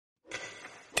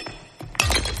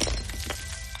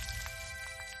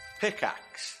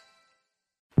Pickaxe.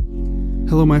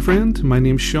 Hello my friend, my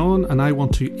name's Sean and I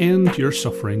want to end your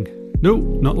suffering. No,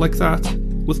 not like that.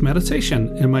 With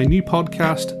meditation in my new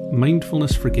podcast,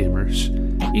 Mindfulness for Gamers.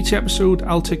 Each episode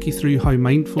I'll take you through how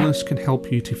mindfulness can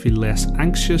help you to feel less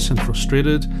anxious and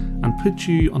frustrated and put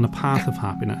you on the path of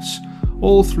happiness,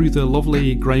 all through the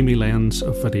lovely grimy lens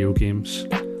of video games.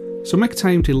 So make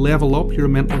time to level up your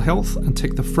mental health and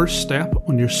take the first step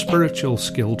on your spiritual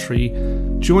skill tree.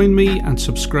 Join me and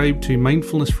subscribe to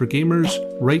Mindfulness for Gamers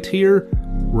right here,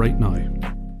 right now.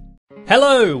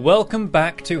 Hello, welcome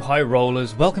back to High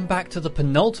Rollers. Welcome back to the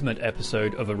penultimate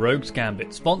episode of A Rogue's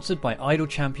Gambit, sponsored by Idle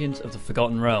Champions of the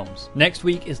Forgotten Realms. Next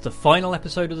week is the final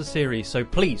episode of the series, so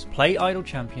please play Idle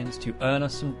Champions to earn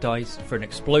us some dice for an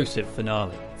explosive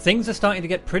finale. Things are starting to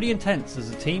get pretty intense as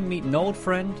the team meet an old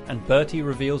friend and Bertie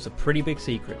reveals a pretty big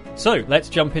secret. So let's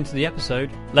jump into the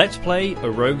episode. Let's play A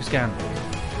Rogue's Gambit.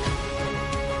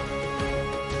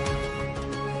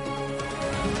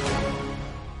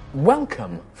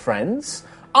 Welcome, friends.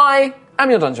 I am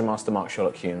your Dungeon Master, Mark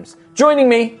Sherlock Humes. Joining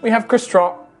me, we have Chris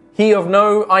Trott, he of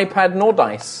no iPad nor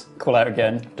dice. Call out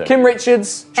again. Kim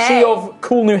Richards, she of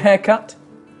cool new haircut.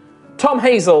 Tom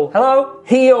Hazel, hello,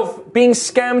 he of being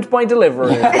scammed by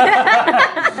Deliveroo.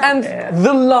 And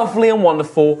the lovely and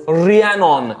wonderful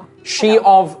Rhiannon, she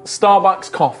of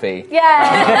Starbucks coffee.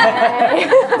 Yay!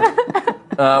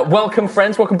 Welcome,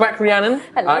 friends. Welcome back, Rhiannon.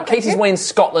 Hello, Katie's away in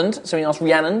Scotland, so we asked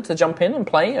Rhiannon to jump in and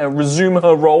play, resume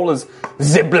her role as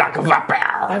the Black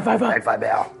Viper.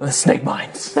 The Snake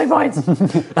Mines.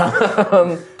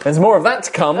 There's more of that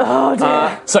to come. Oh,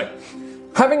 dear. So,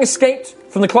 having escaped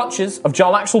from the clutches of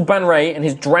Jarlaxle Banray and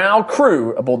his drow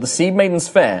crew aboard the Seed Maiden's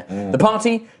Fair, the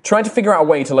party tried to figure out a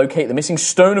way to locate the missing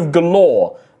Stone of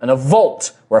Galore and a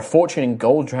vault where a fortune in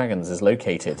gold dragons is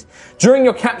located. During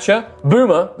your capture,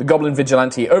 Boomer, the goblin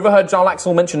vigilante, overheard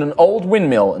Jarlaxle mention an old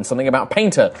windmill and something about a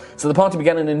painter, so the party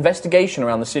began an investigation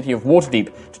around the city of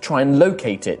Waterdeep to try and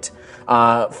locate it.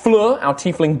 Fleur, our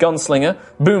tiefling gunslinger,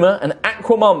 Boomer, and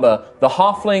Aquamumba, the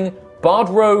halfling bard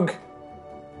rogue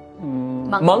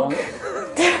monk.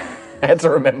 I had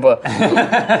to remember.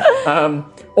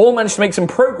 All managed to make some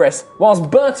progress, whilst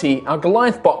Bertie, our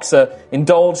Goliath boxer,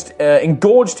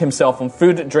 engorged himself on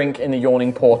food and drink in the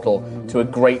yawning portal, to a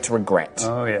great regret.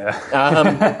 Oh, yeah.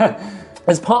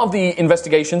 As part of the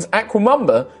investigations,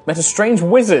 Aquamumba met a strange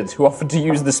wizard who offered to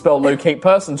use the spell Locate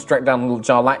Person to track down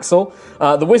Jarlaxle.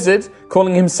 The wizard,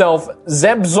 calling himself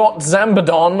Zebzot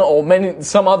Zambadon, or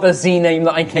some other Z name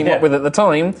that I came up with at the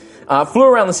time, flew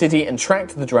around the city and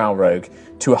tracked the drow rogue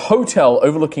to a hotel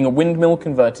overlooking a windmill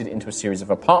converted into a series of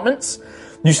apartments.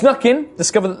 You snuck in,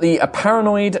 discovered that a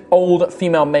paranoid old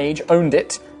female mage owned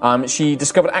it. She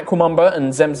discovered Aquamumba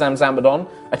and Zemzam Zambadon,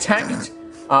 attacked.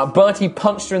 Bertie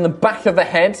punched her in the back of the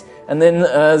head, and then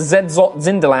Zedzot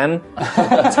Zindalan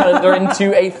turned her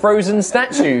into a frozen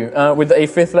statue with a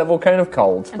 5th level cone of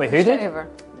cold. Wait, who did?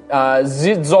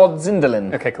 Zedzot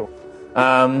Zindalin. Okay, cool.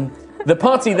 The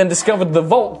party then discovered the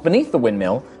vault beneath the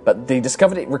windmill, but they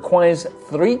discovered it requires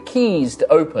 3 keys to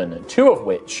open, 2 of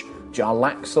which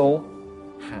Jarlaxle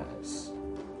has.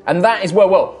 And that is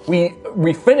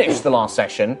we finished the last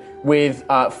session with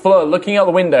Fleur looking out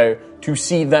the window to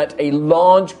see that a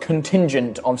large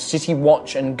contingent of city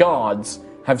watch and guards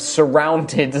have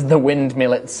surrounded the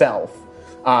windmill itself.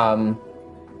 And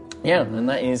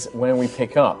that is where we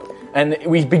pick up. And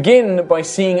we begin by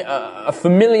seeing a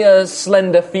familiar,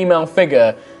 slender female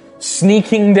figure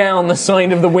sneaking down the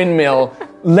side of the windmill,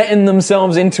 letting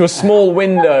themselves into a small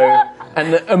window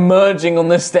and emerging on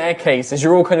the staircase as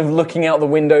you're all kind of looking out the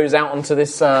windows out onto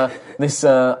this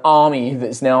army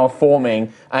that's now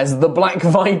forming as the Black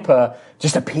Viper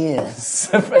just appears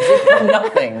as if from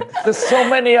nothing. There's so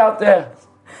many out there.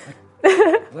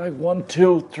 Like 1,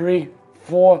 2, 3,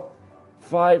 4,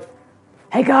 5.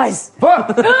 Hey guys! Hi,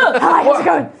 how's it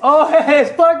going? Oh, hey,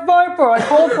 it's Black Viper. I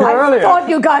called for earlier. I thought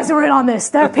you guys were in on this.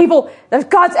 There are people, there's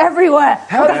gods everywhere.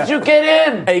 How did you get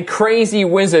in? A crazy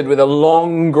wizard with a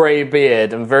long grey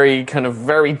beard and very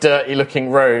dirty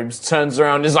looking robes turns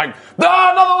around and is like,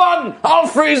 another one! I'll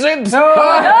freeze it!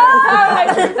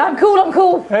 I'm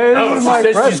cool. Hey, this is my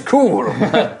friend. She's cool.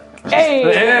 Hey!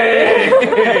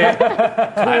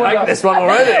 I like this one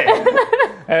already.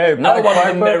 Hey, Another Black one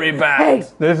from Viper. Very Bad. Hey.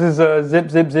 This is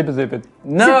Zip It.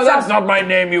 No, that's not my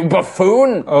name, you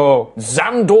buffoon. Oh.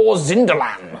 Zandor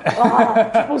Zindalan.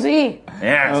 Triple Z.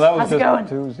 Yes. No, that was How's it just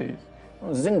going? 2 Z's.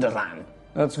 Zindalan.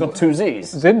 That's Got 2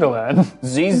 Z's. Zindalan.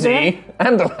 ZZ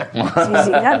and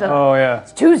Easy, Oh, yeah.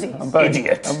 It's two Z's.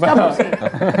 Idiot. Double Z.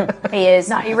 He is.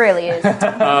 No, he really is.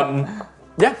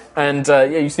 Yeah, and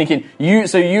you sneak in.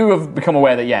 You have become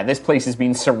aware that this place has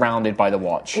been surrounded by the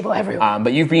Watch. People everywhere.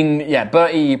 But you've been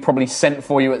Bertie probably sent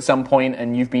for you at some point,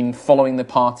 and you've been following the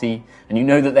party, and you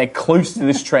know that they're close to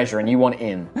this treasure, and you want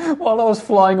in. While I was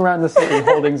flying around the city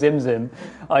holding Zim Zim,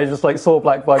 I just saw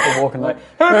Black Viper walking hey,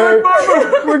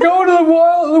 we're going to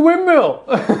the windmill.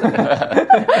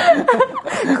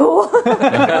 Cool.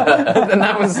 And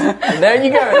there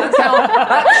you go. That's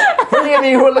how, for any of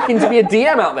you who are looking to be a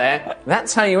DM out there,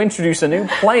 that's how you introduce a new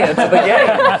player to the game.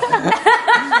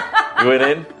 You went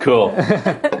in? Cool.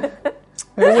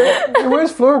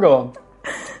 Where's Fleur gone?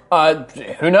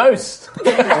 Who knows?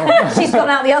 She's gone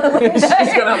out the other window.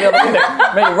 She's gone out the other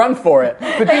window. Maybe run for it.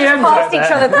 The They DM's passed out each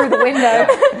there. other through the window.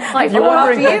 Like, You're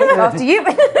wondering- after you.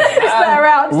 Just there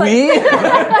around.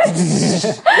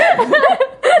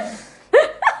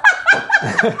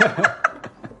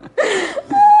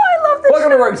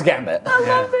 Welcome to Rogue's Gambit. I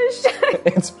love this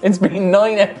show. It's been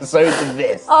 9 episodes of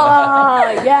this.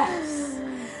 Oh, yes.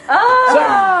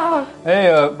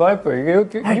 Hey, Viper,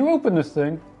 can you open this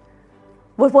thing?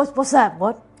 What's that?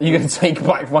 What? You're going to take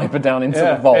Black Viper down into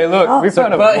the vault. Hey, look, we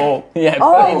found a vault.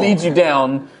 Bertie leads you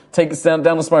down, takes us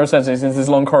down the spiral staircase into this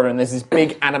long corridor, and there's this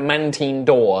big adamantine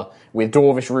door with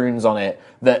dwarvish runes on it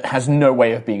that has no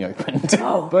way of being opened.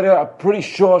 But I'm pretty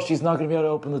sure she's not going to be able to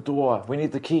open the door. We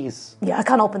need the keys. Yeah, I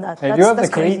can't open that. Hey, that's, do you have that's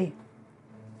the key? crazy.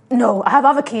 No, I have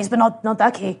other keys, but not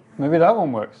that key. Maybe that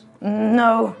one works.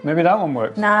 No. Maybe that one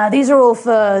works. Nah, these are all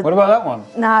for... What about that one?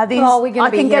 Nah, these... Oh, we're gonna I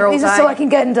be can here get all these are so day. I can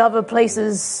get into other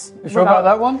places. You sure about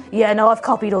that one? Yeah, no, I've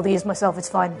copied all these myself. It's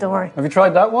fine. Don't worry. Have you tried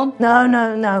that one?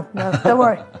 No. Don't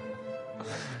worry.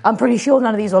 I'm pretty sure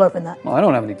none of these will open that. Well, I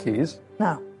don't have any keys.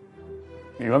 No.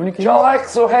 You have any keys?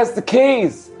 Jalaxo has the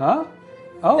keys. Huh?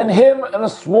 Oh. And him and a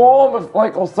swarm of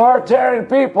authoritarian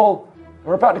people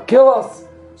are about to kill us.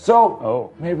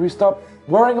 So maybe we stop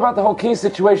worrying about the whole key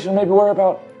situation. Maybe worry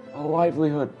about our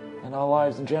livelihood and our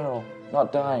lives in general.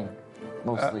 Not dying,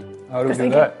 mostly. How do we do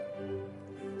that?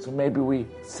 So maybe we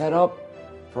set up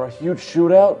for a huge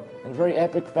shootout in very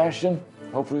epic fashion,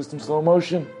 hopefully with some slow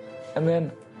motion, and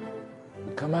then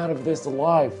we come out of this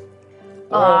alive.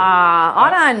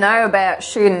 I don't know about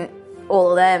shooting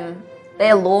all of them.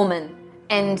 They're lawmen.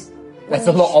 And There's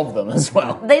a lot of them as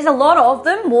well. there's a lot of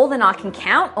them, more than I can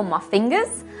count on my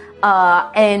fingers.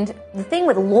 And the thing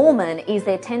with lawmen is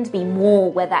there tend to be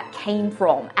more where that came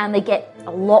from, and they get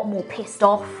a lot more pissed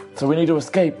off. So we need to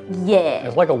escape. Yeah.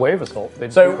 It's like a wave assault. They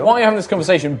So just go. while you're having this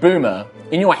conversation, Boomer,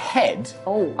 in your head,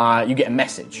 you get a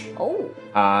message. I'm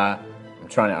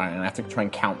gonna have to try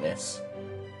and count this.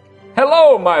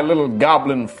 Hello, my little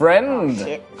goblin friend.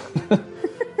 Shit.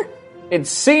 It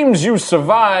seems you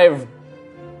survived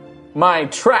my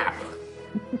trap.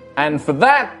 And for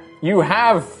that, you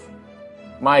have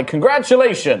my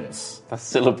congratulations. That's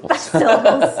syllables.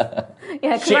 Syllables.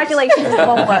 Yeah, congratulations is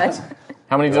one word.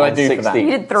 How many did I do for that? 16.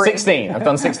 You did 3. 16. I've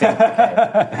done 16.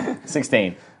 Okay.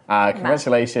 16.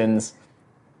 Congratulations.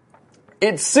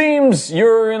 It seems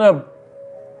you're in a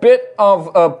bit of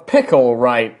a pickle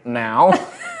right now.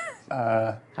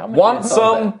 Want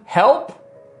some help?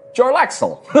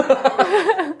 Jarlaxle.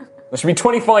 There should be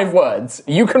 25 words.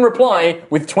 You can reply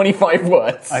with 25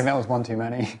 words. I think that was one too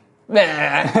many. Nah,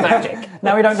 magic.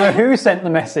 Now we don't know who sent the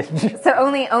message. So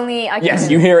only I can... Yes,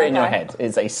 you hear it in your Okay. head.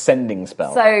 It's a sending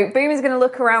spell. So Boomer's going to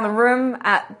look around the room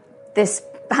at this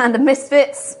band of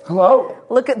misfits. Hello?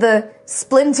 Look at the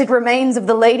splintered remains of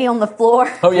the lady on the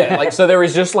floor. Oh yeah, so there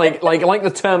is just like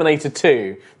the Terminator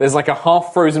 2. There's a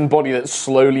half-frozen body that's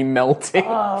slowly melting.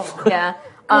 Yeah.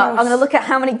 I'm going to look at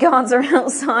how many guards are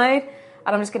outside,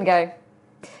 and I'm just going to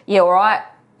go, yeah, all right.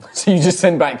 So you just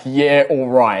send back, yeah, all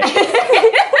right.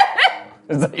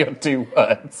 Is that your 2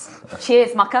 words?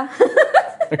 Cheers, mucker.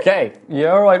 Okay. Yeah,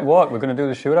 all right, what? We're going to do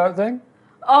the shootout thing?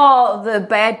 Oh, the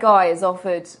bad guy has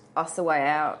offered us a way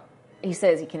out. He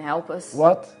says he can help us.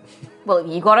 What? Well,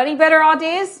 have you got any better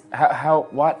ideas? How?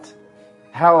 What?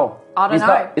 How? I don't He's know.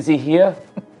 not- is he here?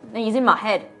 No, he's in my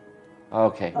head.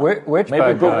 Okay. Which Maybe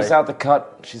bad Boomer's guy? out the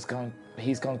cut. He's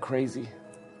gone crazy.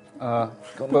 But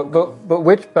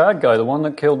which bad guy? The one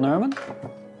that killed Nerman?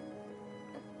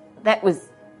 That was...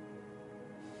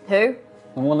 Who?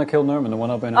 The one that killed Nerman, the one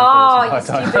I've been Oh,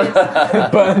 after you this entire time.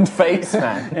 stupid. Burned face,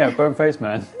 man. Yeah, burnt face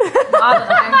man.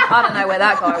 I don't know where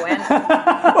that guy went.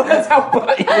 That's how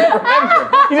Bertie would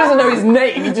remember him. He doesn't know his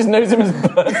name, he just knows him as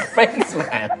Burned face,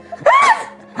 man.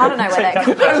 I don't know where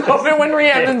that guy I love it when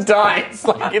Rhiannon dies.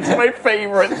 It's my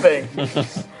favourite thing.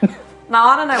 No,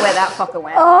 I don't know where that fucker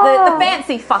went. The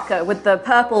fancy fucker with the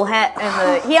purple hat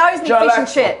and the... He owes me fish and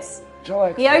chips.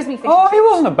 Jalaxel. He owes me fish Oh, and he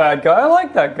wasn't a bad guy. I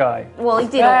like that guy. chips. Well, he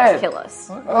did Bad. almost kill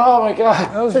us. Oh my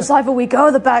god. So it's either we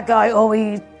go the bad guy or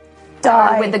we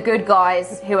die. With the good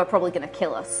guys who are probably going to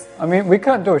kill us. I mean, we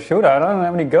can't do a shootout. I don't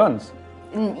have any guns.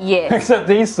 Yeah. Except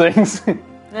these things.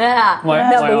 Yeah. My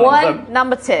Number arms. one,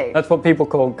 number two. That's what people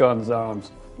call guns,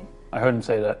 arms. I heard him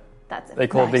say that. That's it. They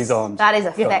call Nice. these arms. That is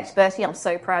a fact, Bertie. I'm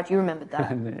so proud you remembered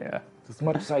that. Yeah. As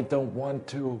much as I don't want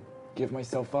to give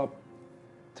myself up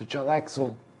to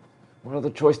Jalaxel, what other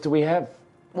choice do we have?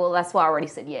 Well, that's why I already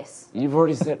said yes. You've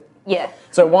already said. Yeah.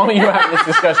 So while you're having this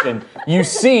discussion, you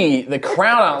see the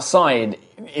crowd outside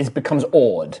becomes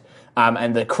awed.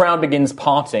 And the crowd begins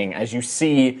parting as you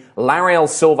see Lariel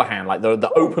Silverhand, like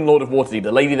the open Lord of Waterdeep,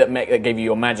 the lady that gave you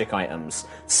your magic items,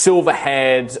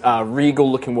 silver-haired,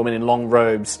 regal-looking woman in long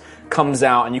robes, comes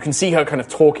out, and you can see her kind of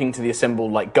talking to the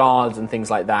assembled like guards and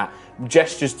things like that,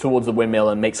 gestures towards the windmill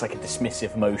and makes like a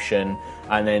dismissive motion,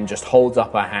 and then just holds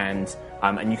up her hand.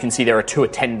 And you can see there are two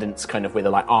attendants kind of with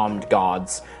like armed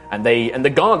guards, and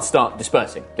the guards start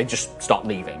dispersing. They just start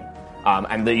leaving.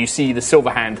 You see the Silver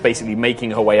Hand basically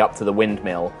making her way up to the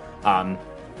windmill.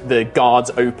 The guards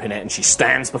open it, and she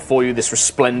stands before you, this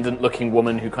resplendent-looking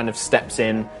woman who kind of steps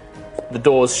in. The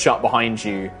doors shut behind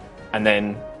you, and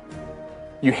then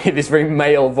you hear this very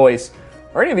male voice.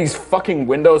 Are any of these fucking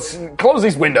windows? Close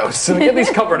these windows and get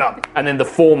these covered up. And then the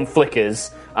form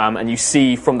flickers, and you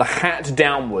see from the hat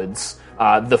downwards,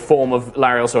 the form of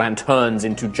Lariel Silverhand turns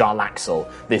into Jarlaxle.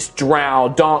 This drow,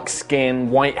 dark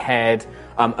skin, white head,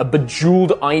 a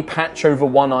bejeweled eye patch over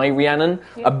one eye, Rhiannon,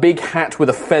 a big hat with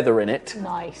a feather in it.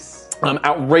 Nice.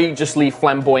 Outrageously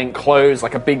flamboyant clothes,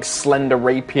 like a big slender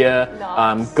rapier,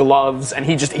 gloves, and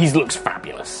he looks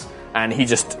fabulous. And he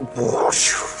just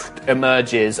whoosh,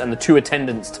 emerges, and the two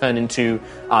attendants turn into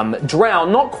drow,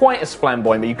 not quite as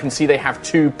flamboyant, but you can see they have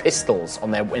two pistols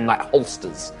on in like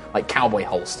holsters, like cowboy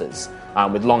holsters,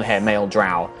 with long hair, male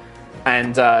drow.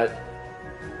 And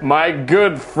my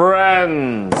good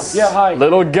friends. Yeah, hi.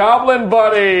 Little goblin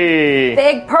buddy.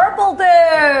 Big purple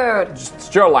dude! It's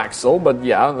Jarlaxle, but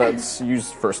yeah, let's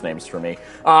use first names for me.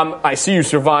 I see you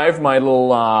survived my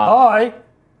little, Hi.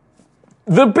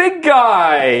 the big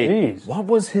guy! Jeez. What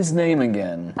was his name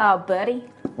again? Oh, Bertie.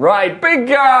 Right, big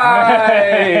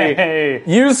guy! Hey.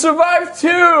 You survived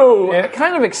too! Yeah. I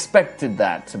kind of expected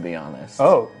that, to be honest.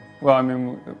 Oh, well, I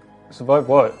mean, survive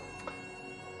what?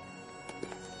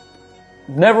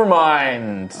 Never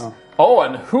mind. Oh,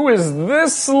 and who is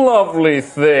this lovely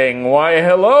thing? Why,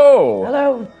 hello!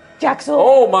 Hello, Jaxel.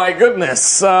 Oh my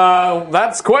goodness,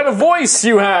 that's quite a voice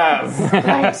you have!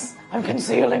 Thanks. I'm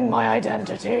concealing my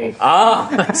identity.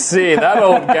 I see, that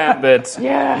old gambit.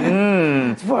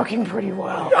 Yeah. It's working pretty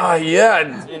well.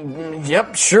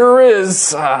 Yep, sure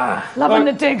is. Loving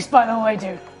the digs, by the way,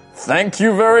 dude. Thank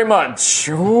you very much.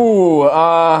 Ooh,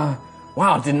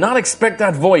 wow, did not expect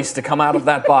that voice to come out of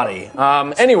that body.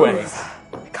 Anyway,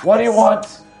 What do you want?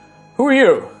 who are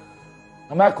you?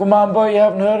 I'm Aquamamba, you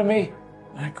haven't heard of me?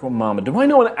 Aquamamba. Do I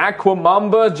know an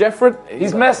Aquamamba, Jeffrey?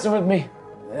 He's messing with me.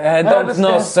 I don't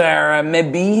know, understand. sir.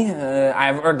 Maybe.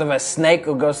 I've heard of a snake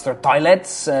who goes through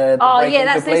toilets. Oh, yeah,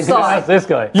 that's this guy. That's this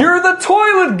guy. You're the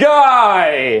toilet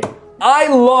guy! I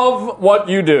love what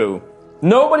you do.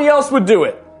 Nobody else would do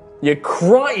it. You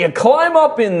climb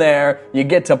up in there, you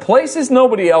get to places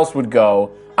nobody else would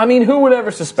go. I mean, who would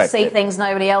ever suspect See it? things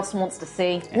nobody else wants to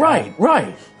see. Right.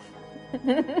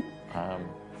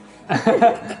 I'm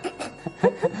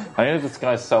going to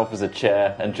disguise self as a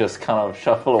chair and just kind of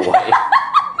shuffle away.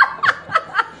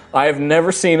 I have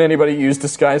never seen anybody use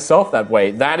disguise self that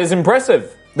way. That is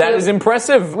impressive. That is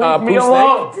impressive, Leave me Pooh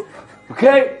alone. Snake.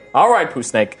 Okay? All right, Pooh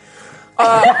Snake.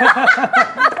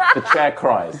 The chair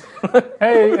cries.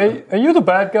 Hey, are you the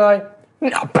bad guy?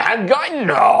 A bad guy?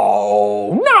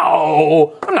 No,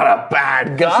 I'm not a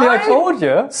bad guy. See, I told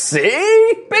you.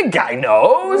 See? Big guy I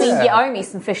knows. mean, you owe me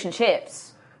some fish and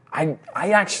chips. I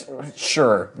actually,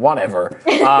 sure, whatever.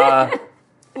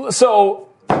 So,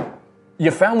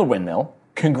 you found the windmill.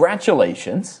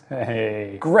 Congratulations.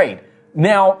 Hey. Great.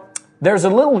 Now, there's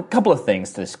a couple of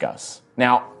things to discuss.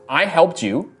 Now, I helped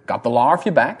you, got the law off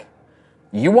your back.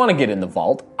 You want to get in the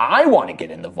vault. I want to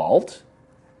get in the vault.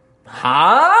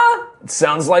 Huh? It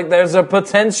sounds like there's a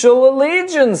potential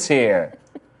allegiance here.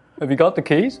 Have you got the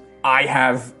keys? I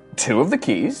have 2 of the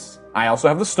keys. I also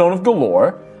have the Stone of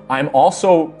Galore. I'm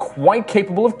also quite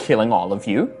capable of killing all of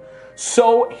you.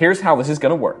 So here's how this is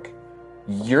going to work.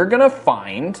 You're going to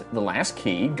find the last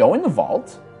key, go in the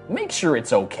vault, make sure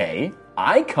it's okay.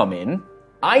 I come in,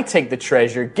 I take the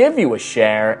treasure, give you a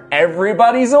share.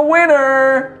 Everybody's a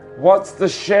winner. What's the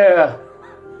share?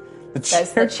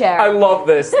 There's the chair. I love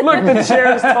this. Look, the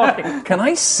chair is talking. Can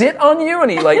I sit on you?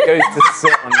 And he like goes to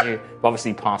sit on you.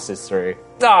 Obviously passes through.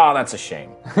 Oh, that's a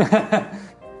shame.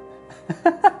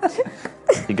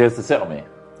 He goes to sit on me.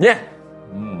 Yeah.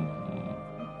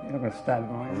 You're not going to stab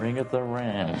mine. Ring of the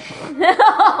Ram.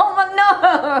 Oh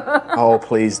no! Oh,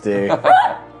 please do.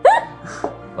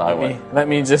 I won't. Let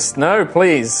me just... No,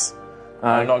 please.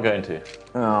 I'm not going to.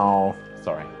 Oh.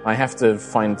 Sorry. I have to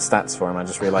find stats for him. I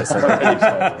just realised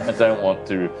that. I don't want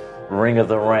to. Ring of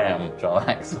the Ram, John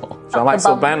Axel. John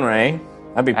Axel Banray.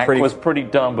 That'd be pretty... was pretty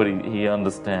dumb, but he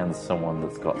understands someone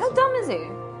that's got How some... dumb is he?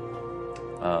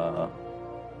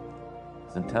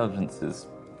 His intelligence is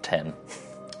 10.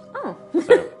 Oh.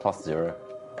 So, plus 0.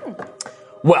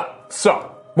 Well,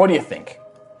 so, what do you think?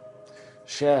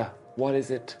 Share, what is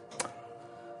it?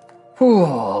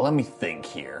 Let me think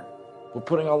here. We're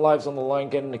putting our lives on the line,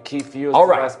 getting the key for you as All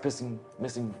the right. last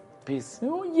missing piece.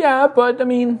 Oh, yeah, but, I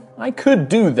mean, I could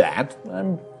do that.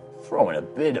 I'm throwing a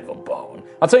bit of a bone.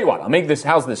 I'll tell you what, I'll make this...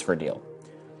 How's this for a deal?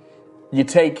 You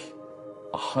take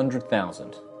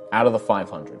 100,000 out of the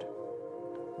 500.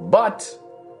 But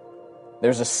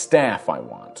there's a staff I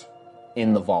want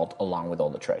in the vault along with all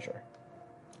the treasure.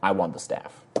 I want the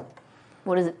staff.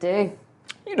 What does it do?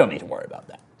 You don't need to worry about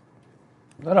that.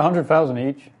 Is that 100,000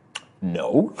 each?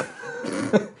 No.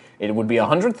 It would be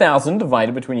 100,000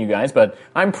 divided between you guys, but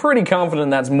I'm pretty confident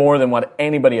that's more than what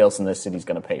anybody else in this city is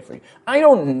going to pay for you. I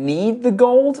don't need the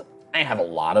gold. I have a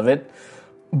lot of it.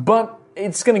 But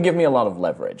it's going to give me a lot of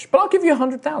leverage. But I'll give you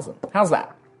 100,000. How's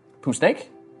that? Pooh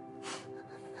Snake?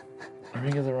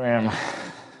 Ring of the Ram.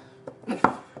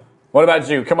 What about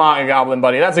you? Come on, Goblin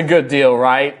Buddy. That's a good deal,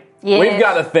 right? Yes. We've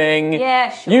got a thing.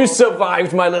 Yeah, sure. You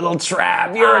survived my little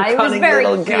trap. You're a It was cunning very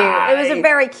little cute. guy. It was a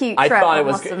very cute I trap. thought it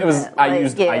was. must It was. admit. I Like,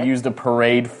 used. yeah. I used a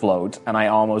parade float, and I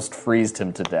almost freezed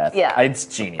him to death. Yeah. It's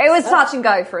genius. It was touch and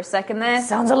go for a second there.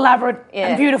 Sounds elaborate Yeah.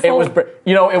 and beautiful. It was.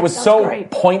 It was so great.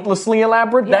 pointlessly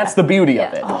elaborate. That's the beauty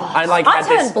of Yeah. it. I like. I had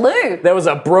this- turned blue. There was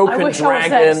a broken I wish I was there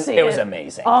dragon. to see It was it.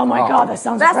 amazing. Oh my god, that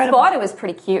sounds That incredible. spider was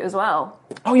pretty cute as well.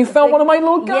 Oh, you found one of my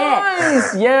little Yeah.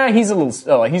 guys. Yeah, he's a little.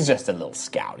 Oh, he's just a little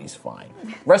scout. He's fine.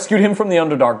 Rescued him from the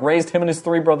Underdark. Raised him and his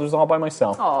 3 brothers all by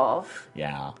myself. Oh,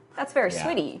 Yeah. that's very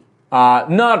sweetie.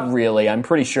 Not really. I'm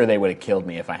pretty sure they would have killed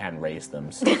me if I hadn't raised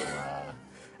them. So,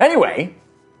 anyway,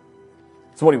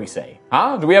 so what do we say?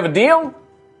 Huh? Do we have a deal?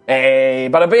 Hey,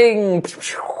 bada bing.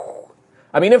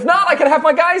 I mean, if not, I could have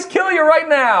my guys kill you right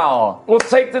now. We'll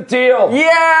take the deal.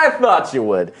 Yeah, I thought you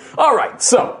would. All right,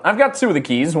 so I've got 2 of the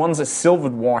keys. One's a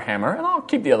silvered warhammer, and I'll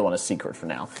keep the other one a secret for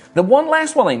now. The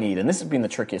last one I need, and this has been the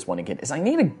trickiest one to get, is I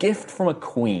need a gift from a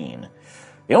queen.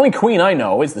 The only queen I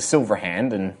know is the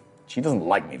Silverhand, and she doesn't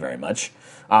like me very much.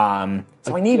 So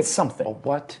I need something. A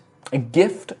what? A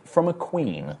gift from a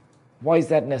queen. Why is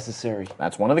that necessary?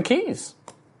 That's one of the keys.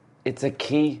 It's a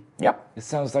key. Yep. It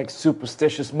sounds like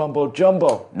superstitious mumbo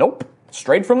jumbo. Nope.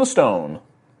 Straight from the stone.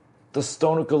 The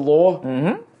stone of galore?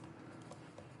 Mm-hmm.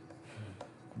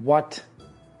 What?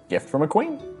 Gift from a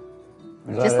queen.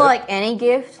 Just like any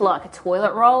gift, like a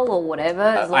toilet roll or whatever.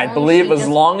 I believe as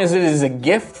long as it is a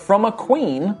gift from a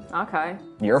queen, Okay.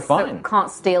 you're fine. Can't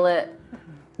steal it.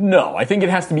 No, I think it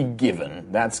has to be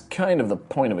given. That's kind of the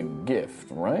point of a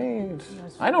gift, right?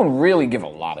 I don't really give a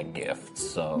lot of gifts,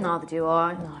 so. Neither do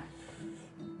I. No.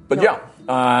 But yeah,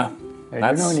 Hey, do you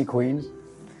that's. know any queens?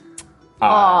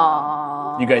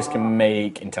 You guys can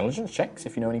make intelligence checks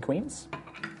if you know any queens.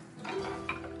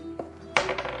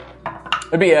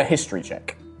 It'd be a history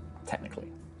check, technically.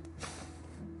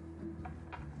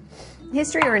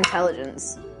 History or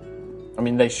intelligence? I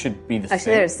mean, they should be the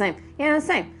Actually, they're the same. same. Yeah, the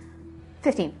same.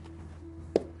 15.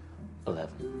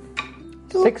 11.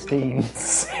 16.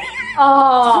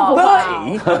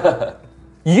 Buddy,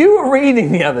 you were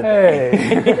reading the other day.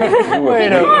 Hey. Wait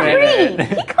a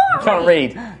minute. Can't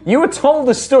read. You were told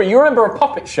a story. You remember a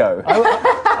puppet show.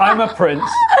 I'm a prince.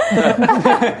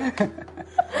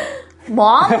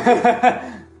 Mom?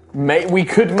 We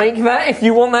could make that if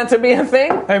you want that to be a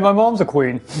thing. Hey, my mom's a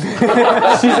queen.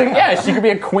 She could be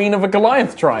a queen of a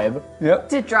Goliath tribe. Yep.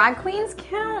 Do drag queens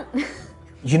count?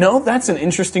 You know, that's an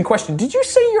interesting question. Did you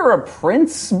say you're a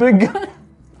prince, big guy?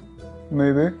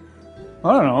 Maybe.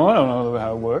 I don't know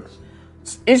how it works.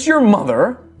 Is your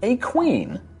mother a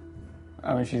queen?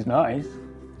 I mean, she's nice.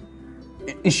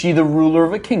 Is she the ruler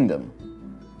of a kingdom?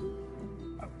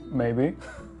 Maybe.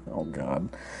 Oh, God.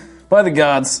 By the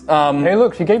gods. Hey,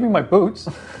 look, she gave me my boots.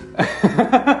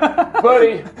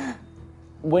 Buddy,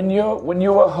 when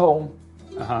you were home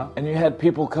and you had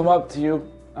people come up to you,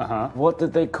 what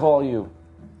did they call you?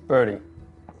 Birdie.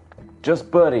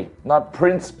 Just Buddy, not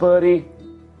Prince Buddy.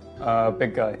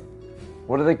 Big guy.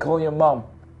 What do they call your mom?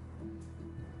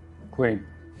 Queen.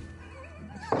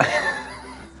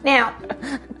 Now,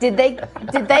 did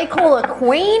they call her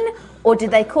Queen, or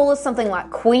did they call her something like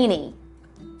Queenie?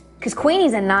 Because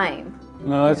Queenie's a name.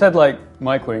 No, I said like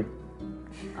my queen.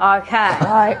 Okay.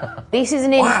 Right. This is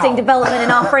an interesting development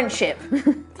in our friendship.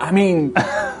 I mean,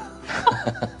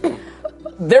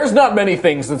 there's not many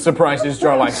things that surprises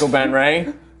Jarlaxle Ben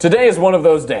Ray. Today is one of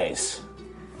those days.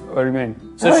 What do you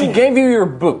mean? So she gave you your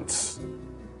boots.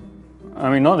 I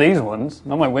mean, not these ones.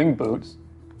 Not my winged boots.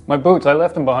 My boots, I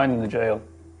left them behind in the jail.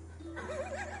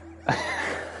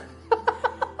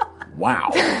 Wow.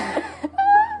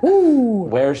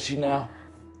 Where is she now?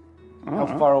 How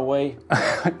far away?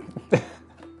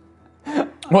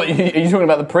 What, are you talking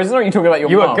about the prison, or are you talking about your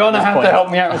You mom are going to at this have point? to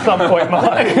help me out at some point, Mark.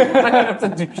 I don't have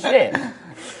to do shit.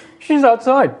 She's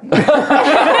outside. Outside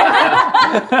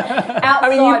I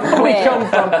mean, you probably where? come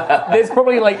from... There's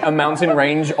probably like a mountain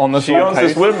range on the She owns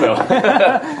this windmill.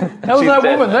 How's that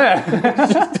dead. woman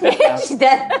there? She's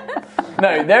dead.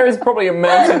 No, there is probably a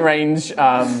mountain range.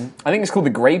 I think it's called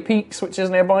the Grey Peaks, which is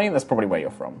nearby. That's probably where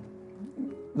you're from.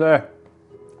 There.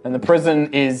 And the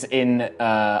prison is in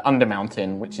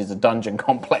Undermountain, which is a dungeon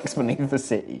complex beneath the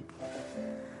city.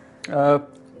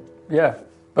 Yeah.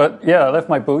 But yeah, I left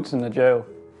my boots in the jail.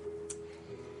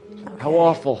 How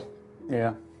awful.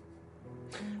 Yeah.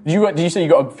 Did you say you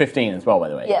got a 15 as well, by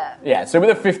the way? Yeah. Yeah, so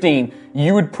with a 15,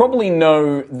 you would probably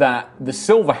know that the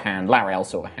Silverhand, Lariel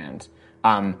Silverhand,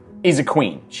 is a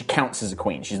queen. She counts as a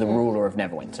queen. She's the ruler of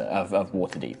Neverwinter, of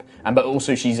Waterdeep. But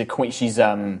also she's a queen. She's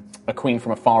a queen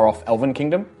from a far-off elven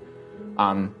kingdom.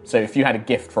 So if you had a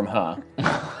gift from her...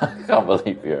 I can't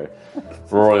believe you're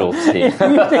royalty.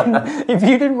 If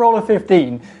you didn't roll a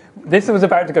 15, this was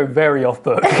about to go very off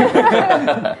book.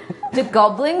 Do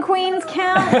goblin queens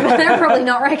count? They're probably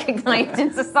not recognized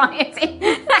in society.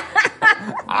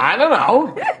 I don't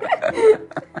know.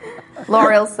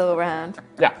 L'Oreal Silverhand.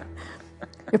 Yeah.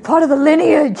 You're part of the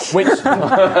lineage. Which,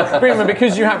 remember,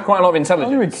 because you have quite a lot of I'm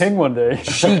going to be intelligence, king one day.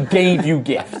 she gave you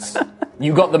gifts.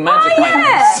 You got the magic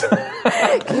yeah.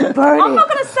 items. Birdie. I'm not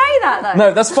going to say that, though.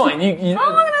 No, that's fine. I'm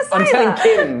not gonna say I'm telling that.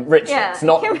 Kim Richards, Yeah,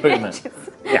 not Kim Boomer. Richards.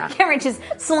 Yeah. Kim Richards,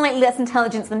 slightly less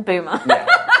intelligence than Boomer.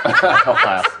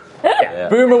 Wow. Yeah.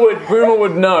 Boomer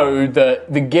would know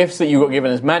that the gifts that you got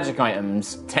given as magic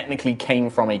items technically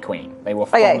came from a queen. They were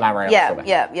from Okay, Lariel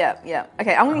yeah.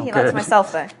 Okay, I'm going to keep that to good.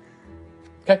 myself, though.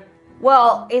 Okay.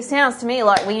 Well, it sounds to me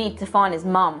like we need to find his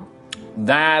mum.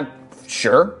 That,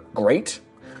 sure, great.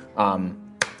 I'm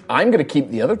going to keep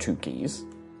the other 2 keys,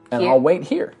 and Here? I'll wait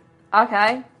here.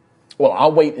 Okay. Well,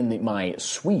 I'll wait in my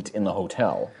suite in the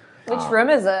hotel. Which room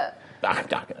is it? I'm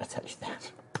not going to tell you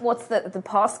that. What's the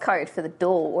passcode for the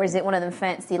door? Or is it one of them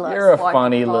fancy, like, You're a swipe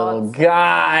funny cards? little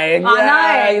guy. know.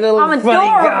 Yeah, you little I'm funny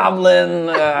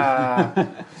adorable. goblin.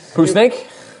 Pooh Snake?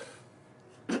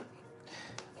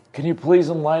 Can you please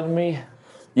enlighten me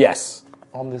Yes.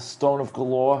 on this Stone of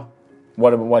Galore?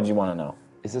 What do you want to know?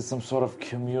 Is it some sort of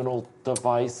communal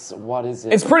device? What is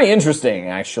it? It's pretty interesting,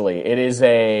 actually. It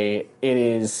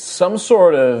is some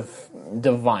sort of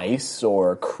device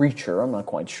or creature, I'm not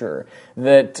quite sure,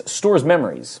 that stores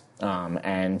memories,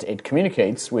 and it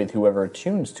communicates with whoever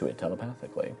tunes to it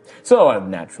telepathically. So,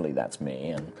 naturally, that's me,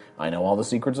 and I know all the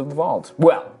secrets of the vault.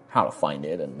 Well, how to find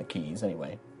it and the keys,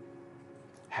 anyway.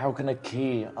 How can a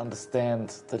key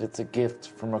understand that it's a gift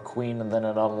from a queen and then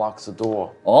it unlocks a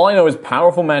door? All I know is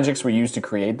powerful magics were used to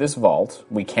create this vault.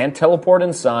 We can't teleport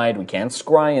inside. We can't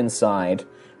scry inside.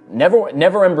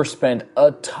 Neverember spent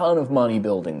a ton of money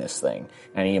building this thing,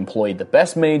 and he employed the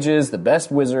best mages, the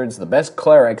best wizards, the best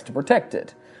clerics to protect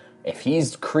it. If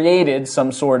he's created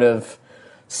some sort of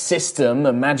system,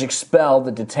 a magic spell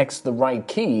that detects the right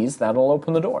keys, that'll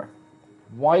open the door.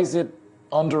 Why is it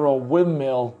under a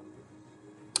windmill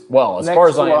Well, as next far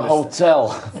as to I a understand,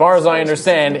 hotel? as far as I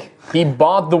understand, he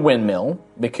bought the windmill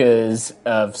because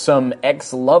of some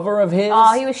ex-lover of his.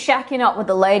 Oh, he was shacking up with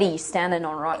the lady you're standing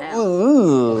on right now.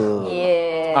 Ooh.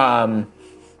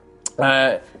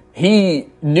 Yeah. He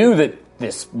knew that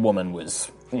this woman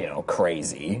was,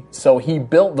 crazy, so he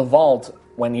built the vault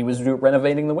when he was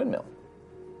renovating the windmill.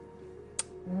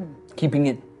 Keeping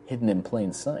it hidden in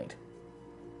plain sight.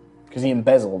 Because he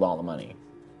embezzled all the money.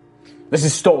 This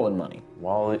is stolen money.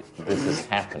 While this is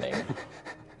happening,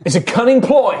 It's a cunning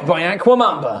ploy by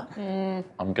Aquamamba.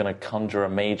 I'm going to conjure a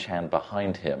mage hand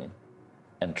behind him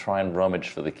and try and rummage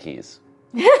for the keys.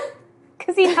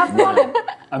 Because he has one.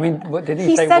 I mean, what did he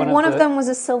He say? said one of them was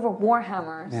a silver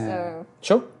warhammer, so...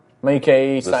 Sure. Make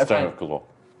a The sleight of Stone hand. of Galore.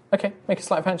 Okay, make a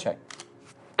sleight of hand check.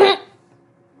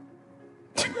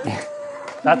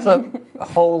 That's a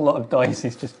whole lot of dice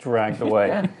he's just dragged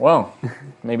away. Well,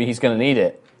 maybe he's going to need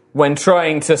it. when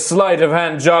trying to sleight of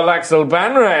hand Jarlaxle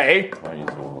Banray. I use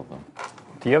all of them.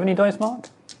 Do you have any dice, Mark?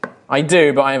 I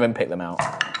do, but I haven't picked them out.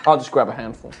 I'll just grab a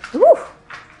handful. Woo.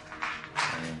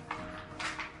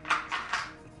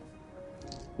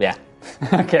 Yeah.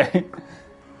 Okay.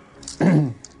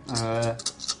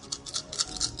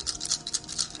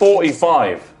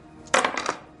 45.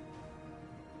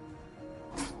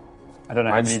 I don't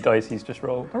know how many dice he's just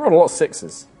rolled. I rolled a lot of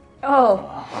sixes.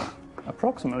 Oh.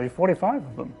 Approximately 45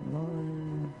 of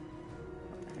them.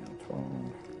 12,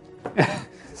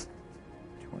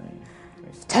 20.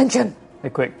 Tension. Hey,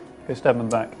 quick. Go stab him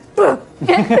back. High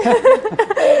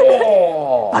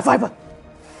fiber.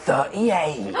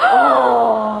 38.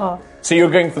 So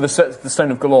you're going for the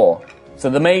Stone of Galore. So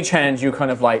the mage hand, you're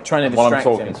kind of like trying to While I'm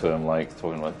distract talking him. to him, like,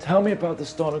 talking about Tell me about the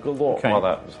Stone of Galore. Okay. while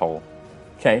that was whole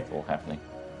Okay. all happening.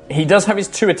 He does have his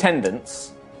 2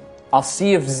 attendants. I'll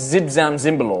see if Zibzam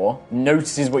Zimbalor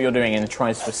notices what you're doing and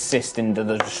tries to assist in the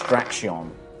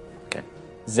distraction. Okay.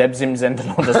 Zebzim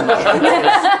Zimbalor doesn't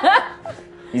know.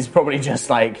 He's probably just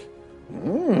like...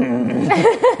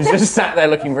 He's just sat there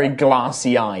looking very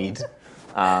glassy-eyed.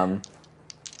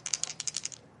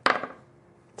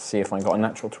 See if I got a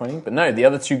natural 20. But no, the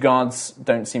other 2 guards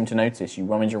don't seem to notice. You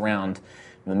rummage around,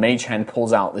 and the mage hand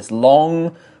pulls out this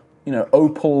long,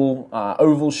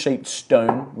 oval-shaped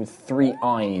stone with 3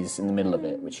 eyes in the middle of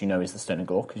it, which you know is the Stone of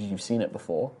Galore because you've seen it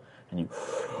before. And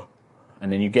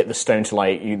then you get the stone to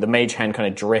the mage hand kind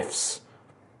of drifts.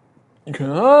 You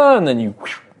go, and then you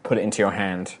put it into your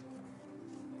hand.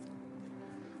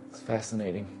 It's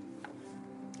fascinating.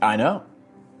 I know.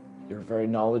 You're a very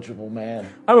knowledgeable man.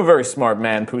 I'm a very smart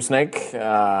man, Pooh Snake.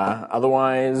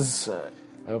 Otherwise,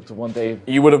 I hope to one day...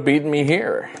 you would have beaten me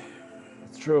here.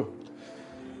 It's true.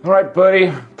 All right,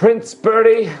 buddy. Prince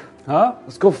Birdie. Huh?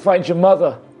 Let's go find your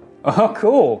mother. Oh,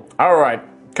 cool. All right.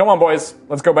 Come on, boys.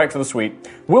 Let's go back to the suite.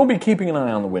 We'll be keeping an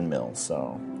eye on the windmill,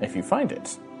 so if you find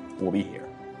it, we'll be here.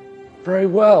 Very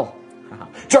well.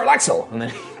 Jarlaxle! And then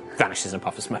he vanishes in a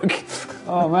puff of smoke.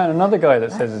 Oh, man, another guy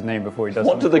that says his name before he does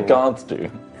What do something the cool. guards do?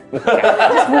 Just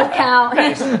walk out.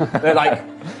 They're like,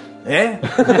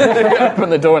 yeah? Open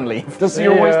the door and leave. Does he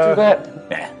always do that?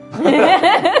 Yeah.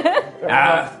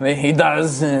 He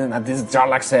does. That is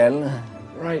Jarlaxle.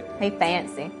 Right. Hey,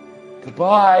 fancy.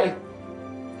 Goodbye.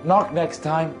 Knock next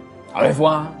time. Au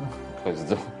revoir. Close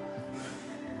the door.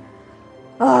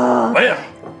 Well,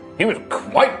 he was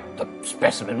quite the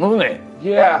specimen, wasn't he?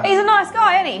 Yeah. He's a nice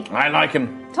guy, isn't he? I like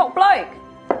him. Top bloke.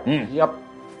 Yep.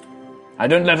 I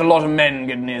don't let a lot of men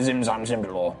get near Zimzam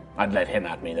Zimbalor. I'd let him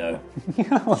at me, though.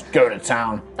 Just go to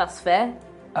town. That's fair.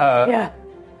 Yeah.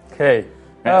 Okay.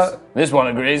 Yes, this one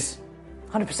agrees.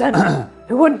 100%.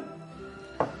 Who wouldn't?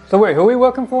 So wait, who are we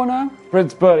working for now?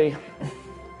 Prince Birdie.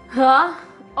 Huh?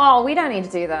 Oh, we don't need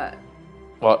to do that.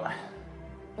 What?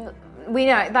 We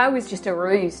know that was just a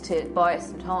ruse to buy us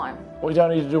some time. We don't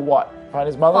need to do what? Find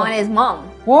his mother? Find his mum.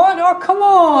 What? Oh, come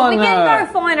on! We can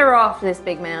go find her after this,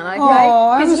 big man, okay? Oh,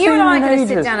 I Because haven't you and seen I her in are going to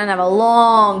sit ages. down and have a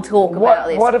long talk What- about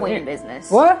this what if queen you-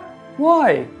 business. What?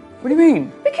 Why? What do you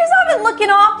mean? Because I've been looking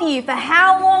after you for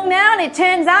how long now, and it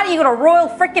turns out you got a royal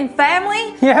frickin'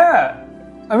 family? Yeah.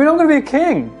 I mean, I'm going to be a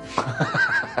king.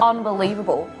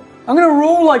 Unbelievable. I'm going to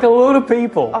rule like a load of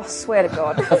people. I swear to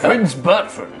God. Prince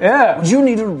Bertram. Yeah. Would you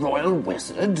need a royal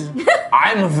wizard?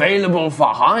 I'm available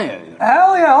for hire.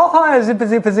 Hell yeah, I'll hire Zipper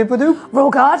Zipper Zipper Doo. Roll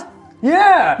guard.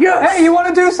 Yeah. Yes. Hey, you want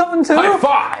to do something too? High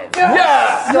five!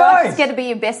 Yeah. So I'm Nice. scared to be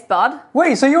your best bud.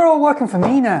 Wait, so you're all working for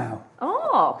me now?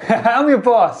 Oh. I'm your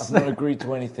boss. I don't agree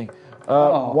to anything.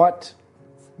 What?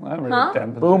 Well, I'm really Huh?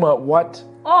 dampened. Boomer, what?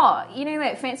 Oh, you know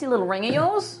that fancy little ring of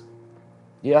yours?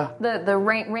 Yeah, The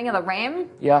ring of the ram?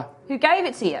 yeah. Who gave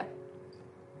it to you?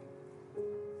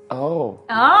 Oh,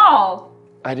 Oh.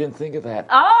 I didn't think of that.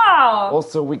 Oh.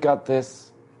 Also, we got this.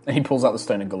 And he pulls out the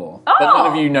Stone of Galore. Oh. But none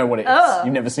of you know what it is. Ugh.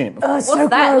 You've never seen it before. Oh, it's What's so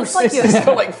that? gross. Looks like It's your...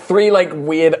 got like 3 like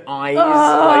weird eyes,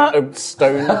 like a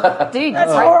stone. Dude,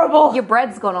 That's horrible. your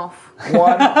bread's gone off.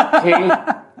 1 key,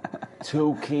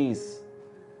 2 keys.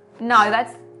 No,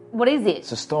 that's... What is it?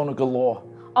 It's a Stone of Galore.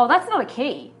 Oh, that's not a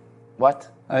key.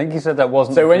 What? I think you said that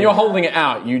wasn't. So the when key. you're holding it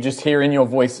out, you just hear in your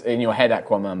voice, in your head,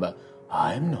 Aquamamba,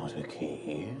 I'm not a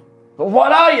key. But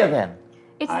what are you then?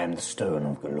 I'm the Stone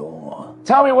of Galore.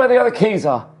 Tell me where the other keys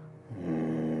are.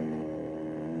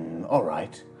 All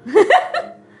right.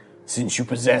 Since you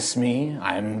possess me,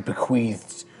 I am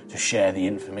bequeathed to share the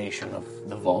information of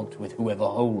the vault with whoever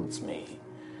holds me.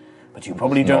 But you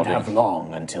probably don't nodding. have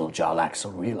long until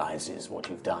Jarlaxle realizes what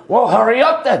you've done. Well, hurry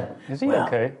up then. Is he Well,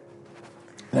 okay?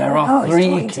 There Oh, are he's 3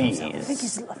 talking to himself. I think keys.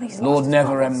 he's lost Lord his marbles.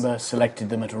 Neverember selected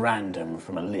them at random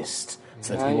from a list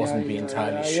so that he Yeah, wasn't yeah, be yeah,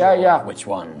 entirely yeah, sure yeah. which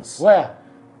ones. Where?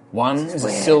 One is a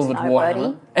weird. silvered No, warhammer.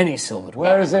 buddy. Any silvered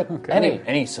Where warhammer. is it?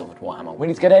 Any silvered warhammer. We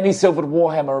need to get any silvered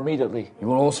warhammer immediately. You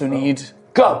will also need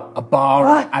Go! a bar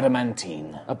What? of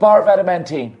adamantine. A bar of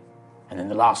adamantine. And then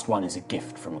the last one is a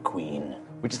gift from a queen.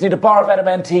 We just need a bar of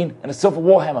adamantine and a silver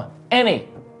warhammer. Any.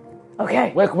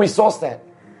 Okay. Where can we source that?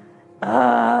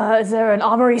 Is there an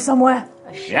armory somewhere?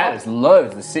 Yeah, there's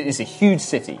loads. It's a huge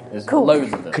city. There's Cool.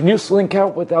 loads of them. Can you slink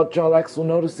out without Jarl Axel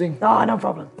noticing? Oh, no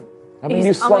problem. I mean,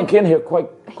 you slunk in here quite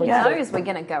He Yeah. knows we're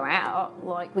going to go out.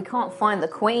 Like, we can't find the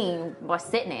queen by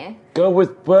sitting here. Go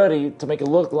with Bertie to make it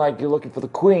look like you're looking for the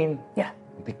queen. Yeah.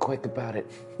 Be quick about it.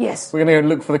 Yes. We're going to go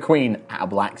look for the queen at a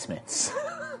blacksmith's.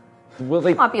 Will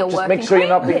they Might be a just working make sure you're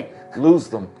not queen. lose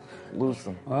them. Lose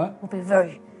them. We'll be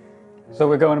very... So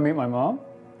we're going to meet my mom?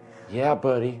 Yeah,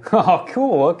 Bertie. Oh,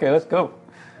 cool. Okay, let's go.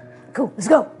 Cool. Let's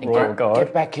go. Royal Guard.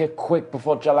 Get back here quick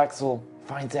before Jarl Axel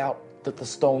finds out that the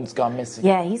stone's gone missing.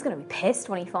 Yeah, he's going to be pissed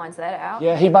when he finds that out.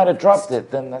 Yeah, he might have dropped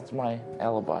it. Then that's my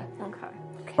alibi. Okay.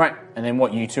 Right, and then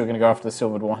what? You two are going to go after the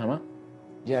silvered warhammer?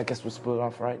 Yeah, I guess we'll split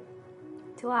off, right?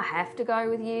 Do I have to go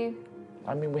with you?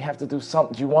 I mean, we have to do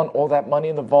something. Do you want all that money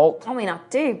in the vault? I mean, I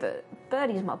do, but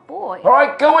Birdie's my boy. All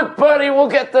right, go with Bertie. We'll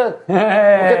get the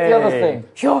other thing.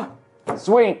 Sure.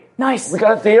 Sweet. Nice. We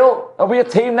got a deal. Are we a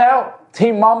team now?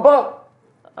 Team Mamba?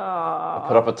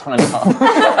 Put up a tiny heart.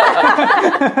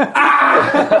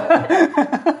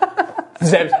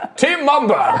 Zeb's Team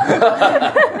Mamba!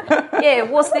 Yeah,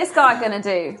 what's this guy going to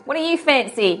do? What do you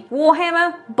fancy?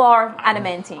 Warhammer, bar of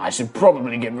adamantine. I should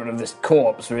probably get rid of this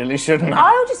corpse, really, shouldn't I?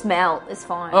 I'll just melt. It's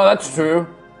fine. Oh, that's true.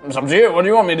 It's up to you. What do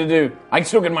you want me to do? I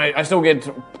still get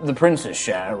the prince's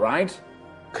share, right?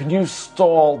 Can you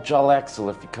stall Jarl Axel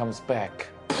if he comes back?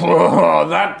 Oh,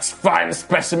 that fine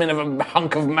specimen of a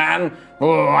hunk of man.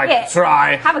 Oh, I Yeah. could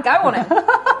try. Have a go on him.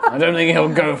 I don't think he'll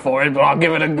go for it, but I'll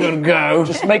give it a good go.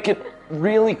 Just make it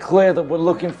really clear that we're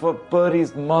looking for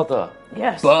Bertie's mother.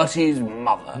 Yes. Bertie's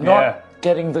mother. Not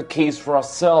getting the keys for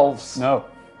ourselves. No.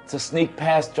 To sneak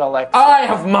past Jarl Axel. I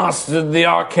have mastered the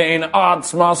arcane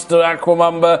arts, Master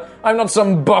Aquamumba. I'm not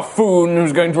some buffoon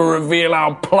who's going to reveal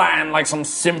our plan like some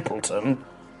simpleton.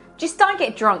 Just don't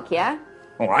get drunk, yeah?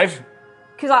 All right.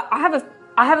 Because I have a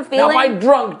Now, feeling. by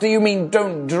drunk, do you mean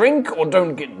don't drink or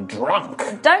don't get drunk?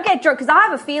 Don't get drunk, because I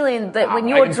have a feeling that when I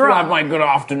you're can still have drunk. my good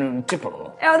afternoon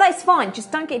tipple. Oh, that's fine.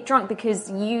 Just don't get drunk because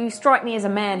you strike me as a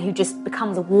man who just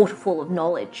becomes a waterfall of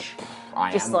knowledge.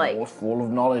 I Just am like- full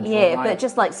of knowledge. Yeah, all but right.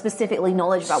 just like specifically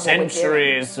knowledge about what we're doing.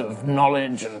 Centuries of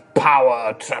knowledge and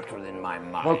power trapped within my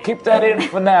mind. Well, keep that in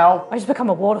for now. I just become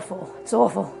a waterfall. It's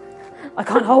awful. I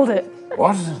can't hold it.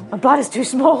 What? My bladder's too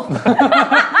small.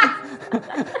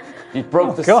 You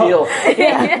broke the God.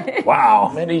 seal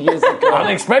Wow. many years ago.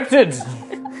 Unexpected.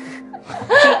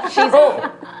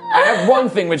 Oh, I have one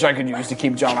thing which I could use to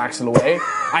keep Jarl Axel away.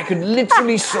 I could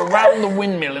literally surround the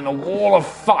windmill in a wall of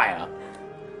fire.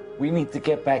 We need to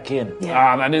get back in.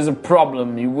 Ah, that is a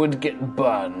problem. You would get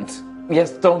burned.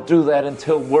 Yes, don't do that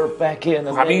until we're back in. And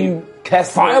I then mean, you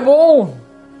cast fireball?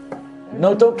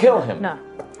 No, don't kill him. No.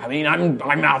 I mean, I'm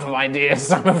out of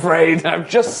ideas, I'm afraid.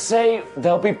 Just say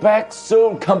they'll be back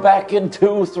soon. Come back in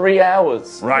 2-3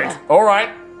 hours. Right, all right.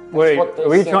 Wait, what they are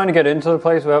we say. trying to get into the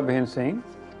place without being seen?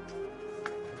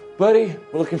 Buddy,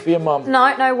 we're looking for your mum.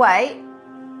 No, wait.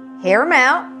 Hear him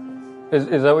out.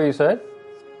 Is that what you said?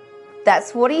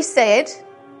 That's what he said.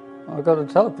 I got a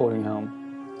teleporting helm.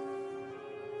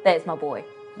 There's my boy.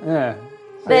 Yeah.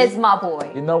 There's my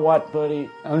boy. You know what, buddy?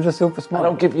 I'm just super I smart.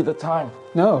 don't give you the time.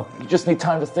 No. You just need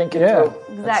time to think it Yeah. through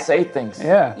and Exactly. say things.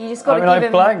 Yeah. You just gotta I mean, give I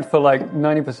him- blanked for like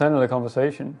 90% of the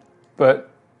conversation. But,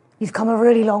 You've come a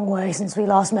really long way since we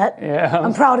last met. yeah.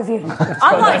 I'm proud of you.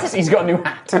 I'd like to. He's got a new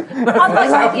hat. I'd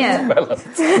like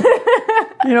to. Yeah.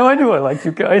 You know, I knew I liked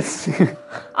you guys.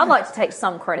 I'd like to take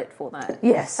some credit for that.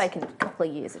 Yes. It's taken a couple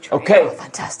of years of training. Okay.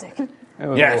 Fantastic. It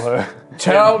was Yes. all her.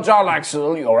 Tell Jarl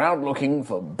Axel you're out looking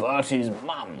for Bertie's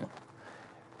mum.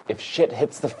 If shit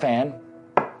hits the fan,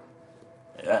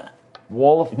 Yeah.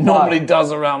 wall of fire. Normally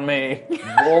does around me.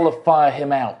 Wall of fire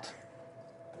him out.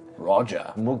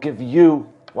 Roger. And we'll give you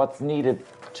what's needed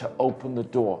to open the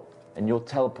door. And you'll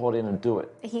teleport in and do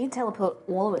it. He can teleport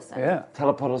all of us. Then. Yeah.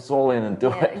 Teleport us all in and do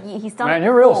Yeah, it. he's done Man, it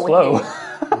you're real before slow. with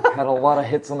you. Had a lot of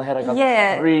hits on the head. I got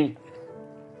Yeah. 3.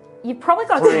 You've probably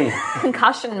got Three. a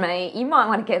concussion, mate. You might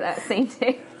want to get that seen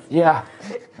too. Yeah.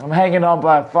 I'm hanging on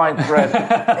by a fine thread.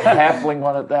 Halfling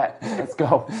one at that. Let's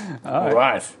go. All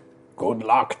right. Good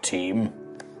luck, team.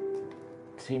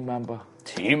 Team member.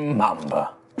 Team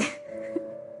Mamba.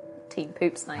 Team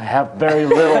poop snake. I have very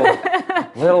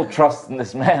little trust in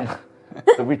this man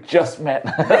that we just met.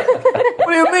 What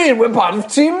do you mean? We're part of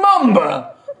Team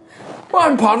Mamba. Well,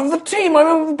 I'm part of the team.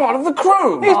 I'm part of the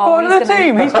crew. He's part of the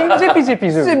team. He's Team Zippy Zippy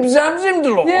Zoo. Zip Zap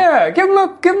Zimdalore. Yeah, give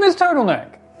him his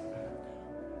turtleneck.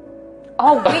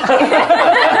 Oh,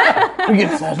 We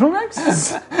get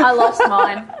turtlenecks? I lost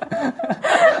mine.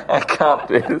 I can't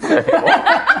do this anymore.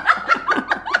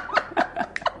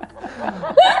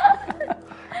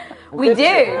 We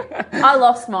do. I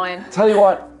lost mine. Tell you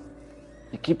what,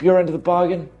 you keep your end of the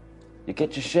bargain, you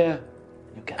get your share,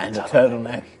 you get And a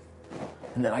turtleneck.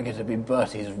 And then I get to be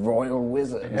Bertie's royal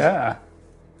wizard. Yeah.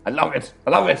 I love it. I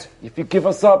love it. If you give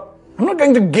us up, I'm not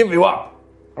going to give you up.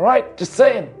 all right, just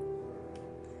saying.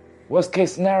 Worst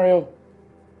case scenario,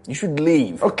 You should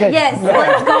leave. okay. Yes,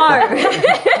 let's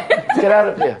go. Get out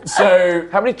of here. So,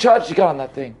 How many charges you got on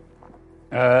that thing?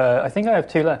 I think I have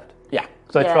 2 left. yeah.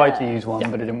 Because I tried to Yeah. use one,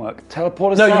 but it didn't work.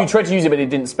 Teleport us No, out. you tried to use it, but it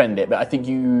didn't spend it. But I think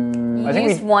you I think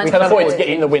Use one. teleported to get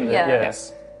in the window. Yeah.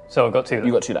 Yes. So I've got 2 left.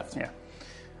 You got 2 left. Yeah.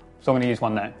 So I'm going to use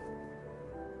one now.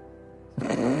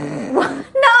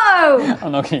 No!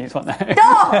 I'm not going to use one now.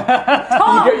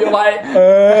 You're like,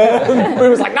 we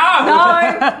was like,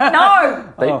 no!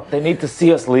 No! They need to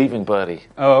see us leaving, Bertie.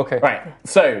 Oh, okay. Right.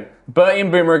 So, Bertie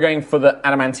and Boomer are going for the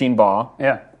adamantine bar.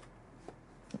 Yeah.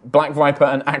 Black Viper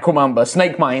and Aquamamba,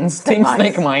 Snake Minds, Team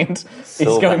Snake Mind, is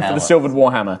Silver going for the Hammer. Silvered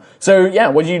Warhammer. So, yeah,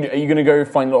 what are you going to go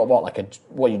find what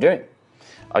are you doing?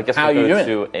 I guess How we'll are you go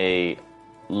doing? to a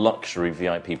luxury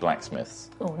VIP blacksmiths.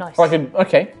 Oh, nice.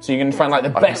 Okay, so you're going to find like the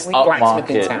best upmarket. blacksmith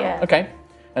in town. Yeah. Okay. And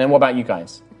then what about you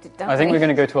guys? I think we're going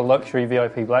to go to a luxury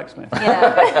VIP blacksmith.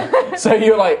 Yeah. So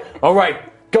you're like, all right,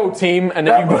 go team, and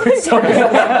then you both start.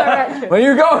 Where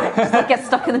you going? Get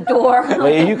stuck in the door.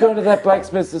 Wait, are you going to that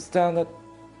blacksmith that's down that...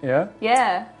 Yeah?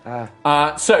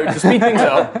 Yeah. So to speed things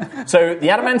up, so the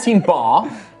adamantine bar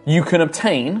you can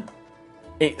obtain.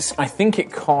 I think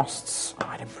it costs.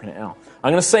 I didn't print it out.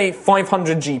 I'm going to say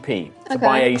 500 GP to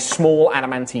buy a small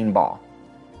adamantine bar.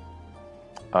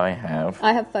 I have.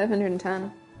 I have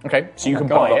 510. Okay, so you can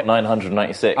buy it.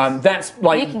 996. That's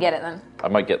like You can get it then. I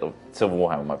might get the Silver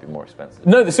Warhammer. Might be more expensive.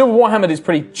 no, the Silver Warhammer is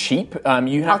pretty cheap.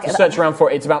 You have to get search that. around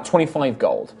for it. It's about 25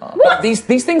 gold. But these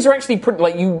things are actually pretty.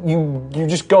 Like you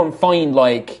just go and find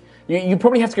like you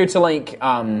probably have to go to like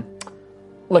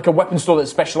a weapon store that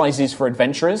specializes for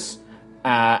adventurers.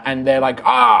 And they're like,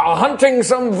 hunting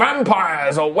some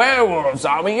vampires or werewolves,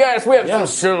 are we? Yes, we have some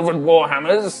silvered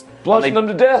warhammers. Bludgeon them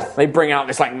to death. They bring out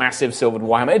this like massive silvered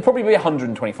warhammer. It'd probably be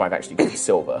 125 actually because it's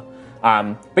silver.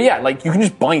 But yeah, like you can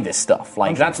just buy this stuff.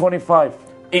 Like that's 25.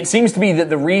 It seems to be that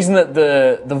the reason that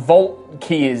the vault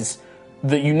key is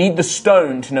that you need the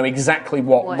stone to know exactly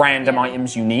what random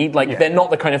items you need. Like they're not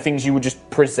the kind of things you would just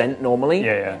present normally.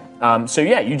 Yeah. So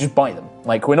yeah, you just buy them.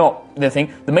 Like we're not the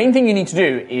thing. The main thing you need to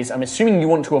do is, I'm assuming you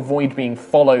want to avoid being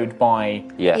followed by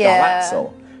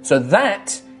Galaxel. So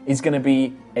that is going to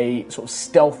be a sort of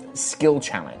stealth skill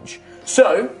challenge.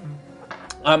 So,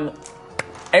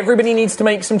 everybody needs to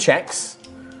make some checks.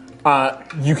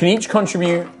 You can each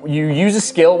contribute. You use a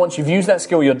skill. Once you've used that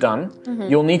skill, you're done.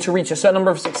 You'll need to reach a certain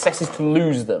number of successes to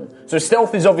lose them. So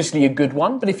stealth is obviously a good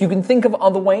one, but if you can think of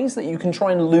other ways that you can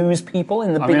try and lose people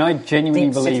in the big, I genuinely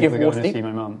deep believe city of we're going to Waterdeep. see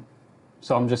my mum.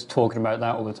 So I'm just talking about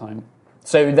that all the time.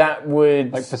 So that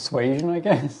would Like persuasion, I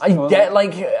guess? I get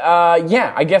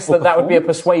I guess that would be a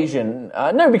persuasion.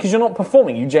 No, because you're not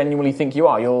performing. You genuinely think you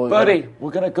are. You're Buddy,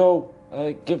 we're going to go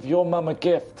give your mum a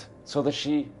gift so that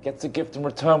she gets a gift in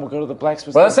return. We'll go to the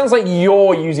blacksmith. Well, that sounds like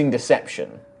you're using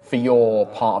deception for your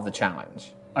part of the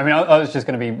challenge. I mean, I was just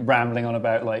going to be rambling on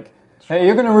about, like, hey,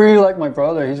 you're going to really like my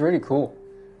brother. He's really cool.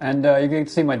 And you get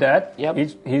to see my dad. Yep.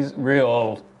 He's real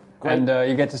old. Great. And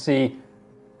you get to see,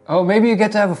 maybe you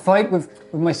get to have a fight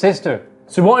with my sister.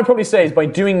 So what I'd probably say is by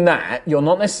doing that, you're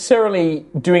not necessarily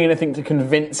doing anything to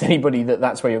convince anybody that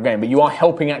that's where you're going, but you are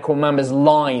helping Aquamamba's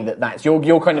lie that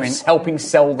you're kind of helping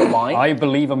sell the lie. I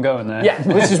believe I'm going there. Yeah,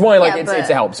 this is why Yeah, it's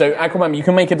a help. So Aquamamba, you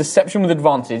can make a deception with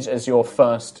advantage as your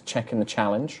first check in the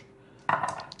challenge.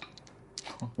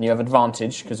 You have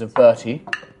advantage because of Bertie.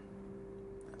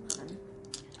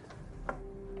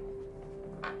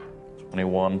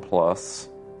 21 plus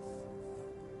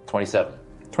 27.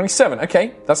 27,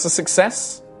 okay, that's a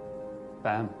success.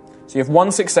 Bam. So you have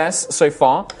one success so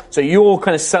far. So you're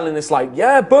kind of selling this like,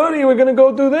 yeah, Bertie, we're going to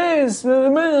go do this.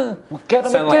 Get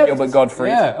him Sound a like gift. Gilbert Godfrey.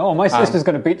 Yeah. Oh, my sister's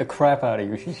going to beat the crap out of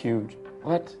you. She's huge.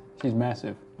 What? She's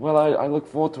massive. Well, I look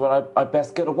forward to it. I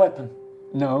best get a weapon.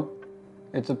 No,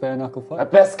 it's a bare knuckle I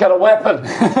fight. best get a weapon.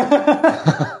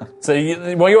 So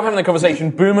while you're having the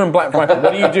conversation, Boomer and Black Viper,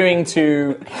 what are you doing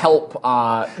to help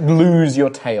lose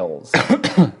your tails?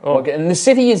 Okay, and the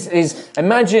city is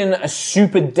imagine a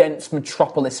super dense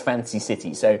metropolis fantasy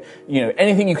city. So,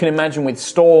 anything you can imagine with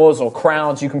stores or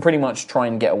crowds, you can pretty much try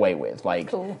and get away with.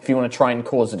 Like, if you want to try and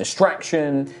cause a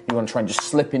distraction, you want to try and just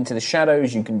slip into the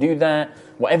shadows, you can do that.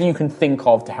 Whatever you can think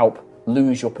of to help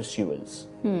lose your pursuers.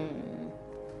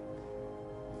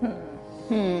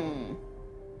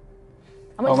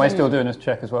 Oh, am I still doing this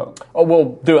check as well? Oh,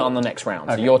 we'll do it on the next round.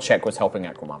 So your check was helping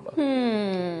Aquamamba.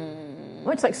 I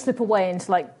want to slip away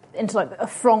into a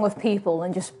throng of people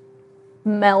and just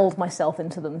meld myself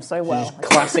into them so well. Just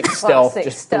classic stealth,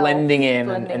 just blending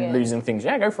in and losing things.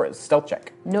 Yeah, go for it. Stealth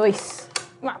check. Nice.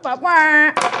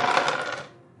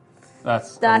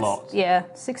 That's a lot. Yeah,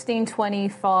 16,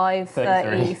 25,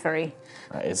 33.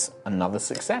 That is another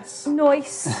success.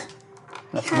 Nice.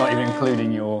 That's not even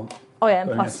including your... Oh yeah,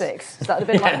 and bonus. +6. So that would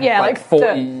have been like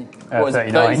 40... What was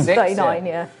it, 39. 36? 39,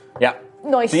 yeah. Yeah.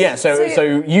 Nice.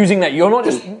 So using that, you're not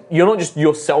just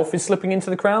yourself is slipping into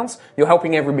the crowds. You're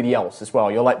helping everybody else as well.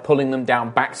 You're like pulling them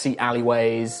down backseat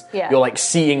alleyways. Yeah. You're like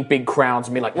seeing big crowds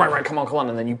and be like, right, come on,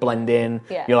 and then you blend in.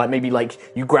 Yeah. You're like maybe like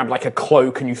you grab like a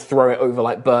cloak and you throw it over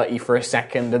like Bertie for a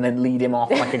second and then lead him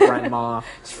off like a grandma.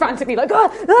 Just frantically like,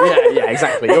 ah! Yeah,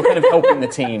 exactly. You're kind of helping the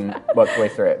team work their way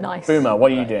through it. Nice. Boomer,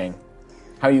 what are you doing?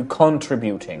 How are you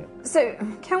contributing? So,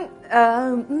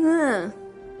 Yeah.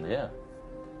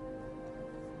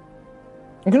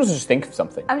 You can also just think of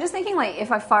something. I'm just thinking, like,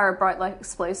 if I fire a bright light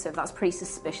explosive, that's pretty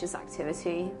suspicious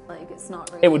activity. Like, it's not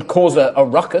really... It would cause a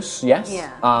ruckus, yes. Yeah.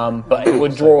 But it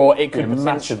would draw... It could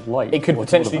massive light. It could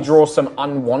potentially draw some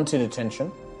unwanted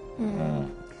attention.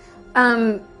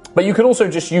 Um, But you could also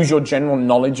just use your general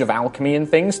knowledge of alchemy and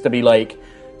things to be like,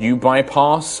 you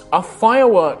bypass a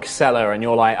firework seller, and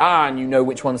you're like, and you know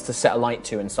which ones to set a light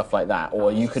to and stuff like that.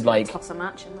 Or you could like... toss a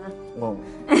match in there. Well,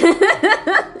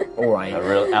 all right. A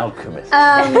real alchemist.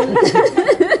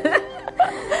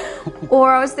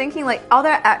 Or I was thinking, like, are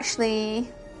there actually...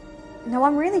 No,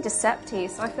 I'm really deceptive,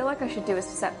 so I feel like I should do a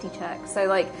deceptive check. So,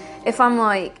 like, if I'm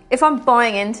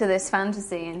buying into this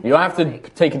fantasy... and You have to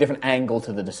take a different angle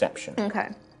to the deception. Okay.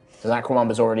 So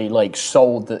Aquamamba's already, like,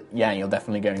 sold that, yeah, you're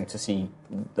definitely going to see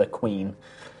the queen.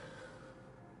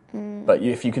 But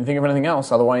if you can think of anything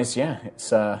else, otherwise, yeah,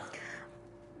 it's...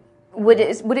 Would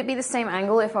it be the same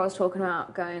angle if I was talking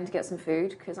about going to get some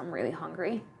food because I'm really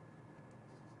hungry?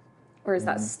 Or is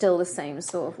that still the same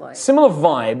sort of like... Similar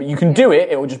vibe. You can do it,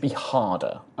 it will just be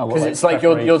harder. Because it's like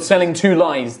you're selling two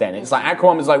lies then. It's like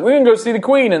Aquamamba's like, we're going to go see the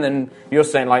queen, and then you're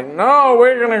saying like, no,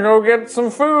 we're going to go get some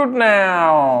food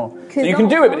now. So you can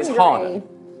do it, but it's harder.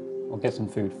 We'll get some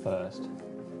food first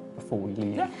before we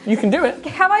leave. Yeah, you can do it.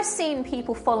 Have I seen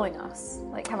people following us?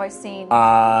 Like, have I seen...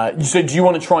 So do you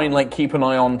want to try and like keep an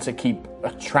eye on to keep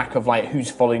a track of like who's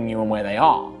following you and where they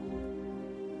are?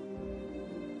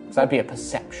 So that'd be a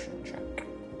perception check.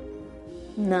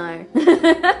 No.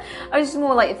 I was just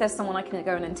more like if there's someone I can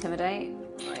go and intimidate.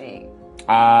 Like,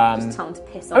 just tell them to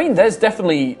piss off. I mean,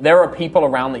 there are people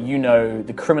around that you know,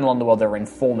 the criminal underworld, there are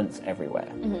informants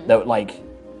everywhere. That like,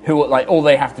 who like, all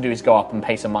they have to do is go up and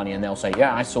pay some money and they'll say,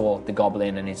 yeah, I saw the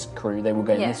goblin and his crew, they were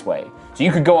going this way. So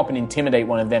you could go up and intimidate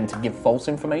one of them to give false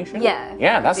information? Yeah.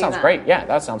 Yeah, that sounds great. Yeah,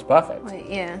 that sounds perfect. Like,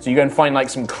 yeah. So you go and find like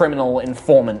some criminal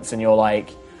informants and you're like,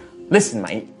 listen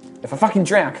mate, if a fucking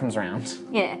drow comes around...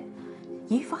 Yeah.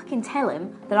 You fucking tell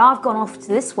him that I've gone off to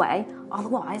this way,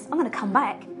 otherwise I'm going to come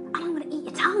back and I'm going to eat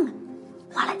your tongue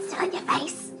while it's still in your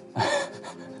face.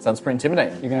 Sounds pretty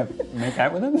intimidating. You're going to make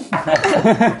out with him?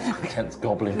 Intense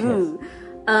goblin kiss.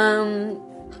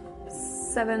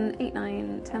 7, 8,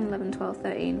 9, 10, 11, 12,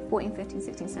 13, 14, 15,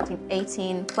 16, 17,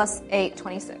 18, plus 8,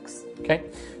 26. Okay.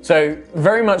 So,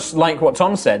 very much like what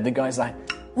Tom said, the guy's like,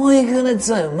 what are you going to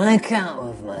do? Make out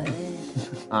with me?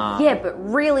 Yeah, but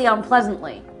really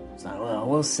unpleasantly. So, well,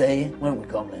 we'll see, won't we,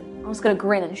 Goblin? I'm just going to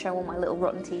grin and show all my little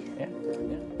rotten teeth. Yeah.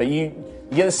 But you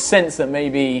get a sense that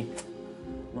maybe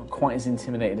not quite as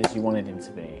intimidated as you wanted him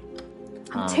to be.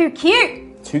 I'm too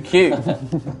cute! Too cute.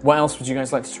 What else would you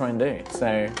guys like to try and do?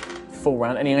 So, full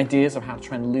round. Any ideas of how to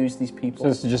try and lose these people? So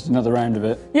this is just another round of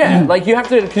it. Yeah, like you have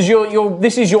to, because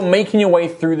you're making your way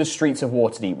through the streets of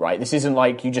Waterdeep, right? This isn't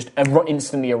like you just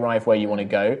instantly arrive where you want to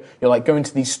go. You're like going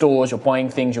to these stores, you're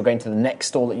buying things, you're going to the next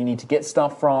store that you need to get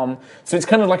stuff from. So it's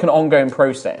kind of like an ongoing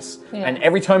process. Yeah. And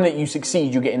every time that you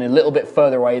succeed, you're getting a little bit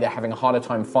further away. They're having a harder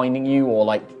time finding you or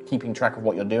like keeping track of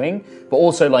what you're doing. But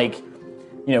also like,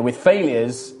 you know, with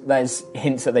failures, there's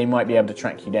hints that they might be able to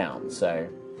track you down. So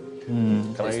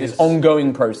it's this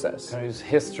ongoing process. Can I use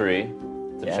history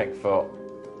to check for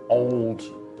old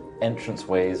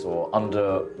entranceways or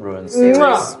under ruins. Sneak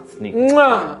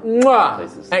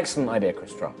places. Excellent idea,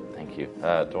 Christopher. Thank you.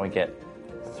 Do I get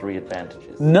 3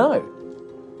 advantages? No.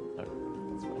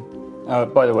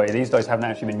 By the way, these dice haven't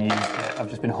actually been used yet. I've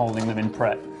just been holding them in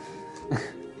prep.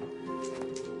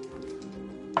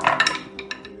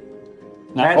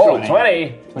 Natural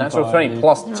 20. Natural 20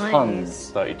 plus tons.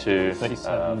 32,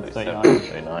 37,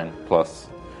 39 plus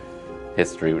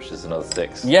history, which is another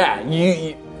 6. Yeah,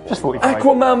 you Just 45.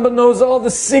 Aquamamba knows all the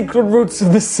secret routes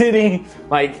of the city,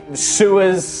 like the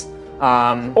sewers.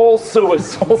 All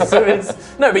sewers. All sewers.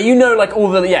 No, but you know, like all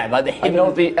the like the hidden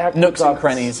know the nooks and aqueducts.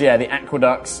 crannies. Yeah, the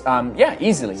aqueducts. Yeah,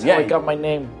 easily. So Yeah, I got my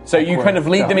name. So you kind of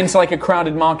lead them into like a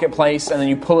crowded marketplace, and then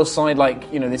you pull aside like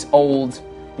this old,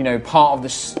 part of the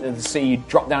city. You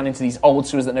drop down into these old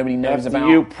sewers that nobody knows After about.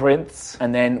 you, Prince.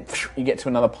 And then you get to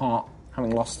another part,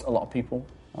 having lost a lot of people.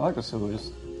 I like the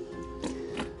sewers.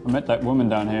 I met that woman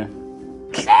down here.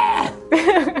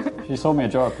 She sold me a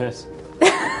jar of piss.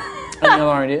 Any other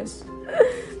ideas?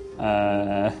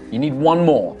 You need one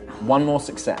more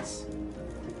success.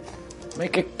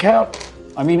 Make it count.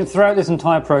 I mean, throughout this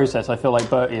entire process, I feel like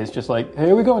Bertie is just like, hey,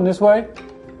 are we going this way?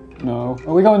 No.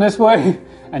 Are we going this way?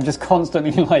 And just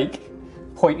constantly, like,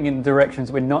 pointing in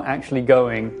directions we're not actually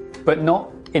going, but not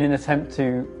in an attempt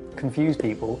to confuse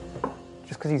people,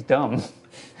 just because he's dumb.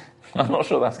 I'm not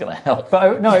sure that's going to help.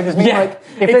 But no, it just means, like,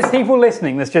 if there's people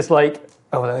listening that's just like,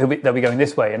 oh, they'll be going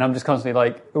this way, and I'm just constantly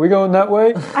like, are we going that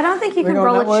way? I don't think you can going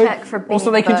roll that a way? check for being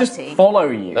Also, they can just Bertie. follow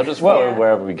you. They'll just follow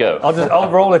wherever we go. I'll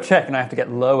roll a check, and I have to get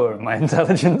lower in my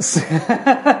intelligence.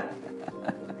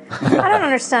 I don't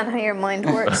understand how your mind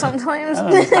works sometimes.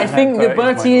 I think that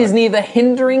Bertie's Bertie mind is neither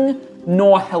hindering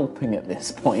nor helping at this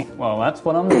point. Well, that's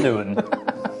what I'm doing.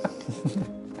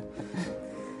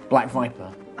 Black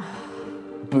Viper.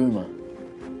 Boomer.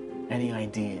 Any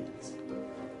ideas?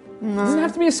 No. Doesn't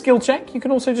have to be a skill check. You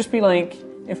can also just be like,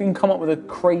 if you can come up with a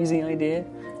crazy idea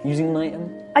using an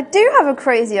item, I do have a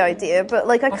crazy idea, but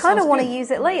like I That kind of sounds want to good.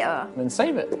 use it later. then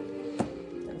save it.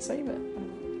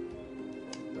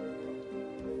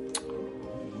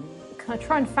 Can I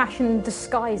try and fashion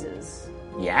disguises?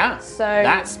 Yeah. So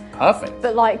That's perfect.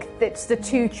 But like, it's the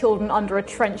 2 children under a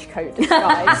trench coat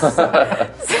disguise.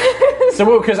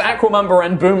 So, because Aquamamba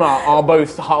and Boomer are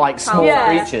both like small Yeah.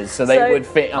 creatures, so they would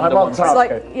fit under on one top. It's like,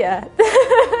 coat. yeah.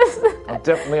 I'm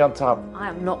definitely on top. I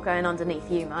am not going underneath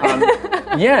you, man.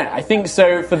 Yeah, I think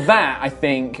so. For that, I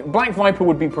think Black Viper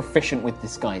would be proficient with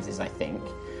disguises. I think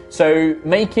so.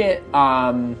 Make it.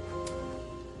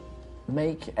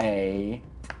 Make a.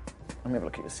 Let me have a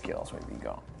look at your skills. What have you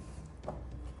got?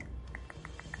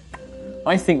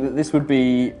 I think that this would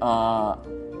be.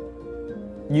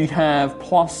 You'd have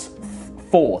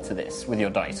 +4 to this with your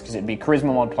dice because it'd be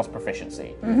charisma mod plus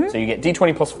proficiency. So you get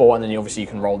d20 +4, and then obviously you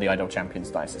can roll the Idle Champions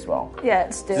dice as well. Yeah,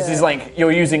 let's do This it. is like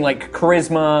you're using like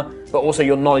charisma, but also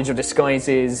your knowledge of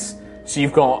disguises. So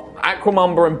you've got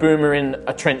Aquamamba and Boomer in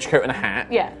a trench coat and a hat.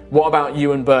 Yeah. What about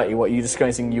you and Bertie? What are you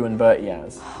disguising you and Bertie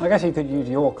as? I guess you could use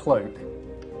your cloak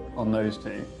on those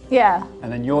 2, Yeah. and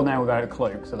then you're now without a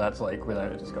cloak, so that's like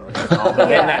without a disguise.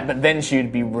 But then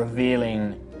she'd be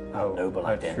revealing noble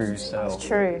Her true identity self.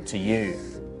 True. to you.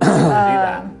 Do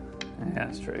that. Yeah,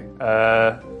 that's true.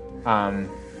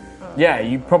 Yeah,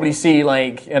 you probably see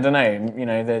like I don't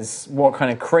know. There's what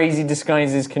kind of crazy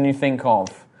disguises can you think of?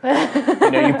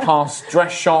 You pass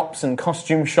dress shops and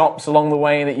costume shops along the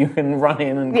way that you can run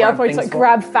in and Yeah, I'll grab probably things just like for.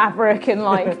 grab fabric and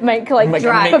like make like Make a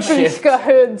drag makeshift- babushka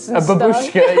hoods and A stuff.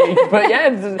 babushka, but yeah,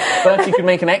 Bertie could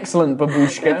make an excellent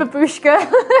babushka.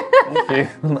 Babushka.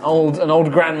 An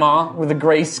old grandma with a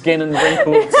grey skin and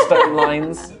wrinkled stone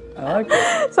lines. I like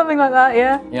it. Something like that,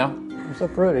 yeah. Yeah. I'm so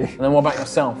pretty. And then what about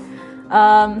yourself?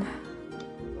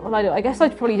 What would I do? I guess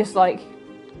I'd probably just like,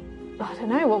 I don't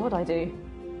know, what would I do?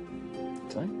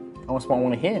 That's what I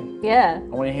want to hear. Yeah.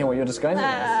 I want to hear what you're disguising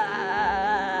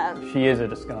as. She is a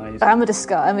disguise. I'm a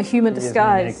disguise. I'm a human She is an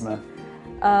disguise. enigma.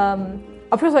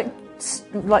 I'll probably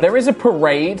like There is a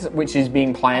parade which is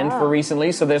being planned for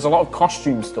recently, so there's a lot of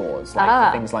costume stores, like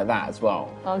Ah. things like that as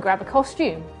well. I'll grab a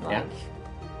costume. Like, Yeah.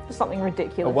 something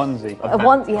ridiculous. A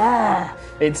onesie. Yeah.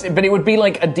 But it would be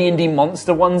like a D&D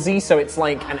monster onesie, so it's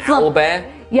like an owlbear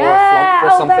Yeah, or a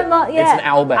flump or something. owlbear It's an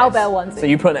owlbear. Owlbear onesie. So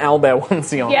you put an owlbear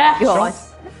onesie on. Yeah. God.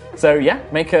 So yeah,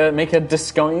 make a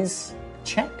disguise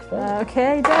check for me.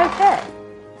 Okay.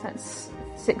 That's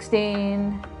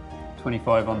 16,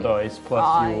 25 on dice, plus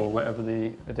Aye. your whatever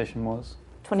the addition was.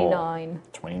 29.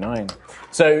 29.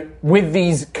 So with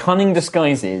these cunning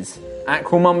disguises,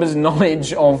 Aquamumba's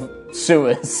knowledge of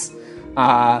sewers,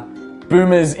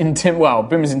 Boomer's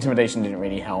intimidation didn't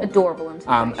really help. Adorable.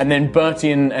 And then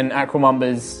Bertie and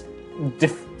Aquamumba's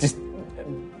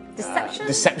Deception?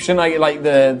 Deception, like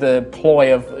the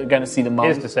ploy of going to see the mum.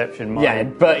 His deception, mine. Yeah,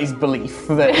 Bertie's belief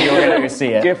that you're going to go see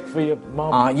it. Gift for your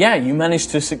mom. Yeah, you managed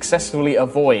to successfully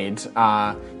avoid.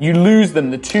 You lose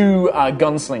them. The two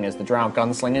gunslingers, the drow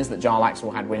gunslingers that Jarl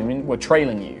Axel had with him, were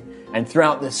trailing you. And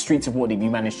throughout the streets of Waterdeep, you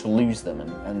managed to lose them,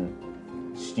 and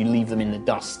you leave them in the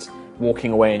dust,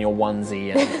 walking away in your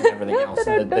onesie and everything else,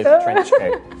 and the trench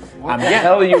coat. What the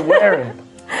hell are you wearing?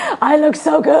 I look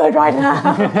so good right now.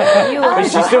 But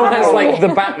she still has like the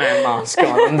Batman mask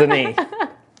on underneath.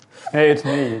 Hey, it's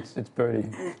me. It's Bertie.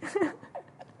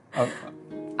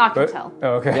 I can tell.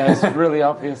 Oh, okay. Yeah, it's really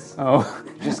obvious. Oh,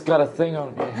 You just got a thing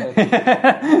on your head.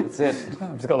 That's it.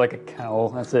 I've just got like a cowl.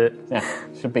 That's it. Yeah,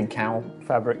 it's a big cowl.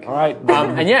 Fabric. All right.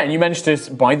 And you managed to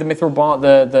buy the Mithril bar,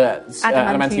 the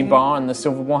adamantine bar, and the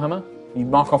silver warhammer. You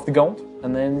mark off the gold,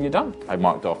 and then you're done. I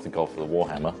marked off the gold for the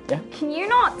Warhammer. Can you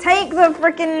not take the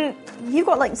freaking? You've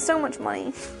got like so much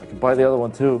money. I can buy the other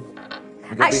one too.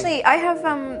 Actually, I have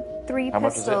 3 How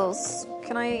much is it? pistols.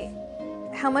 Can I?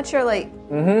 How much are like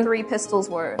 3 pistols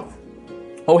worth?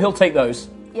 Oh, he'll take those.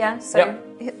 Yeah. So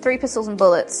 3 pistols and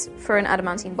bullets for an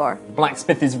adamantine bar.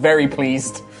 Blacksmith is very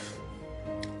pleased.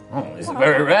 Oh, it's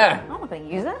very rare. I'm not going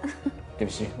to use it.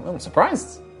 Gives you. Well, I'm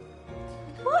surprised.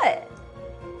 What?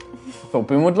 I thought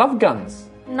Boone would love guns.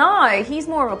 No, he's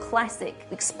more of a classic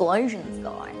explosions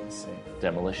guy.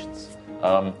 Demolitions.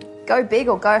 Go big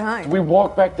or go home. Do we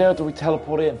walk back there or do we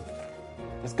teleport in?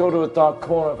 Let's go to a dark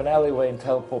corner of an alleyway and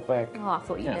teleport back. Oh, I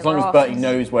thought you Yeah, never as long as asked. Bertie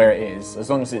knows where it is, as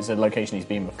long as it's a location he's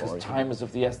been before. Time is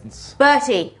of the essence.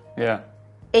 Bertie, Yeah.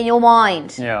 in your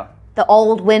mind, Yeah. the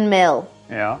old windmill.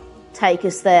 Yeah. Take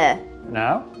us there.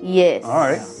 Now? Yes. All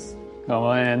right. Come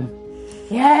on in.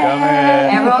 Yeah. Come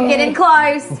in. Everyone getting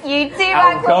close. You two,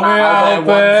 Uncle Come here, Mum.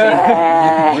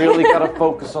 Albert. You really gotta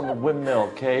focus on the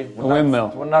windmill, okay? The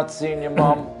windmill. We're not seeing your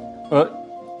mom. What?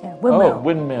 Yeah, windmill.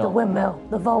 Windmill. The windmill.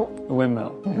 The vault. The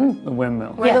windmill. The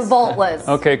windmill. Where the vault was.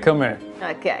 Okay, come here.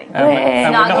 Okay. And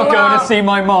we're not Snuggle going up. to see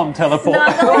my mom teleport.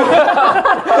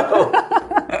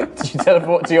 Did you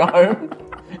teleport to your home?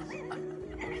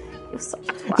 You're such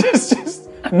a twat. just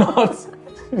not.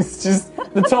 It's just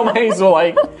the Tom Hazel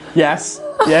like, yes,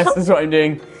 that's what I'm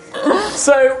doing.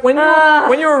 So when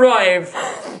you arrive,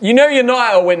 you know you're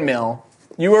not at a windmill.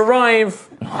 You arrive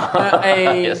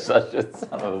at You're a such a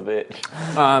son of a bitch.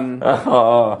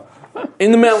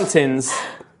 in the mountains.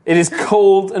 It is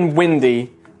cold and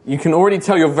windy. You can already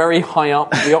tell you're very high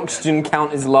up. The oxygen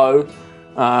count is low.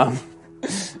 What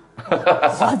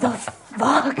the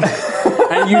fuck?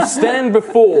 And you stand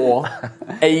before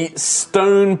a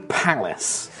stone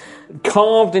palace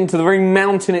carved into the very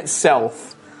mountain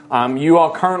itself. You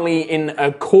are currently in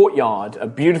a courtyard, a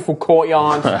beautiful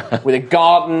courtyard with a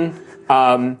garden.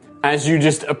 As you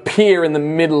just appear in the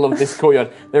middle of this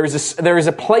courtyard, there is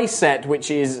a play set which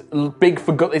is big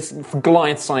it's for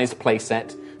Goliath-sized play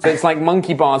set. So it's like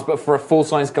monkey bars, but for a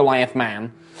full-size Goliath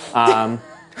man.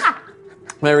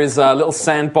 There is a little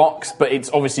sandbox, but it's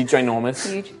obviously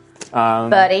ginormous. Huge.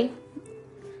 Bertie.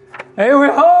 Hey,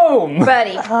 we're home!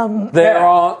 Bertie. There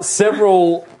are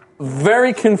several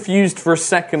very confused for a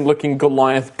second looking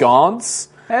Goliath guards.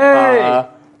 Hey!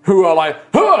 Who are like,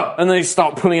 huh! And they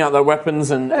start pulling out their weapons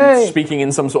and speaking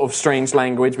in some sort of strange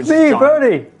language, which is See, giant.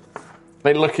 Bertie!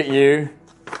 They look at you.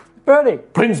 Bertie!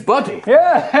 Prince Bertie,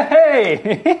 Yeah,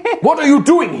 hey! what are you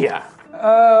doing here?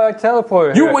 I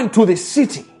teleported. You went to this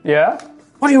city. Yeah?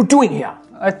 What are you doing here?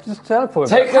 I just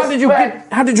teleported.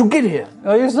 How did you get here?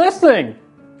 Oh, use this thing!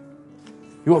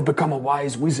 You have become a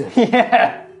wise wizard.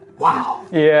 Yeah! Wow.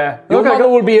 Yeah. Your Look, mother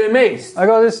will be amazed. I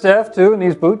got this staff too, and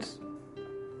these boots.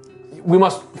 We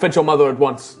must fetch your mother at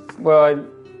once. Well, I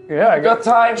got Got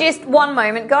time. Just one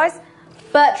moment, guys.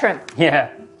 Bertram,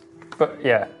 Yeah. But,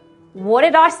 yeah. what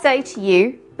did I say to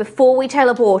you before we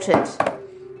teleported?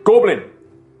 Goblin,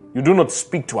 you do not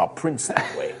speak to our prince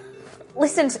that way.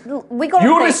 Listen, we got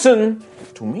You to listen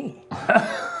to me.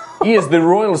 He is the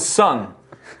royal son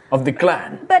of the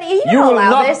clan. Bertie, are you You going to will allow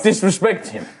not this? disrespect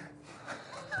him.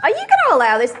 Are you going to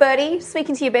allow this, Bertie,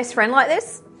 speaking to your best friend like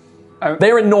this?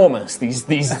 They're enormous. These.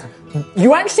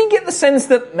 You actually get the sense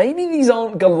that maybe these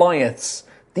aren't Goliaths.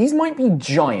 These might be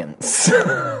giants.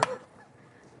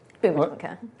 Boom, doesn't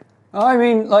care. I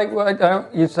mean, like,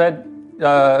 you said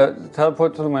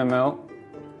teleport to the windmill.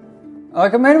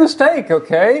 Like, I made a mistake,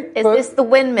 okay? Is this the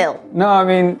windmill? No, I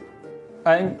mean,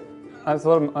 I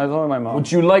thought of my mom.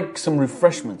 Would you like some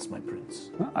refreshments, my prince?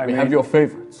 I We mean, have your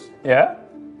favorites. Yeah?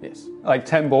 Yes. Like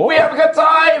 10 balls? We have a good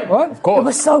time. What? Of course.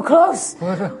 We're so close.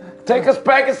 Take us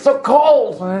back. It's so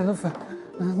cold.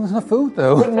 There's no food,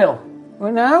 though. Windmill.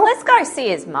 What now? Let's go see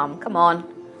his mum. Come on.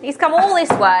 He's come all this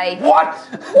way. What?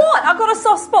 What? I've got a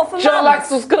soft spot for John mums.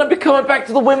 Axel's gonna be coming back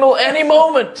to the windmill any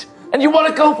moment, and you want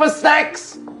to go for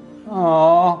snacks?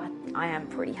 Aww. I am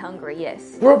pretty hungry,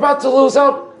 yes. We're about to lose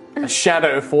out. A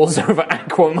shadow falls over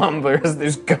Aquamumba as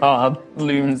this guard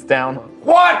looms down.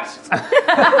 What?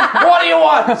 What do you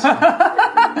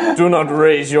want? Do not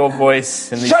raise your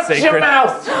voice in these Shut sacred... your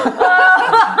mouth!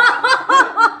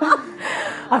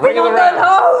 Ring of the ram.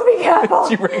 Oh, be careful.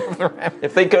 You ring of the ram.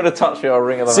 If they go to touch you, I'll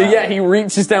ring of the So ram. yeah, he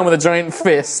reaches down with a giant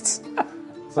fist.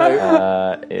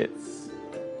 So It's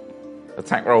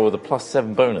attack roll with a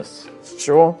 +7 bonus.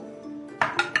 sure,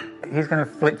 He's going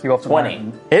to flick you off the 20.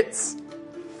 mountain. hits.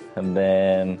 And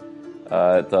then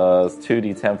it does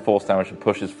 2d10 force damage and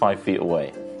pushes 5 feet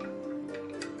away.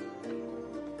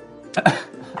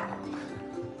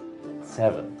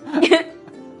 7.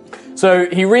 So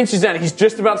he reaches down. He's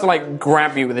just about to like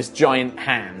grab you with this giant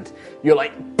hand. You're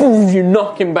like, boom! You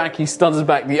knock him back. He stutters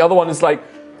back. The other one is like,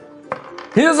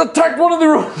 he has attacked one of the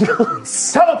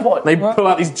Royals. Teleport. They pull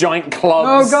out these giant No,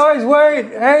 clubs. guys, wait!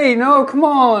 Hey, no, come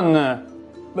on!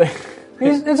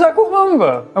 It's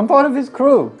Aquamumba. I'm part of his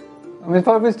crew. I'm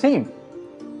part of his team.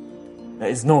 That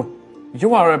is not.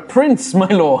 You are a prince, my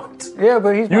lord. Yeah,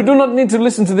 but he's... You do not need to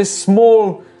listen to this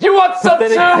small. You want some too?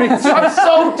 Pathetic creature. I'm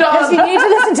so done. You need to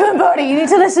listen to him, Birdie. You need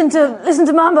to listen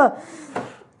to Mamba.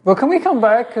 Well, can we come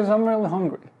back? Because I'm really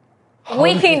hungry.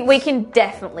 We can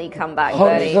definitely come back,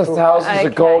 Hundreds Bertie. of thousands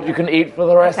of gold you can eat for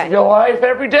the rest of your life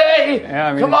every day. Yeah,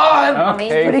 I mean, Come on.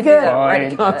 Okay, pretty good.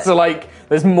 fine. So like,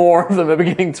 there's more of them are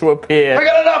beginning to appear. I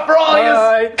got enough for all of you.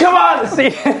 Alright. Come on. See,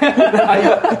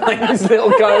 Like this little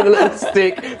guy with a little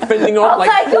stick fending off like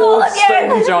take all 4 of you.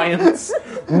 stone giants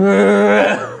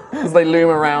as they loom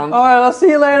around. all right, I'll see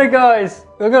you later, guys.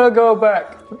 We're gonna go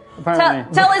back.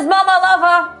 Apparently. Tell his mum I love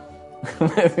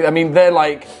her. I mean, they're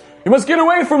like, you must get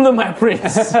away from them, my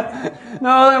prince.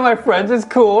 No, they're my friends. It's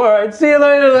cool. All right, see you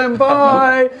later then.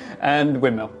 Bye. And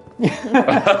windmill.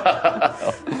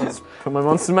 Put my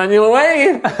monster manual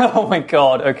away. Oh my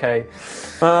god. Okay.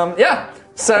 Yeah.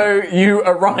 So you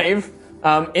arrive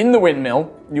in the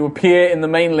windmill. You appear in the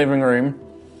main living room.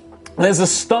 There's a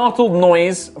startled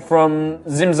noise from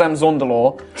Zimzam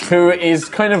Zondalor, who is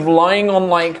kind of lying on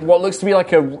like what looks to be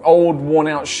like an old,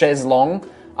 worn-out chaise longue.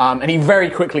 And he very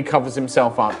quickly covers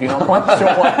himself up. You're not quite sure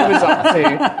what he was up to.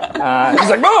 He's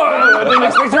like, oh, I didn't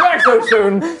expect you back so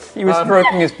soon. He was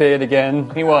stroking his beard again.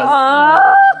 He was.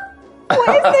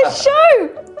 What is this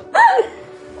show?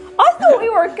 I thought we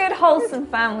were a good, wholesome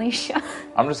family show.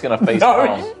 I'm just going to face No,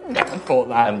 palm never thought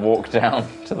that. and walk down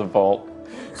to the vault.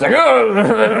 It's like,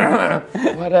 oh,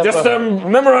 Whatever. just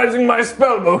memorizing my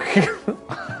spell book.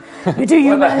 You do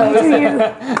you, man. You do you.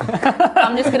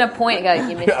 I'm just going to point and go,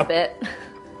 you missed a bit.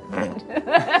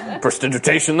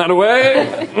 Prestidigitation that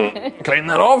away. Clean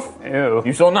that off. Ew.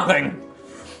 You saw nothing.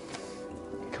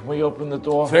 Can we open the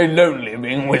door? It's very lonely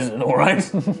being a wizard, all right?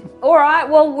 All right,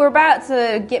 well, we're about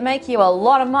to make you a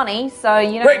lot of money, so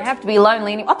you don't Great. have to be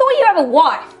lonely anymore. I thought you have a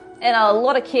wife and a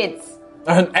lot of kids.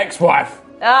 An ex-wife.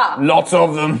 Ah. Lots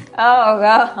of them. Oh,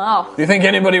 God. Oh. Do you think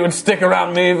anybody would stick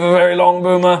around me for very long,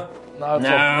 Boomer? No.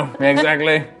 No,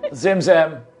 exactly.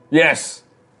 Zimzam, Yes.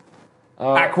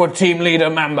 Aqua team leader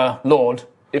Mamba, Lord.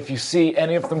 if you see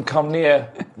any of them come near,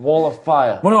 wall of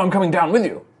fire. Well, no, I'm coming down with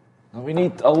you. We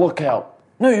need a lookout.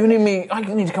 No, you need me. I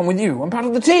need to come with you. I'm part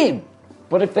of the team.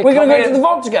 But if they We're come going to go in, to the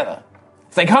vault together.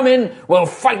 If they come in, we'll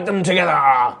fight them together.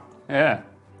 Yeah.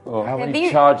 how many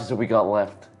these- charges have we got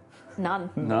left? None.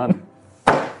 None.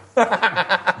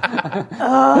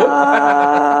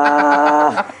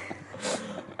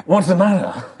 What's the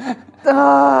matter?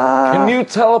 Can you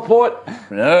teleport?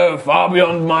 No, far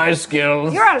beyond my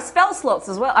skills. You're out of spell slots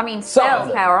as well. I mean, Some of spells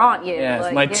them. power, aren't you? Yes,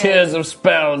 Like, my yeah. tears of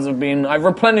spells have been... I've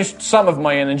replenished some of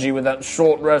my energy with that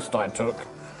short rest I took.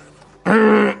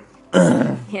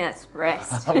 Yes,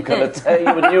 rest. I'm gonna tell you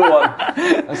a new one.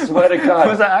 I swear to God.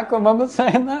 Was that Aquamumba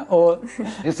saying that, or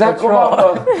It's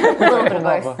Aquamumba.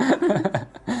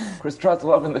 Both. Chris Trott's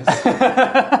loving this.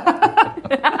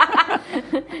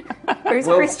 Who's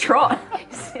Chris Trott?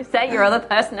 Is that your other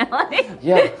personality?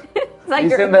 Yeah, Is that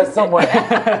he's your- in there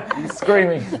somewhere. He's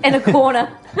screaming. in a corner.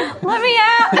 Let me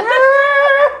out!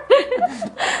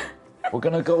 We're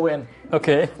gonna go in.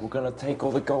 okay? We're gonna take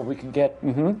all the gold we can get.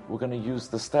 Mm-hmm. We're gonna use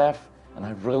the staff, and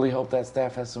I really hope that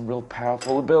staff has some real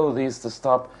powerful abilities to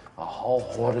stop a whole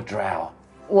horde of drow.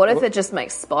 What if it just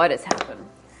makes spiders happen?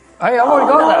 Hey, I've already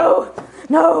got that.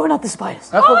 No, not the spiders.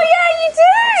 That's what- yeah, you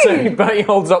do! So he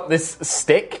holds up this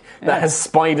stick that has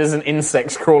spiders and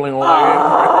insects crawling all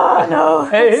over it. No.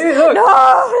 Hey, look. No,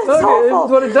 it's Look, this is awful.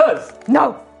 what it does.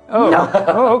 No. Oh, No.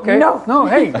 oh, okay. No. No,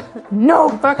 hey, No.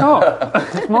 back off.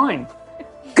 It's mine.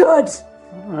 good.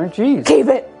 Alright, jeez. Keep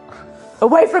it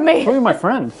away from me. You're my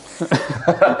friend.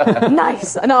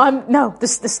 Nice. No, the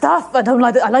stuff. I don't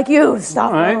like it. I like you. The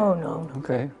stuff. Alright. No.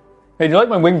 Okay. Hey, do you like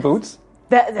my wing boots?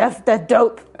 They're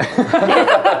dope.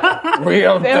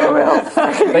 Real. They're real.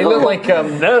 They look like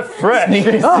They're fresh.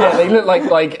 yeah, they look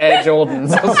like Air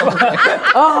Jordans or something.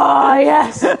 Oh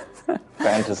yes,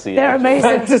 Fantasy. they're amazing.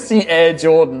 Fantasy Air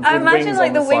Jordans. I with imagine wings like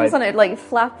on the wings side. on it like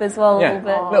flap as well Yeah,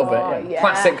 a a little bit. Yeah. yeah.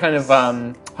 Classic kind of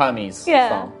Hermes Yeah.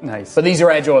 style. Nice. But these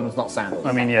are Air Jordans, not sandals.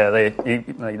 I mean, yeah, they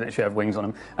literally have wings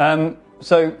on them.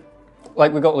 So,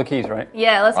 like, we've got all the keys, right?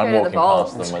 Yeah, let's I'm go to the walking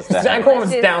vault. past them as they're Zach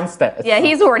was downstairs. Yeah,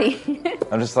 he's already.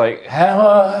 I'm just like,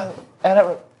 hammer,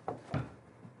 and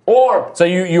Orb! So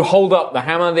you hold up the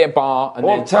hammer, the bar, and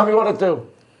Orb, then tell me what to do.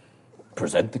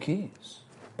 present the keys.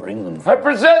 Bring them. I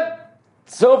present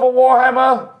Silver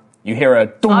Warhammer. You hear a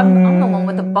dong. I'm the one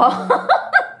with the bar.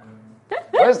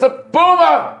 Where's the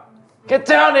boomer? Get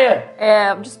down here.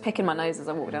 Yeah, I'm just picking my nose as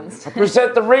I walk down the stairs.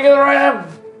 Present the Ring of the Ram.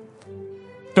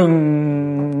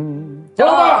 Dung.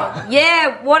 Boomer!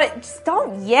 Yeah, just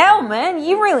don't yell, man.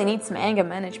 You really need some anger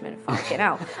management. Fucking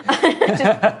hell. Just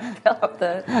fill up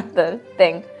the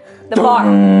thing. The bar.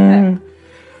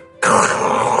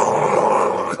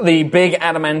 The big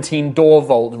adamantine door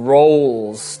vault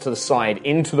rolls to the side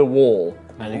into the wall,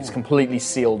 and it's completely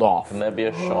sealed off. Can there be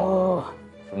a shot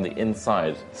from the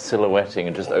inside, silhouetting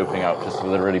and just opening up, just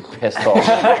with a really pissed off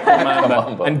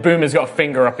Commander? And Boomer's got a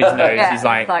finger up his nose. Yeah, He's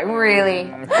like really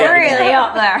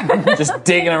up there. just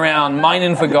digging around,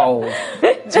 mining for gold.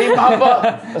 Team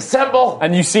Mamba, assemble.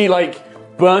 And you see like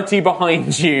Bertie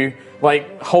behind you,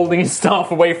 like holding his staff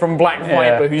away from Black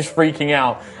Viper, who's freaking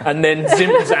out, and then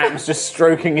Zimzam's just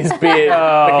stroking his beard,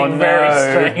 looking very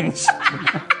strange.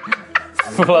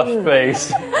 Flush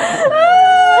face.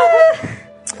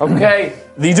 Okay,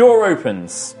 the door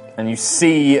opens, and you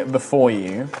see before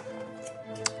you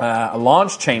a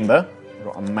large chamber. I've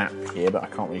got a map here, but I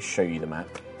can't really show you the map.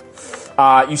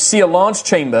 You see a large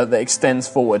chamber that extends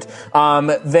forward.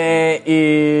 There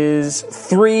is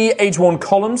 3 age-worn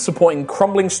columns supporting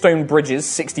crumbling stone bridges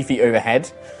 60 feet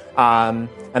overhead. And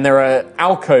there are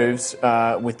alcoves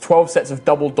with 12 sets of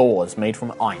double doors made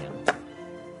from iron.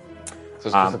 So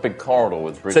it's just a big corridor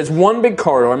with So bridges. it's one big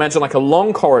corridor. Imagine like a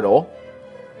long corridor.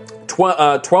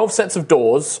 12 sets of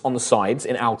doors on the sides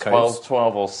in alcoves.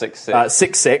 12 or 6.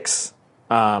 6.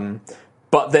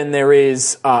 But then there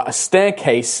is a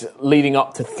staircase leading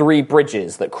up to 3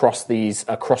 bridges that cross these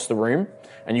across the room,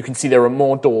 and you can see there are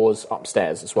more doors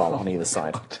upstairs as well on either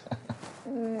side.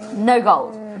 No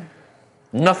gold.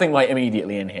 Nothing like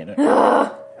immediately in here.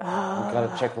 No.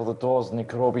 Gotta check all the doors, and they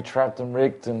could all be trapped and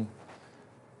rigged. And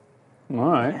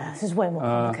Alright. This is way more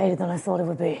complicated than I thought it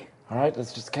would be. all right,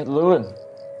 let's just get looting.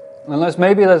 Unless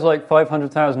maybe there's like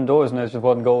 500,000 doors and there's just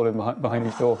one golden behind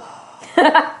each door.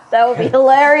 That would be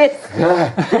hilarious.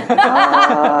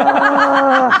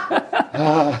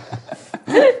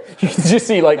 You can just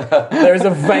see like there is a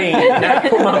vein in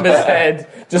Aquamanda's head,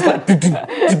 just like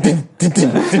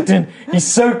he's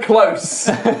so close.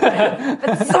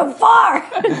 So far.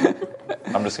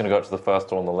 I'm just going to go up to the first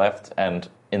door on the left and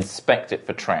inspect it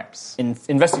for traps.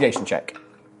 Investigation check.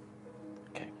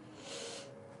 Okay.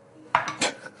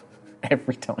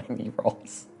 Every time he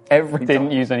rolls. Every Didn't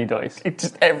time. use any dice.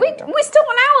 Just every time. We still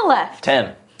 1 hour left.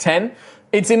 10. 10.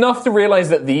 It's enough to realize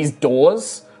that these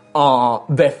doors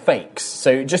they're fakes.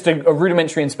 So just a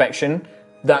rudimentary inspection,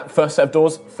 that first set of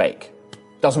doors, fake.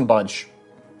 Doesn't budge.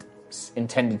 It's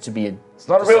intended to be a... It's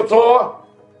not a real door.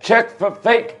 Check for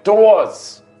fake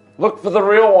doors. Look for the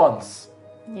real ones.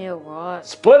 Yeah, what?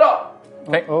 Split up.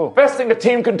 Okay. Oh. Best thing a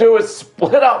team can do is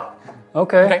split up.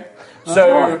 Okay. Okay.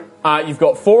 So you've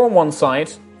got 4 on one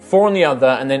side, 4 on the other,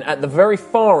 and then at the very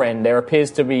far end there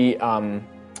appears to be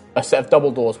a set of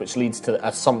double doors which leads to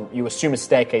you assume a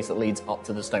staircase that leads up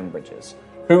to the stone bridges.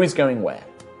 Who is going where?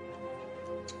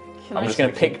 I'm just going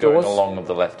gonna to pick keep going doors. along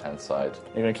the left-hand side.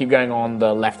 You're going to keep going on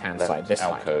the left-hand Left side, this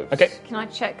side. alcoves. Okay. Can I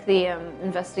check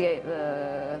investigate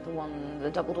the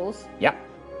double doors? Yeah.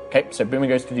 Okay, so Boomer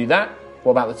goes to do that.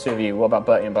 What about the 2 of you? What about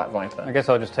Bertie and Black Viper? I guess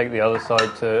I'll just take the other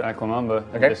side to Aquamamba.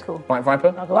 Okay, Just- cool. Black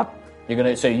Viper? I'll go up.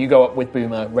 So you go up with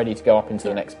Boomer, ready to go up into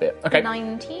the next bit. Okay.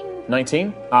 19.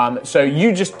 19. So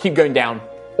you just keep going down.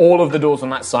 All of the doors on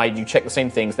that side, you check the same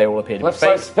things. They all appear to Left be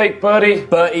fake. side's fake, Birdie.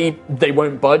 Bertie, they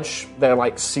won't budge. They're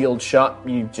like sealed shut.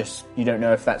 You don't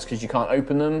know if that's because you can't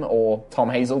open them or Tom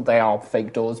Hazel. They are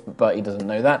fake doors, but Bertie doesn't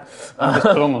know that. Just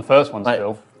put on the first one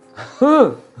still.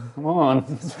 Come on.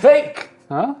 Fake.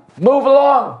 Huh? Move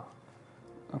along.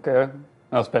 Okay.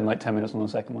 I'll spend like 10 minutes on the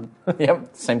second one. Yep,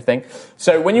 same thing.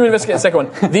 So when you investigate the second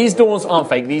one, these doors aren't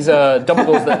fake. These are double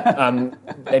doors that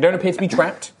they don't appear to be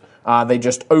trapped. They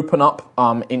just open up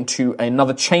into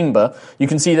another chamber. You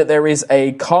can see that there is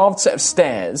a carved set of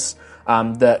stairs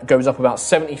that goes up about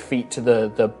 70 feet to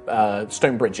the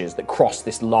stone bridges that cross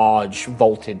this large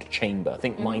vaulted chamber.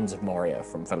 Think Mines of Moria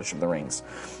from Fellowship of the Rings.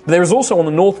 But there is also on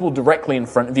the north wall directly in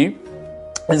front of you,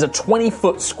 there's a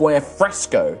 20-foot square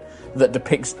fresco that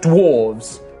depicts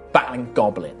dwarves battling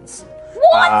goblins.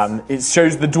 What? It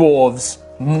shows the dwarves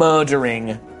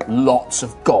murdering lots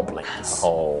of goblins.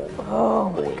 Oh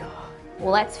my god.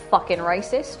 Well, that's fucking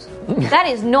racist. That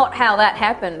is not how that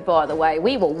happened, by the way.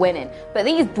 We were winning. But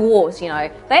these dwarves, you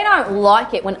know, they don't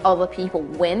like it when other people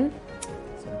win.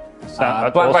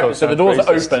 So the doors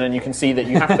are open, and you can see that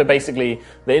you have to basically,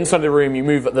 the inside of the room, you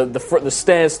move, the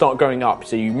stairs start going up,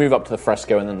 so you move up to the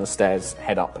fresco, and then the stairs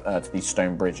head up to these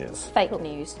stone bridges. Fake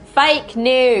news. Fake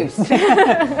news!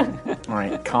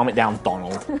 Alright, calm it down,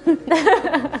 Donald.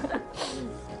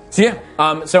 So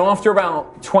yeah, so after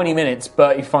about 20 minutes,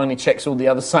 Bertie finally checks all the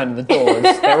other side of the doors.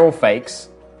 They're all fakes.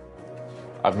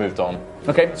 I've moved on.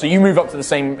 Okay, so you move up to the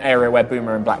same area where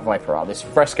Boomer and Black Viper are. This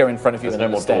fresco in front of you. There's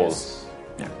and no more stairs. doors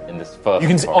in this first You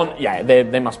can see part.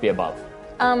 they must be above.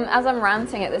 As I'm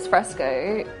ranting at this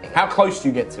fresco, How close do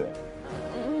you get to it?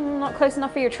 not close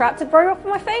enough for your trap to blow up in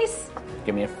my face.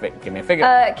 Give me a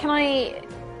figure. Can I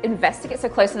investigate? So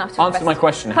close enough to Answer my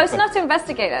question. Close enough to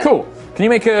investigate it. Cool. Can you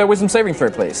make a wisdom saving throw,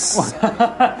 please?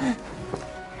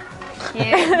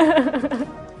 Yeah.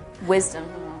 Wisdom.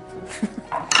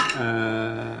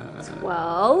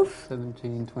 12.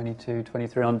 17, 22,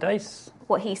 23 on dice.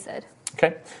 What he said.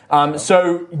 Okay.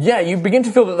 So, you begin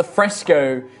to feel that the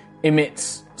fresco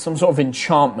emits some sort of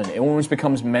enchantment. It almost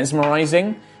becomes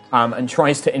mesmerizing and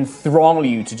tries to enthrall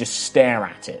you to just stare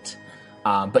at it.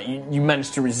 But you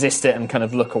manage to resist it and kind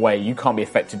of look away. You can't be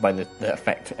affected by the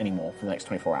effect anymore for the next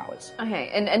 24 hours. Okay,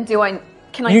 and do I...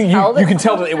 Can I tell that... You can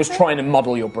tell that it was trying to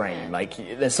muddle your brain. Like,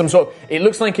 there's some sort of... It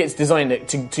looks like it's designed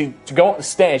to go up the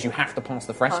stairs, you have to pass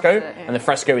the fresco, and the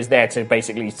fresco is there to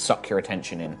basically suck your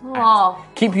attention in. Oh.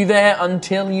 Keep you there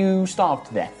until you starve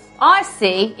to death. I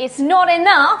see. It's not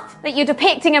enough that you're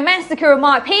depicting a massacre of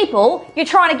my people. You're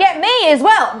trying to get me as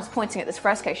well. I'm just pointing at this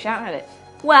fresco, shouting at it.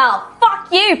 Well,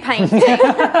 fuck you, painting.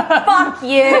 Fuck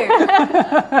you.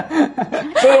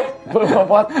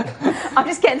 What? I'm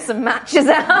just getting some matches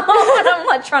out. And I'm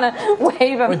like trying to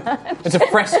wave a match. It's a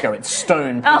fresco. It's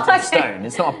stone. Oh, okay. Stone.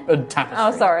 It's not a tapestry.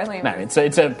 Oh, sorry. No, it's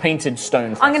a painted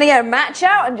stone fresco. I'm going to get a match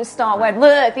out and just start waving.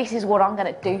 Look, this is what I'm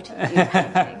going to do to you,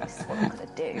 painting. This is what I'm going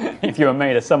to do. If you were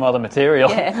made of some other material.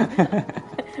 Yeah.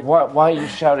 Why are you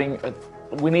shouting?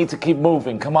 We need to keep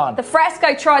moving. Come on. The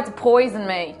fresco tried to poison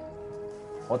me.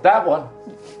 What, that one?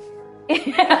 You're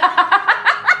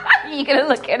going to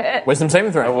look at it. Wisdom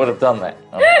saving throw. I would have done that,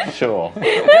 I'm sure.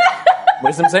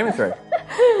 Wisdom saving throw.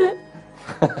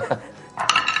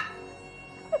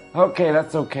 Okay,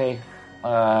 that's okay.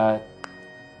 My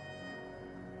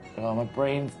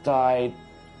brain's died.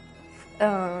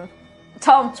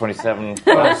 Tom. 27.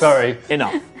 Oh, sorry.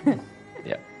 Enough.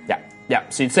 Yeah. Yeah.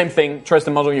 So same thing. Tries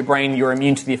to muddle your brain. You're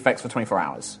immune to the effects for 24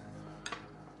 hours.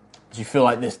 You feel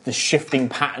like this shifting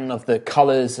pattern of the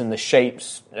colours and the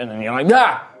shapes, and then you're like,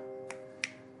 ah!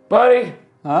 Buddy!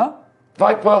 Huh?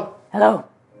 Viper! Hello.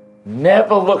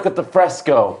 Never look at the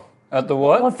fresco. At the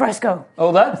what? What fresco?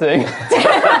 Oh, that thing.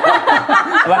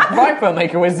 Like Viper,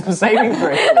 make a wisdom saving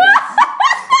throw.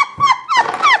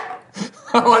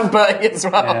 Oh, and Bertie as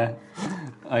well. Yeah.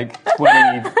 Like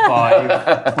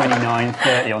 25, 29,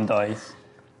 30 on dice.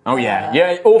 Oh,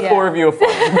 yeah. All four of you are fine.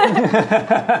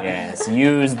 Yes,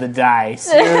 use the dice.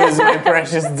 Use my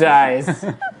precious dice.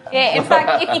 Yeah, in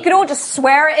fact, if you could all just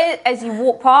swear at it as you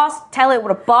walk past, tell it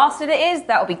what a bastard it is,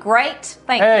 that would be great.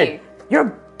 Thank you. You're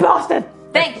a bastard!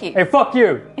 Thank you. Hey, fuck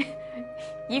you!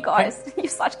 You guys, you're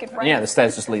such good friends. Yeah, the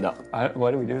stairs just lead up. Why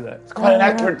do we do that? Quite an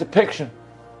accurate depiction.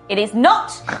 It is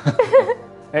not.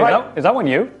 Hey, is that one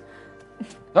you?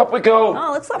 Up we go.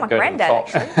 Oh, looks like my Go to the granddad,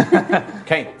 top. actually.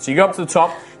 Okay, so you go up to the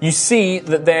top. You see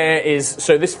that there is...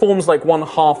 So this forms like one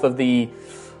half of the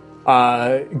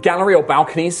gallery or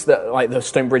balconies that like the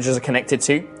stone bridges are connected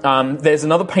to. There's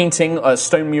another painting, a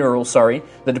stone mural,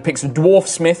 that depicts a dwarf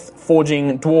smith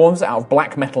forging dwarves out of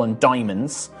black metal and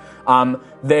diamonds.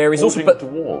 There is also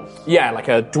dwarves. Yeah, like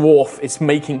a dwarf. It's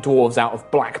making dwarves out of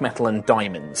black metal and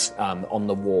diamonds on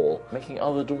the wall. Making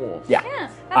other dwarves. Yeah.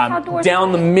 That's how dwarves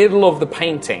down the middle of the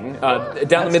painting,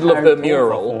 down the middle of the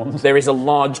mural, there is a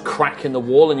large crack in the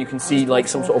wall, and you can see like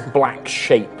some sort of black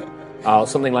shape,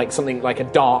 something like a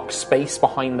dark space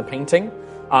behind the painting.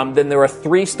 Then there are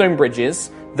 3 stone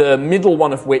bridges, the middle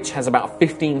one of which has about a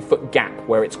 15-foot gap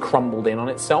where it's crumbled in on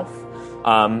itself.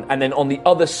 And then on the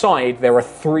other side, there are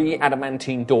 3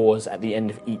 adamantine doors at the end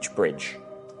of each bridge.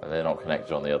 And they're not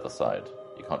connected on the other side.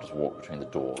 You can't just walk between the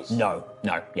doors. No,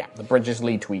 yeah. The bridges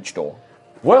lead to each door.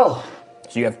 Well,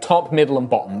 So you have top, middle, and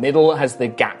bottom. Middle has the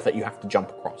gap that you have to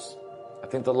jump across. I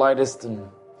think the lightest and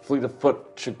fleet of foot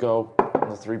should go on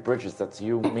the 3 bridges. That's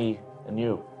you, me, and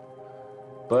you.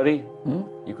 Buddy,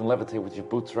 you can levitate with your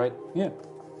boots, right? Yeah.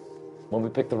 When we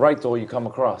pick the right door, you come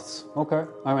across. Okay.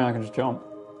 I mean, I can just jump.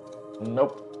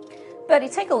 Nope. Bertie,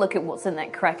 take a look at what's in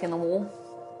that crack in the wall.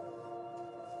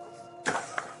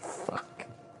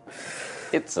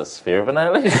 It's a sphere of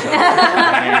annihilation.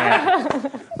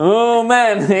 Oh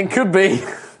man, it could be.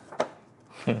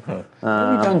 What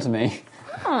have you done to me?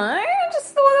 Oh, I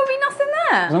just thought there'd be nothing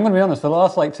there. I'm going to be honest, for the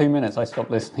last 2 minutes I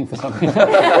stopped listening for some reason.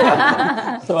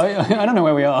 So I don't know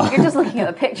where we are. You're just looking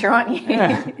at the picture, aren't you?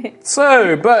 Yeah.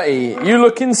 So, Bertie, you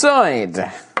look inside.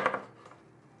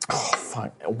 Oh,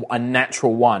 fuck. A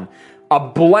natural 1. A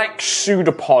black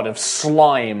pseudopod of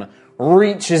slime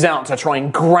reaches out to try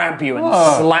and grab you and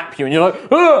slap you, and you're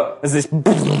like, ugh! There's this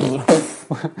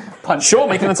punch. Sure,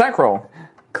 make an attack roll.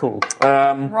 Cool.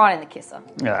 Right in the kisser.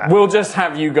 Yeah. We'll just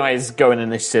have you guys go in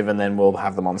initiative, and then we'll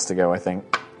have the monster go, I think.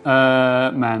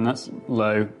 Man, that's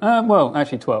low. Well,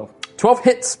 actually 12. 12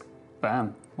 hits.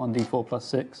 Bam. 1d4 plus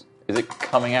 6. Is it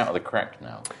coming out of the crack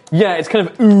now? Yeah, it's kind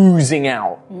of oozing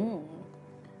out.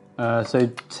 So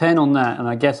 10 on that, and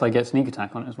I guess I get sneak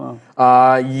attack on it as well.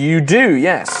 You do,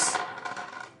 yes.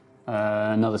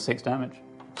 Another 6 damage.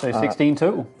 So 16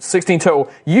 total. 16 total.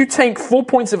 You take 4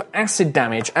 points of acid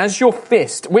damage as your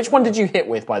fist. Which one did you hit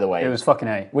with, by the way? It was fucking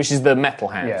A. Which is the metal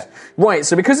hand. Yeah. Right,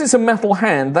 so because it's a metal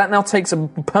hand, that now takes a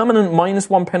permanent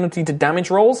 -1 penalty to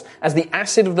damage rolls as the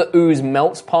acid of the ooze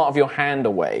melts part of your hand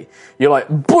away. You're like,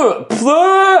 "Bleh,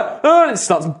 bleh," and it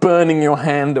starts burning your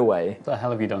hand away. What the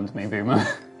hell have you done to me, Boomer?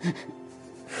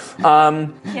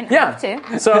 You didn't have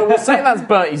to. So we'll say that's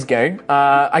Bertie's go.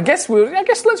 I guess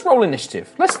let's roll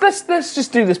initiative. Let's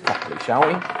just do this properly, shall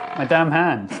we? My damn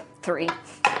hand. 3.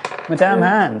 My damn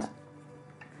hand.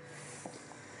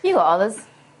 You got others.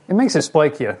 It makes it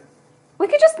spikier, We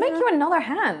could just make you another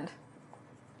hand.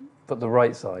 but the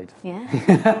right side. Yeah.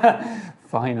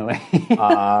 Finally.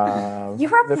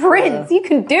 You're a prince. You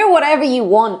can do whatever you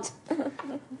want.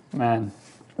 Man.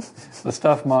 The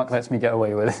stuff Mark lets me get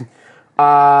away with.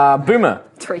 Boomer.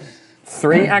 3.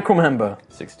 3. Aquamember.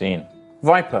 16.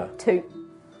 Viper. 2.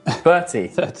 Bertie.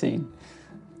 13.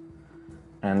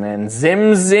 And then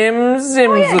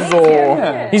Zimzazor.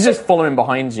 Yeah. He's just following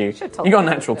behind you. told You got a me.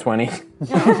 natural 20.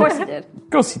 Of course you did. Of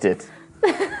course he did.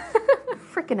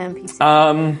 Freaking NPC.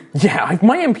 Yeah,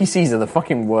 my NPCs are the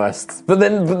fucking worst. But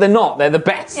they're not. They're the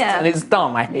best. Yeah. And it's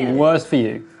dumb. I hate it. Worse for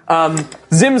you.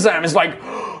 Zimzam is like,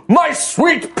 my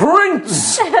sweet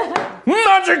prince!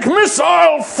 Magic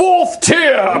missile 4th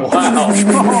tier! Wow.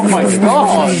 Oh my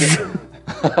god!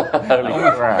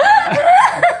 Holy crap.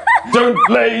 Don't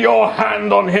lay your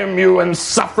hand on him, you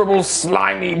insufferable,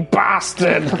 slimy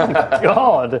bastard!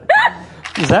 God.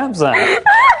 Zap zap.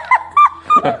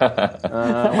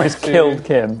 Almost killed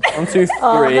Kim. 1, 2, 3.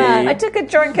 I took a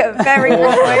drink at very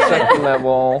point. Second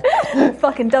level.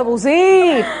 Fucking double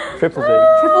Z! Triple Z.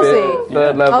 Triple Z.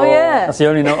 Third level. Oh, yeah. That's the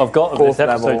only note I've got of this 4th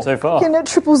episode level. so far. Getting a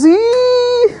triple Z!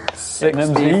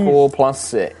 64 plus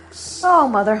 6. Oh,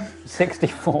 mother.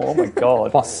 64. Oh my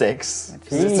god. Plus 6.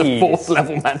 It's a Jeez. 4th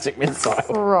level magic missile.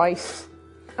 Right.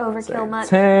 Overkill much.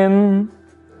 10,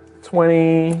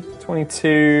 20,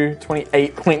 22,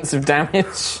 28 points of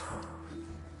damage.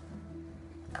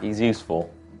 He's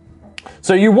useful.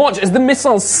 So you watch as the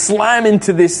missiles slam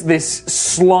into this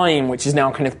slime, which is now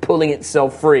kind of pulling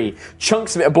itself free.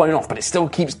 Chunks of it are blown off, but it still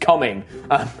keeps coming.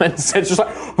 And so it's just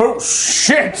like, oh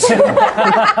shit!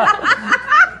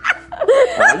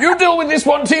 You deal with this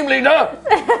one, team leader!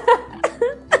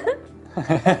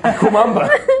 Kumamba.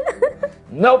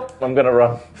 Nope, I'm gonna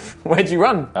run. Where'd you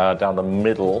run? Down the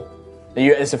middle.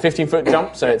 It's a 15-foot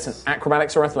jump, so it's an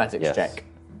acrobatics or athletics Yes. check.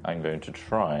 I'm going to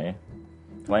try.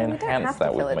 Can I we don't enhance have to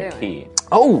that kill with it, my do we? key?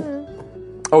 Oh!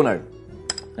 Oh no.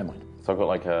 Never mind. So I've got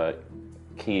like a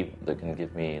key that can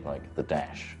give me like the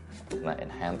dash. Can that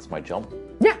enhance my jump?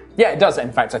 Yeah, it does.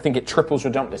 In fact, I think it triples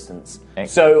your jump distance. Excellent.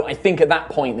 So I think at that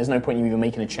point, there's no point in you even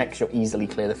making a check because you'll easily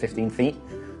clear the 15 feet.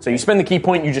 So you spend the key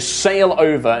point, you just sail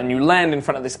over, and you land in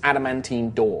front of this adamantine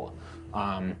door.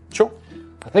 Sure.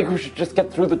 I think we should just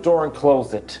get through the door and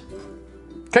close it.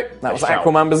 Okay, that was shout.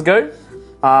 Aquamamba's go.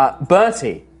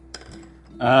 Bertie.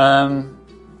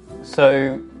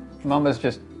 So Mamba's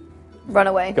just Run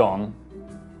away. gone.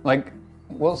 Like,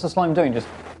 what's the slime doing? Just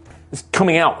It's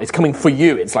coming out. It's coming for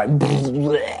you. It's like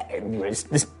it's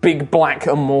this big black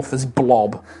amorphous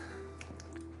blob.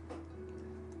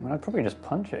 Well, I'd probably just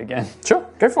punch it again. Sure,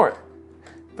 go for it.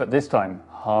 But this time,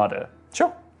 harder.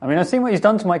 Sure. I mean, I've seen what he's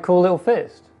done to my cool little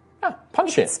fist. Yeah,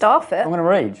 punch it. Staff it. I'm going to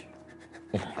rage.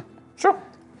 Sure.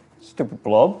 Stupid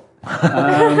blob.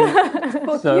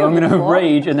 So I'm going to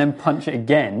rage and then punch it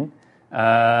again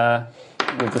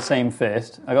with the same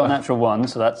fist. I got a natural 1,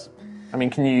 so that's... I mean,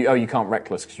 can you... Oh, you can't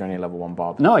reckless because you're only a level 1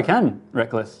 barb. No, I can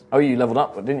reckless. Oh, you leveled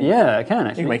up, didn't you? Yeah, I can, You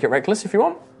actually. can make it reckless if you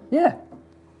want. Yeah.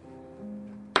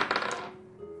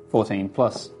 14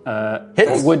 plus...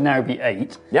 Hits. It would now be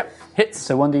 8. Yep, hits.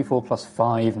 So 1d4 plus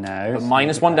 5 now.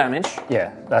 Minus 1 damage.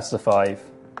 Yeah, that's the 5.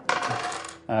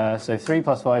 So 3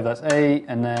 plus 5, that's 8.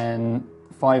 And then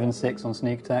 5 and 6 on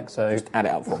sneak attack. So Add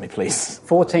it up for me, please.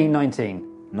 14, 19.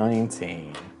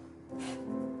 19.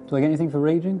 Do I get anything for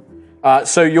raging?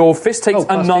 So your fist takes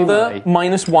plus another two,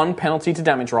 minus 1 penalty to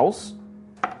damage rolls.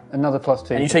 Another plus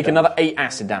 2. And you take another 8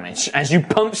 acid damage. As you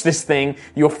punch this thing,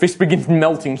 your fist begins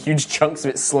melting, huge chunks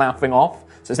of it sloughing off.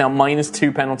 So it's now minus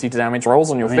 2 penalty to damage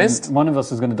rolls on your fist. One of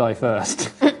us is going to die first.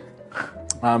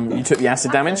 You took the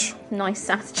acid damage. Nice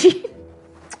strategy.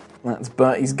 That's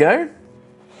Bertie's go.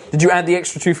 Did you add the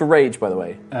extra 2 for rage, by the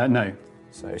way? No.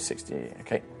 So 60.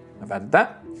 Okay, I've added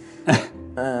that.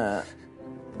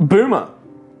 Boomer.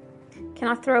 Can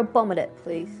I throw a bomb at it,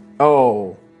 please?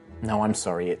 Oh, no, I'm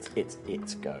sorry. It's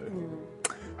go.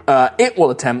 It will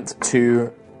attempt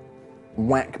to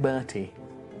whack Bertie.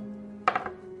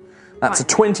 That's a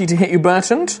 20 to hit you,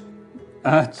 Bertrand.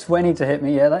 20 to hit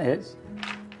me, yeah, that hits.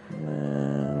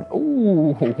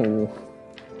 Ooh.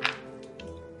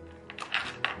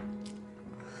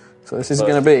 So this is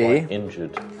going to be...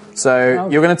 injured. So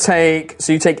you're going to take...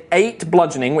 So you take 8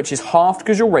 bludgeoning, which is halved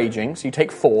because you're raging. So you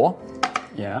take 4.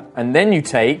 Yeah. And then you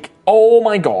take... Oh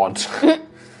my god.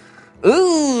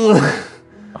 Ooh.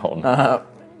 Oh no.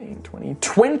 20,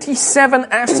 27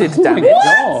 acid damage.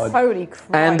 God. Holy Christ.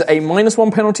 And a minus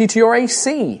 1 penalty to your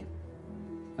AC.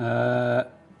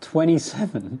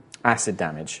 27. Acid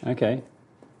damage. Okay.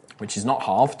 Which is not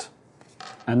halved.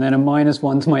 And then a minus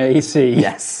 1 to my AC.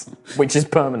 Yes. Which is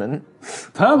permanent.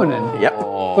 Permanent? Yep.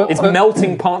 It's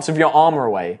melting parts of your armor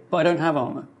away. But I don't have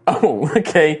armor. Oh,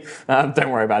 okay. Don't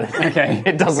worry about it. Okay.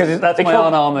 It doesn't. 'Cause that's it my can't-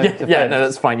 unarmored Yeah, defense. no,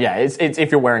 that's fine. Yeah, it's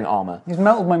if you're wearing armor. He's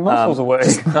melted my muscles away.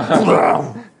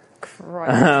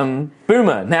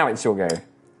 Boomer, now it's your go.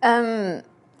 Yeah,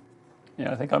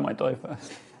 I think I might die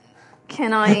first.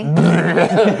 Can I?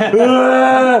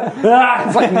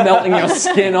 It's like melting your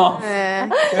skin off.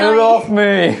 Get it off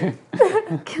me!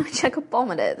 Can I check a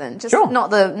bomb at it then? Just Sure. not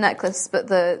the necklace, but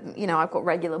the I've got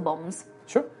regular bombs.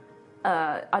 Sure.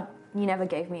 You never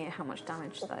gave me how much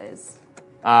damage that is.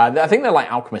 I think they're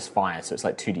like alchemist fire, so it's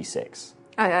like 2d6.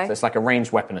 Okay. So it's like a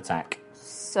ranged weapon attack.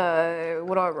 So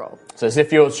what do I roll? So it's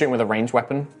if you're shooting with a ranged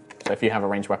weapon. So if you have a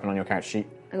ranged weapon on your character sheet.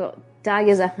 I got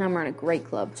daggers, a hammer, and a great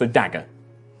club. So dagger.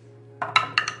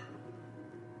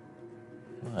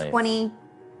 Nice. 22.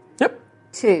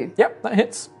 Yep, that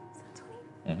hits.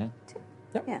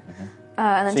 Yeah.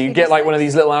 And then So you get like one of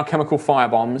these little alchemical fire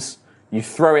bombs. You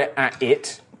throw it at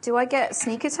it. Do I get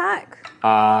sneak attack?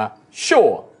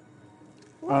 Sure.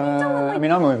 I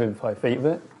mean, I'm within 5 feet of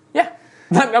it. Yeah.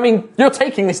 I mean, you're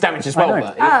taking this damage as well,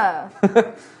 know.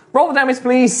 Bertie. Roll the damage,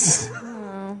 please.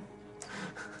 I'm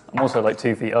also like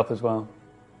 2 feet up as well.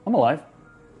 I'm alive.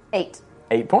 8.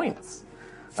 8 points.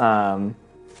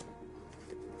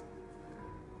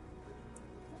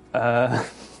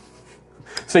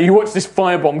 So you watch this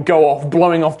firebomb go off,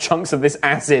 blowing off chunks of this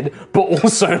acid, but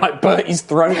also like Bertie's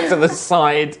thrown to the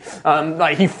side.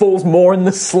 Like he falls more in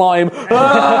the slime.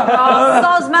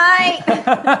 Soz,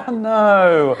 mate!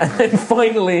 No! And then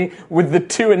finally, with the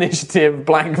 2 initiative,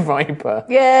 Black Viper.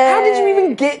 Yeah. How did you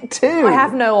even get 2? I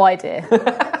have no idea.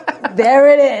 There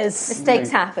it is. Mistakes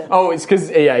happen. Oh, it's because,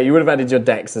 yeah, you would have added your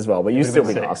dex as well, but you'd still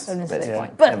be been last. six. But it's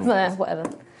fine. But whatever.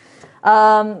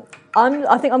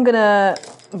 I think I'm gonna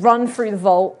run through the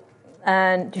vault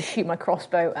and just shoot my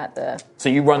crossbow at the. So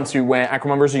you run to where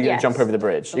Aquamumber is, or are you going Yes. to jump over the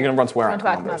bridge? You're going to run to where Run to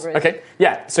Aquamumber is. Aquamumber is. Okay,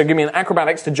 yeah, so give me an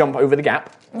acrobatics to jump over the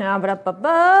gap. 17,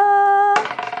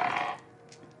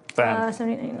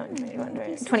 18,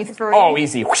 19, 23. Oh,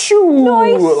 easy. Whooshoo!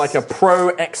 Nice. Like a pro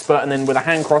expert, and then with a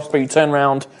hand crossbow, you turn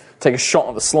around, take a shot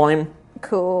at the slime.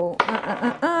 Cool.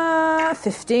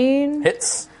 15.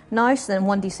 Hits, Nice. Then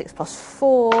 1d6 plus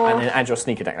 4. and then add your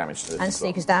sneak attack damage to this. And as well.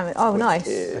 sneakers damage. Oh, nice.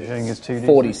 Showing is 2d.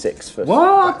 46 for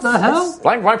What the hell?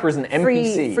 Black Viper is an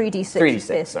NPC. 3d6 3d6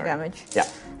 piercing sorry. damage. Yeah.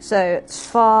 So it's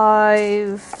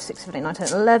 5, 6, 7, 8, 9, 10,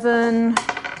 11,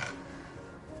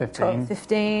 12, 15.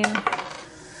 15,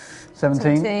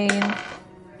 17. 17.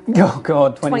 Oh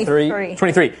god, 23.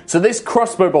 23. So this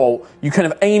crossbow bolt, you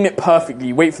kind of aim it perfectly,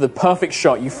 you wait for the perfect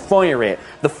shot, you fire it.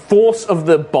 The force of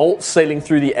the bolt sailing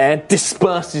through the air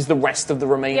disperses the rest of the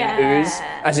remaining ooze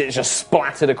as it's just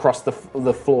splattered across the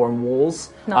floor and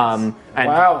walls. Nice.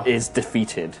 And is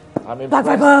defeated.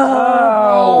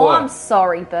 Oh, I'm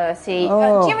sorry, Bertie. Do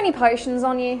you have any potions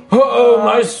on you? Oh,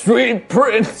 my sweet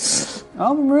prince!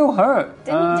 I'm real hurt.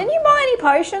 Didn't you buy any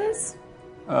potions?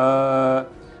 I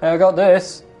got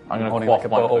this. I'm going to Holding quaff like a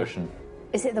my bottle. potion.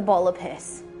 Is it the bottle of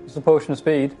piss? It's a potion of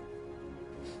speed.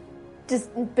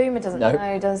 Boomer doesn't No.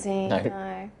 know, does he? No.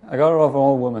 I got it off an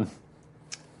old woman.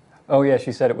 Oh yeah,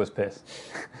 she said it was piss.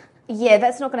 Yeah,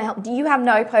 that's not going to help. Do you have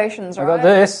no potions, I right? got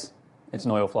this. It's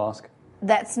an oil flask.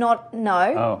 That's not... No.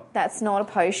 Oh. That's not a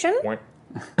potion. I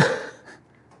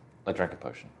drank a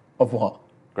potion. Of what?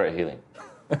 Great healing.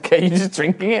 Okay, you're just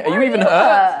drinking it? Are you even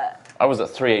hurt? I was at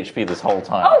 3 HP this whole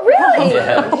time. Oh, really?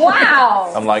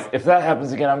 Wow. I'm like, If that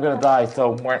happens again, I'm gonna die,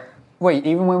 so... Wait,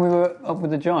 even when we were up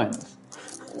with the giants?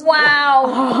 Wow.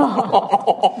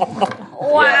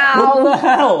 Wow. What the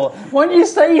hell? Why don't you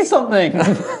say something?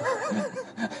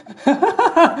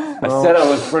 I said I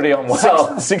was pretty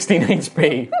unwell. 16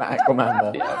 HP,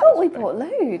 Aquamander. I thought we bought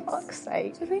loads. Fuck's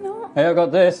sake. Did we not? Hey, I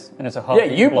got this, and it's a half. Yeah,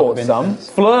 you bought some.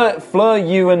 Fleur,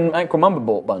 you and Aquamumba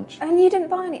bought a bunch. And you didn't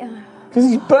buy any... Because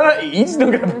he's Bertie, he's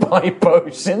not going to buy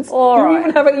potions. All you don't right.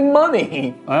 even have any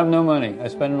money. I have no money. I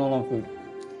spend it all on food.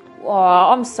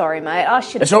 Oh, I'm sorry, mate. I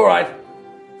should... It's all right.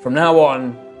 From now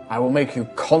on, I will make you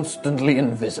constantly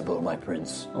invisible, my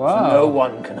prince. Wow. So no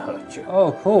one can hurt you.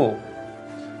 Oh, cool.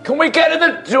 Can we get in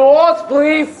the doors,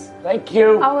 please? Thank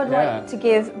you. I would Yeah. like to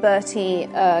give Bertie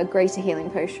a greater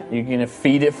healing potion. You're going to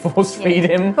feed it, force feed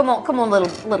him? Come on, little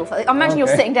fella. Imagine you're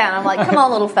Okay. sitting down. I'm like, come on,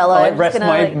 little fella. I I'm rest just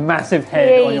my gonna, massive head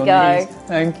Here on you your go. knees.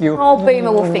 Thank you. Oh,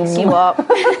 Boomer will fix you up.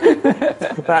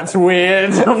 That's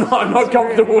weird. I'm not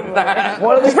comfortable with that.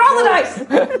 What are Just roll the dice.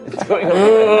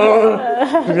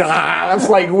 That's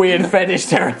like weird fetish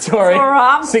territory. All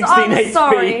right, 16 I'm HP.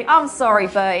 sorry. I'm sorry,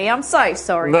 Bertie. I'm so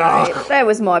sorry, Nah. mate. That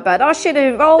was my bad. I should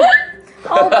have... Oh,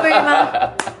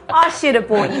 Boomer. I should have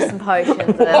bought you some potions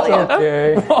earlier.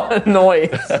 Okay. What a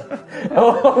noise.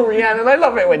 Oh, Rhiannon, I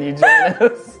love it when you join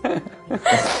us. I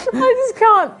just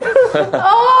can't.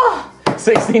 Oh,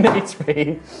 16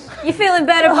 HP. You feeling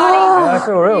better, buddy? Yeah, I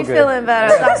feel real You good. feeling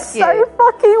better? That's so good.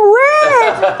 fucking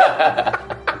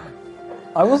weird.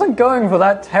 I wasn't going for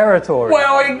that territory.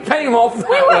 Well, it came off that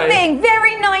We were way. being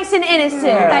very nice and innocent.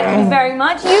 Thank you very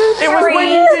much. You It was when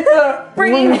you did the...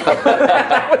 bringing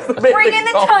That was the bit bringing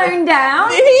the that- tone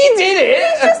down. He did it.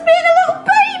 He's just being a little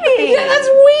baby. Yeah, that's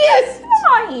weird.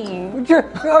 Fine.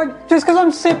 Just because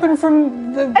I'm sipping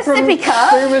from the sippy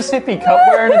cup? From a sippy cup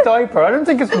wearing a diaper, I don't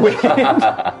think it's weird.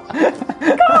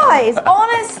 Guys,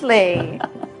 honestly,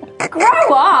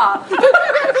 grow up.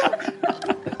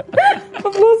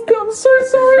 I've lost it. I'm so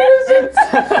sorry, Lizard.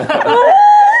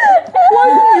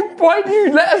 Why do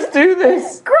you let us do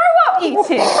this? Grow up, you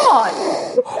two. Come on.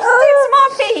 It's my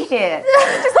pee here.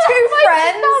 Just two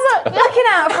friends looking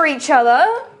out for each other.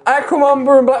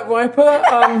 Aquamumba and Black Viper.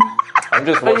 I'm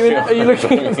just Are you- watching are you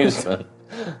looking at amusement.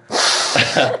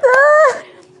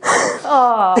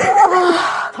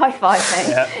 High five, mate.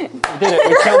 Yeah. We did it.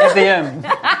 We counted the end.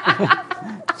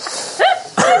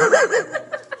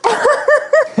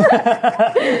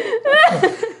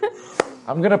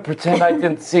 I'm gonna pretend I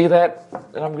didn't see that,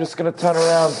 and I'm just gonna turn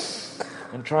around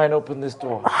and try and open this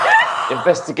door.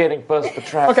 Investigating first for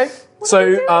traps. Okay. So,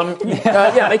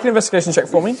 yeah, make an investigation check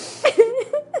for me.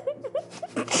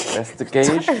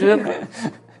 Investigation.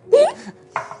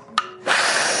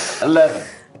 11.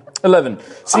 11.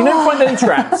 So you don't find any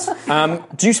traps.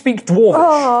 Do you speak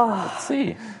Dwarvish? Let's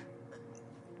see.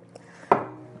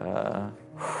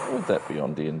 What would that be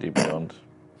on D&D Beyond?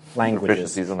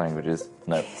 Languages. Proficiencies and languages.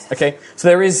 No. Okay. So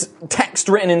there is text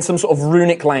written in some sort of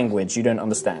runic language you don't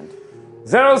understand.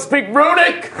 Zero speak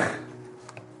runic!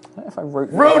 If I wrote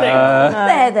Runic!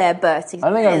 There, Bertie.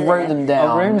 I think I wrote them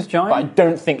down. Room's giant? But I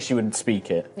don't think she would speak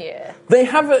it. Yeah. They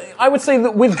have I would say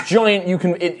that with Giant, you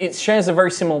can. It shares a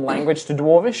very similar language to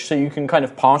Dwarvish, so you can kind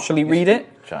of partially read it.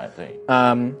 Giant thing.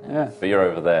 Yeah. But you're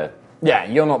over there. Yeah,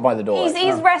 you're not by the door.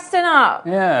 He's resting up.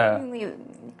 Yeah.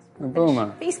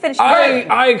 Boomer. He's finished.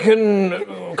 I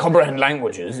can comprehend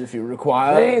languages if you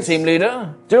require, Please. team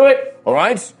leader. Do it! All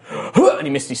right. And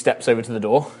he Misty steps over to the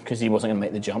door because he wasn't going to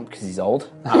make the jump because he's old.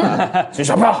 So he's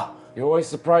like, "Ah, You always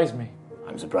surprise me.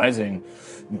 I'm surprising.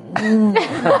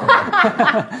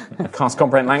 Can't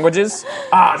comprehend languages.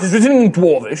 It is written in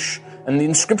Dwarvish, and the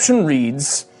inscription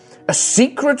reads, "A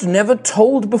secret never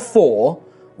told before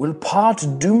will part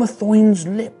Dumathoin's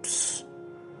lips.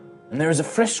 And there is a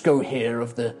fresco here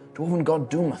of the dwarven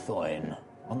god Dumathoin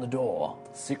on the door.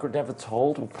 Secret never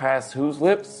told will pass whose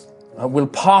lips? Will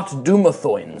part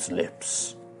Dumathoin's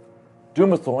lips.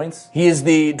 Dumathoin's? He is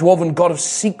the dwarven god of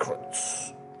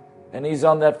secrets. And he's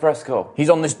on that fresco. He's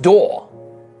on this door.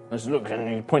 Let's look,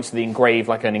 and he points to the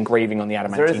an engraving on the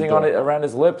adamantine door. Is there anything on it around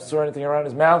his lips or anything around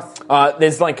his mouth?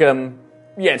 There's like,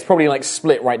 it's probably like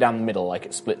split right down the middle, like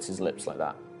it splits his lips like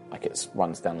that. Like it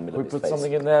runs down the middle of his face. We put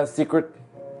something in there, secret?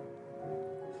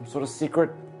 Some sort of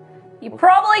secret? You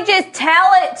probably just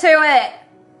tell it to it.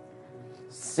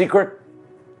 Secret?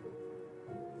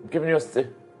 I'm giving you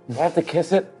do I have to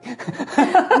kiss it? No,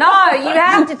 you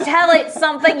have to tell it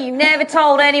something you never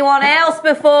told anyone else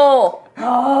before.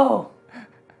 Oh.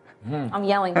 I'm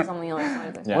yelling for something else.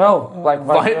 Yeah. Well, Black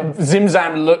Viper.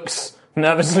 Zimzam looks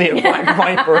nervously at Black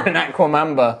Viper and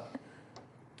Aquamamba.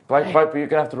 Black Viper, you're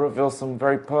going to have to reveal some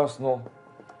very personal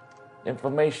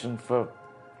information for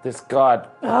this god.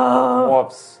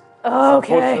 Dwarves. Okay. It's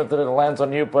unfortunate that it lands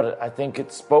on you, but I think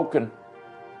it's spoken.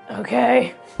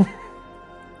 Okay.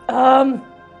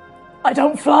 I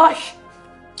don't flush.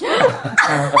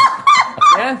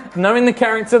 Yeah, knowing the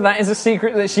character, that is a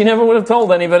secret that she never would have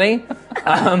told anybody.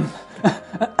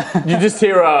 You just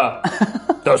hear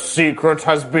the secret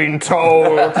has been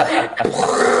told.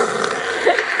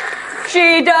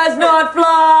 She does not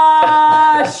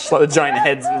flush. It's like the giant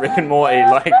heads in Rick and Morty,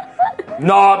 like,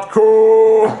 not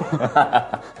cool.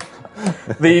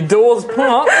 The doors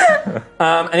part,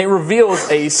 and it reveals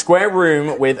a square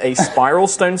room with a spiral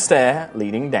stone stair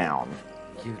leading down.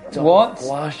 You don't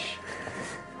flush.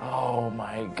 Oh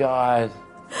my god.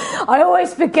 I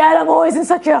always forget. I'm always in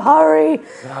such a hurry.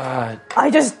 God. I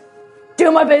just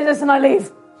do my business and I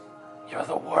leave. You're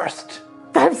the worst.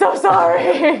 I'm so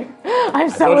sorry. I'm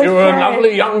so I thought you were a afraid.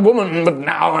 lovely young woman, but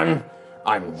now I'm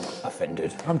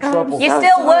offended. I'm troubled. You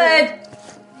still would.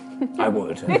 I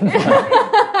would.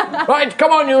 Right,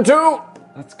 come on, you two.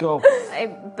 Let's go.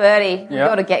 Hey, Bertie, we've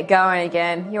got to get going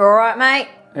again. You all right, mate?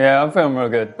 Yeah, I'm feeling real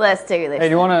good. Let's do this. Hey,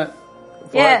 do you want to...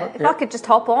 Yeah, if I could just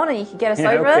hop on and you could get us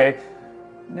over okay.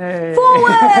 it.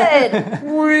 Forward!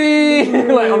 Whee!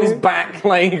 Like on his back,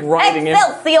 like riding him.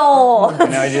 Excelsior!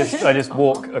 And I just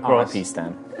walk across. R.I.P.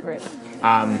 Stan. Rip.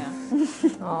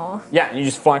 Yeah, and you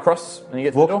just fly across and you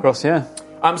get to the door. Across, yeah.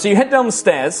 So you head down the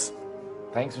stairs.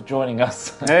 Thanks for joining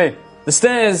us. Hey. The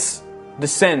stairs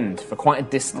descend for quite a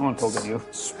distance. I want to talk to you.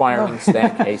 Spiraling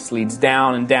staircase leads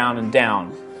down and down and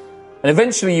down. And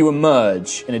eventually you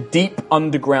emerge in a deep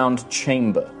underground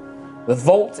chamber. The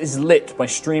vault is lit by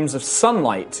streams of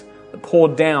sunlight that pour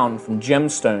down from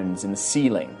gemstones in the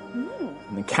ceiling.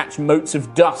 And they catch motes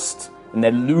of dust in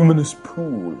their luminous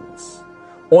pools.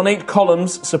 Ornate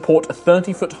columns support a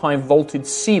 30-foot-high vaulted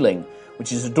ceiling,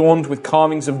 which is adorned with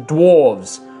carvings of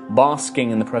dwarves basking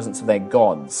in the presence of their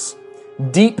gods.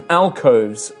 Deep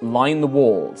alcoves line the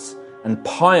walls, and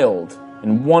piled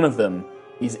in one of them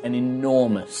is an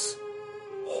enormous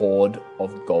hoard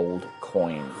of gold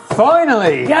coins.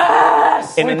 Finally!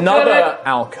 Yes! In another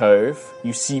alcove,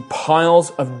 you see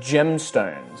piles of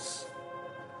gemstones.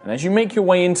 And as you make your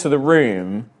way into the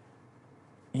room,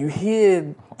 you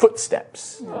hear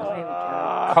footsteps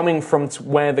coming from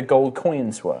where the gold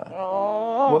coins were.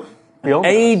 Beyond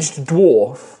Aged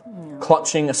dwarf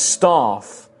clutching a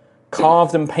staff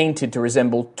carved and painted to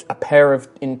resemble a pair of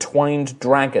entwined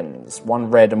dragons,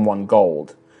 one red and one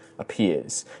gold,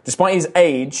 appears. Despite his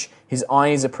age, his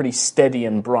eyes are pretty steady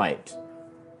and bright.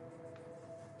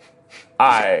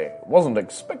 I wasn't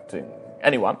expecting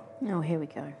anyone. Oh, here we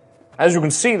go. As you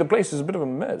can see, the place is a bit of a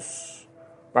mess.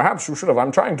 Perhaps you should have.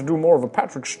 I'm trying to do more of a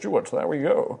Patrick Stewart. There we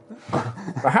go.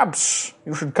 Perhaps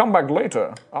you should come back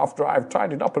later after I've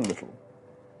tidied up a little.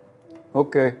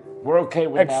 Okay. We're okay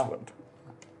with now. Excellent.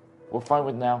 We're fine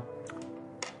with now.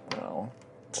 Well,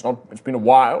 it's been a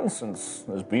while since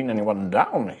there's been anyone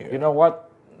down here. You know what?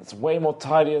 It's way more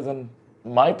tidier than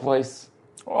my place.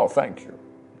 Oh, thank you.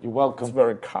 You're welcome. It's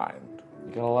very kind.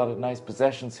 You got a lot of nice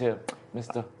possessions here,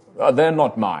 mister. They're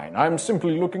not mine. I'm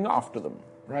simply looking after them.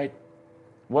 Right.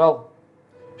 Well,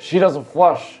 she doesn't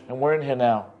flush, and we're in here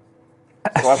now.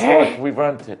 So I feel like we've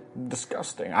earned it.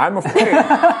 Disgusting. I'm afraid.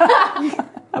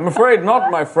 I'm afraid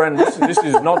not, my friend. This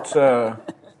is not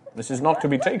to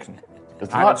be taken.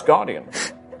 I'm its guardian.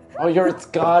 Oh, you're its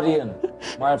guardian.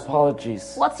 My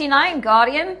apologies. What's your name,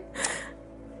 Guardian?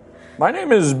 My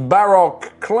name is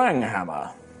Baroque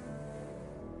Klanghammer.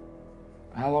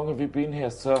 How long have you been here,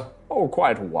 sir? Oh,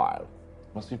 quite a while.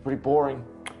 Must be pretty boring.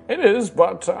 It is,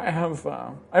 but I have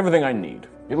everything I need.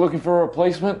 You looking for a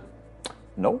replacement?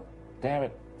 No. Damn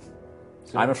it.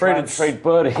 So I'm you afraid try and it's trade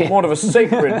Birdie. more of a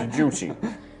sacred duty.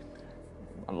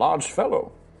 A large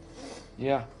fellow.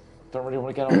 Yeah. don't really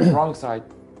want to get on the wrong side,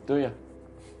 do you?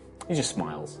 He just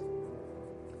smiles.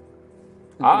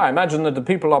 I imagine that the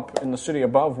people up in the city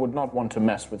above would not want to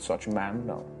mess with such a man,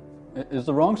 no. Is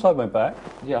the wrong side my back?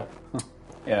 Yeah.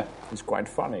 Yeah. It's quite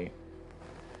funny.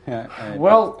 Yeah.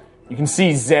 Well, You can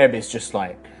see Zeb is just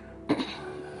like...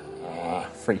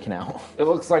 freaking out. it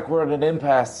looks like we're at an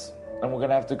impasse, and we're going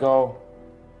to have to go...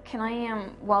 Can I,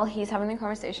 while he's having the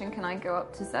conversation, can I go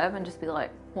up to Zeb and just be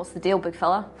like, what's the deal, big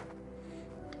fella?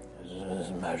 This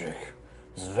is magic.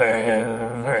 It's very,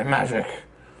 very magic.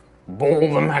 Ball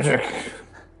the magic.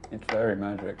 It's very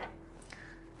magic.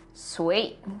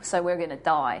 Sweet. So we're gonna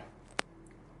die.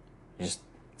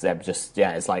 Zeb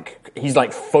it's like, he's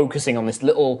like focusing on this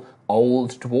little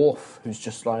old dwarf who's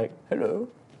just like, hello.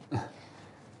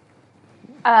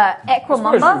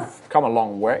 Equimumba? You've come a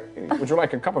long way. Would you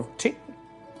like a cup of tea?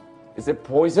 Is it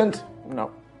poisoned?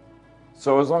 No.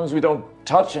 So as long as we don't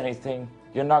touch anything,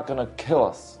 you're not going to kill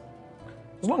us.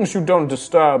 As long as you don't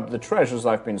disturb the treasures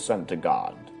I've been sent to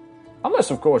guard.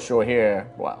 Unless, of course, you're here,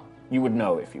 well, you would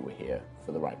know if you were here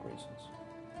for the right reasons.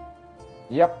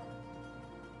 Yep.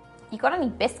 You got any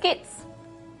biscuits?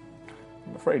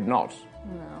 I'm afraid not.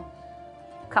 No.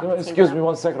 Cup of tea, Excuse though. me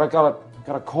 1 second, I got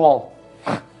a call.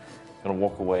 Gonna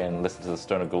walk away and listen to the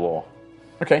Stone of Galore.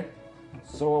 Okay.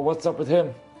 So what's up with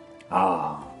him?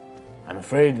 I'm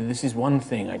afraid that this is one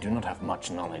thing I do not have much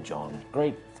knowledge on.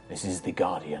 Great. This is the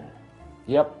Guardian.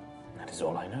 Yep. That is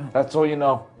all I know. That's all you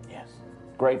know. Yes.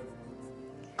 Great.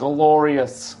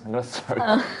 Glorious. I'm gonna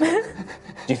throw. Do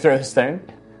you throw the stone?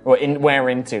 Or where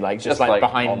into? Like just like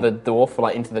behind the dwarf or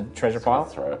like into the treasure pile?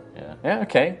 Throw, yeah. Yeah,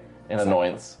 okay. In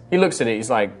annoyance. He looks at it,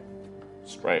 he's like,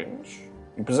 strange.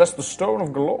 You possess the Stone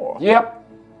of Galore. Yep.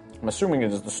 I'm assuming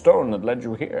it is the stone that led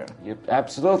you here. Yep.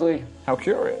 Absolutely. How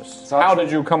curious. So How did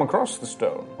you come across the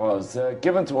stone? Well, it was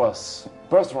given to us.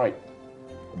 Birthright.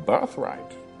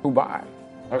 Birthright. Who by?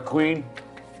 Our queen.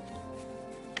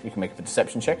 You can make a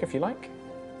deception check if you like.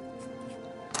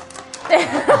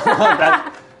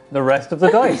 The rest of the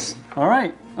dice. All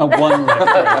right. Oh, one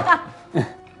left.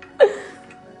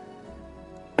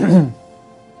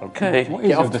 Okay. What is Get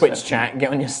your off Twitch deception? chat,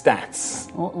 get on your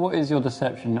stats. What is your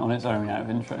deception on its own out of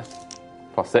interest?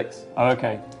 +6. Oh,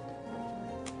 okay.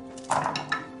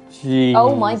 Jeez.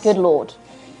 Oh my good lord.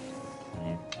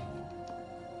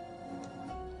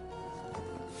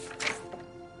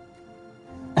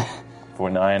 For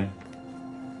 9.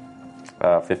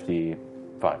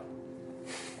 55.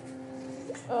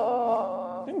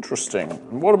 Interesting.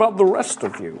 And what about the rest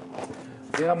of you?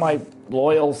 Yeah, my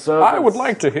loyal servants. I would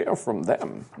like to hear from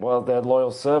them. Well, they're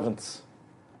loyal servants.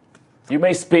 You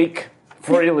may speak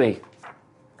freely.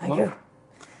 Thank you.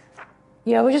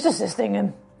 Yeah, we're just assisting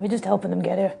him. We're just helping them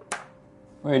get here.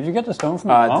 Wait, did you get the stone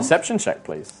from your mom? Deception check,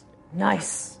 please.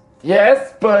 Nice.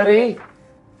 Yes, buddy.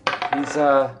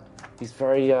 He's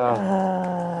very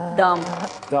Dumb.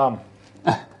 dumb,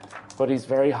 but he's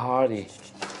very hardy.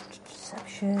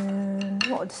 Deception.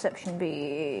 What would deception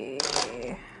be?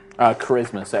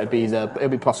 Charisma, so it'd be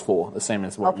 +4, the same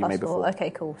as what you made before.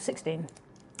 Okay, cool. 16.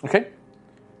 Okay.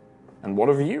 And what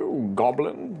of you,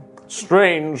 goblin?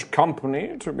 Strange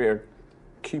company to be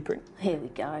keeping. Here we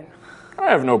go. I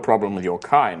have no problem with your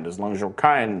kind, as long as your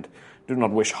kind do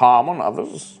not wish harm on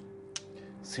others.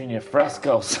 Senior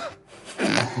frescoes.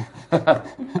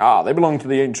 They belong to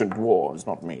the ancient dwarves,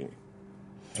 not me.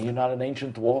 Are you not an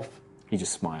ancient dwarf? He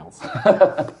just smiles.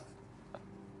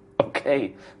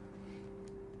 Okay.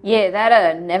 Yeah,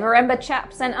 that Never Ember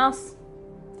chap sent us.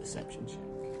 Deception check.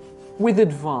 With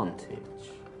advantage.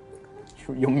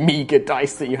 Your meager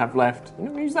dice that you have left. You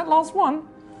don't use that last one.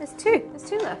 There's two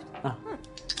left. Oh,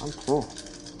 cool.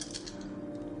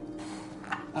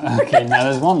 Okay, now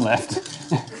there's one left.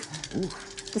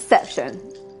 Deception.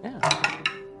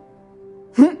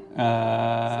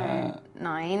 Uh,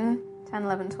 9, 10,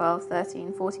 11, 12,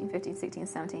 13, 14, 15, 16,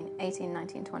 17, 18,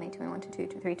 19, 20, 21, 22,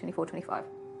 23, 24, 25.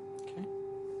 Okay.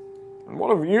 And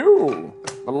what of you?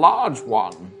 The large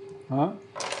one. huh?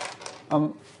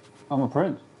 I'm a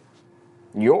prince.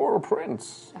 You're a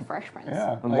prince. A fresh prince.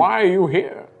 Yeah. And why are you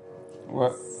here?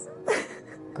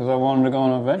 Because I wanted to go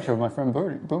on an adventure with my friend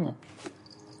Boomer.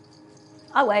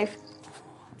 I wave.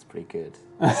 That's pretty good.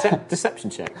 Deception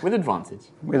check with advantage.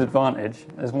 With advantage.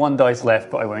 There's one dice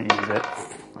left, but I won't use it.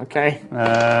 Okay.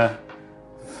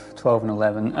 12 and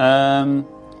 11.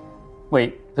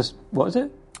 Wait, what is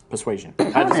it? Persuasion.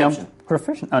 Apparently I'm Deception.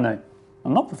 proficient. Oh, no.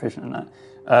 I'm not proficient in that.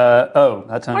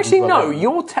 That turns Actually, into no, 11.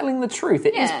 you're telling the truth.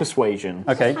 It is Yeah. persuasion.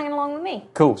 Okay, Hanging along with me.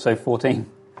 cool. So 14.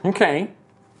 Okay.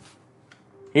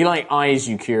 He, eyes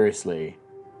you curiously.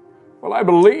 Well, I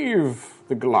believe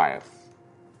the Goliath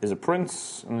is a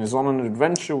prince and is on an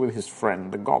adventure with his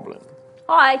friend, the goblin.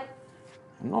 Hi.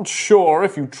 I'm not sure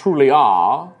if you truly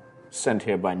are sent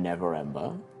here by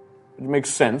Neverember. It makes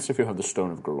sense if you have the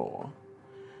Stone of Galore.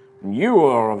 And you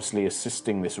are obviously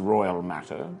assisting this royal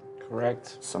matter.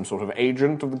 Correct. Some sort of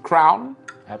agent of the crown.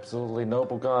 Absolutely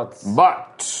noble gods.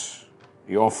 But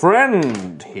your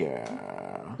friend here,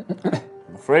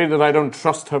 I'm afraid that I don't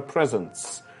trust her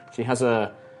presence. She has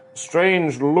a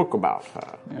strange look about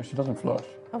her. Yeah, she doesn't flush.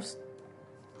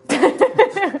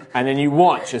 And then you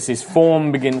watch as his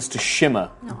form begins to shimmer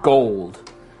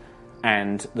gold,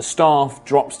 and the staff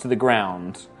drops to the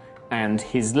ground, and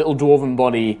his little dwarven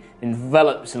body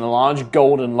envelops in a large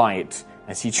golden light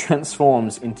as he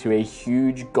transforms into a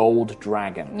huge gold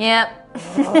dragon. Yep.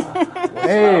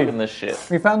 Hey, In this shit.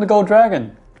 we found the gold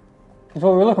dragon. That's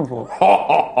what we were looking for. Ha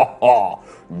ha ha ha!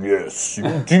 Yes,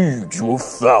 indeed, you have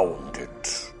found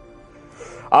it.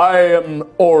 I am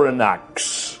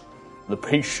Oranax, the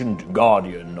patient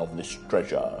guardian of this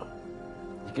treasure.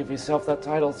 You give yourself that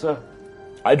title, sir?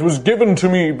 It was given to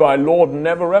me by Lord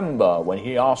Neverember when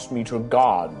he asked me to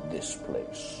guard this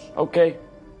place. Okay.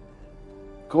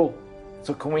 Cool.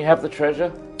 So can we have the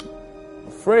treasure?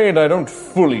 Afraid I don't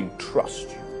fully trust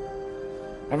you.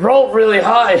 I rolled really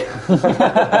high.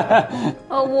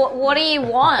 Well, what do you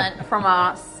want from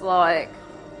us? Like,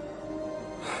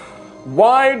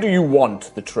 Why do you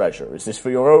want the treasure? Is this for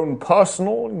your own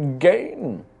personal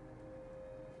gain?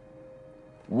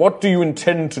 What do you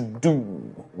intend to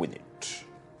do with it?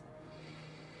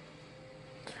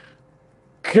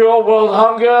 Cure world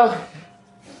hunger.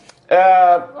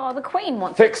 oh, the Queen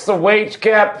wants. Fix the wage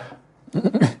gap.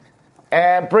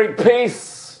 And bring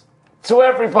peace to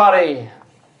everybody.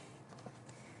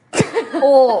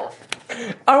 Or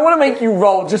I want to make you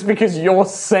roll just because you're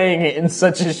saying it in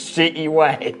such a shitty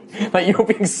way. Like you're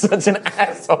being such an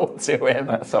asshole to him.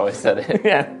 That's how I said it.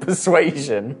 Yeah,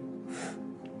 persuasion.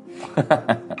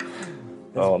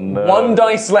 Oh no. One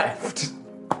dice left.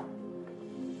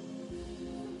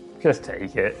 Just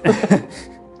take it.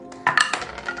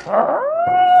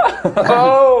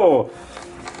 Oh!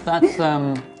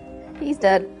 That's he's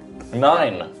dead.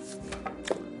 9.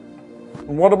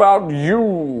 What about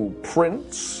you,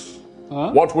 Prince?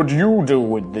 Huh? What would you do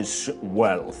with this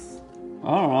wealth? I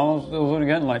don't know. I was only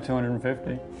getting like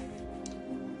 250.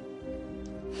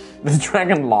 The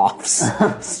dragon laughs.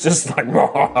 It's just like,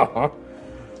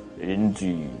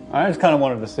 indeed. I just kind of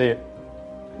wanted to see it.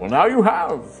 Well, now you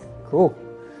have. Cool.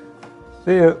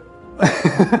 See ya.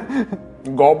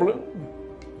 Goblin?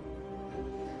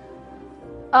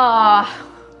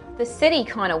 The city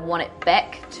kind of want it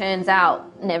back. Turns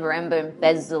out Neverember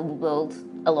embezzled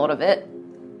a lot of it.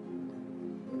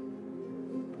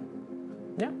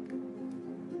 Yeah.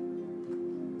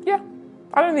 Yeah.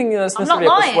 I don't think that's I'm not necessarily a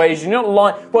lying. persuasion. You're not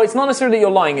lying. Well, it's not necessarily that you're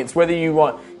lying. It's whether you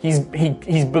are. He's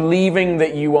believing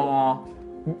that you are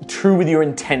true with your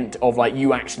intent of like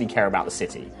you actually care about the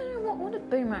city. I don't know, what did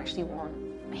Boom actually want?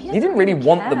 He didn't really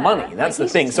want the money. That's the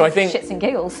thing. So I think. Shits and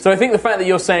giggles. So I think the fact that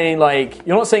you're saying like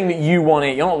you're not saying that you want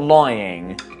it. You're not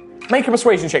lying. Make a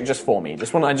persuasion check just for me. I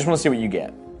just want to see what you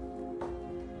get.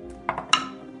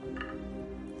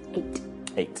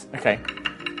 8. Okay.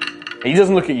 He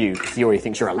doesn't look at you because he already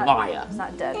thinks you're a liar. Is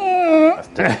that dead?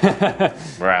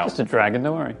 Wow. Just a dragon,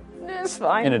 don't worry. It's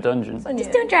fine. In a dungeon.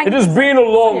 Just doing It dragons. has been a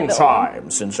long time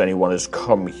since anyone has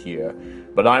come here,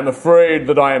 but I'm afraid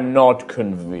that I am not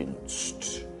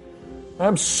convinced.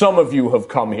 Perhaps some of you have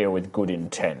come here with good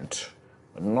intent,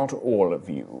 but not all of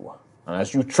you. And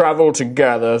as you travel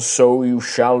together, so you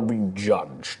shall be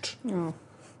judged.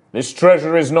 This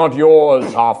treasure is not yours,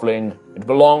 halfling. It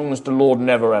belongs to Lord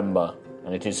Neverember,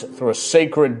 and it is through a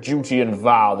sacred duty and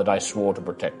vow that I swore to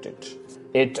protect it.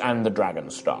 It and the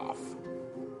dragon staff.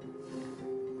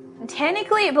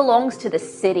 Technically, it belongs to the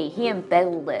city. He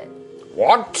embezzled it.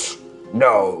 What?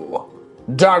 No.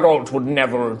 Daggolt would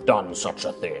never have done such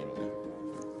a thing.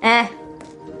 I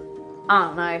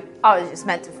don't know. I was just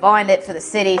meant to find it for the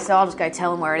city, so I'll just go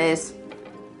tell him where it is.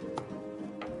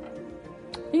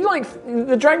 He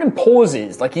the dragon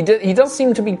pauses. Like he does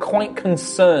seem to be quite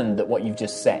concerned at what you've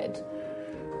just said.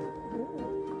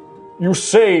 You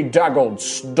say Daggolt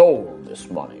stole this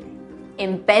money.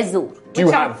 Embezzled. Do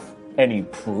you have any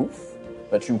proof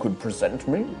that you could present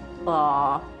me?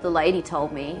 The lady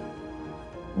told me.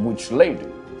 Which lady?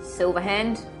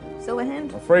 Silverhand. Silverhand?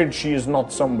 I'm afraid she is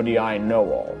not somebody I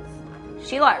know of.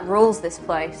 She, rules this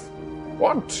place.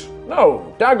 What?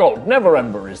 No, Daggolt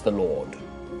Neverember is the lord.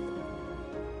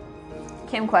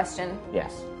 Kim question.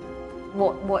 Yes.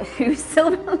 Who's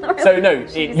Silverhand? So, no,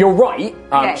 you're right.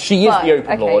 Okay, she is the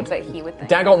Open Lord. but he would think.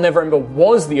 Daggolt Neverember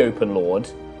was the Open Lord.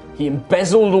 He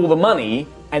embezzled all the money,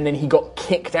 and then he got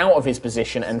kicked out of his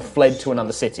position and fled to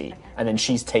another city, and then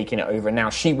she's taken it over, and now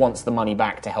she wants the money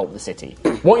back to help the city.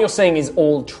 What you're saying is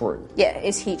all true. Yeah,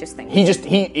 is he just thinking?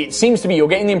 It seems to be, you're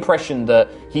getting the impression that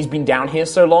he's been down here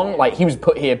so long, like he was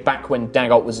put here back when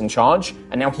Dagult was in charge,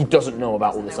 and now he doesn't know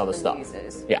about all this other stuff.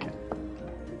 Yeah.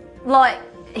 Like,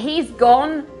 he's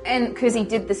gone, and because he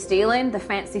did the stealing, the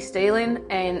fancy stealing,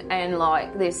 and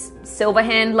like this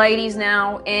Silverhand lady's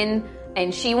now in,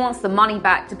 and she wants the money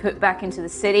back to put back into the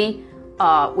city,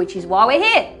 which is why we're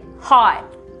here. Hi.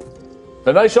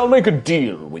 Then I shall make a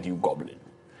deal with you, Goblin.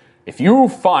 If you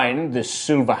find this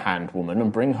Silverhand woman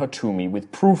and bring her to me with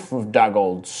proof of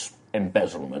Dagult's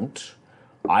embezzlement,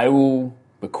 I will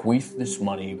bequeath this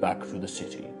money back to the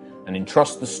city and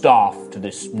entrust the staff to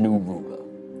this new ruler.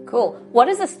 Cool. What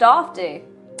does the staff do?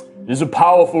 It is a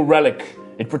powerful relic.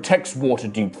 It protects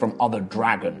Waterdeep from other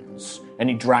dragons.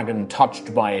 Any dragon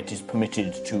touched by it is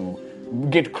permitted to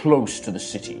get close to the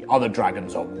city. Other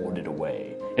dragons are warded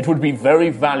away. It would be very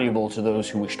valuable to those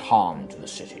who wished harm to the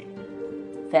city.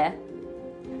 Fair.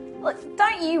 Look,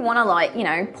 don't you want to, like, you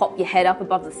know, pop your head up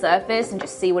above the surface and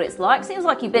just see what it's like? Seems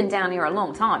like you've been down here a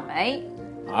long time, mate.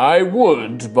 I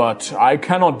would, but I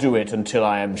cannot do it until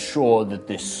I am sure that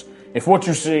this... If what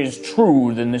you say is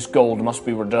true, then this gold must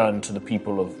be returned to the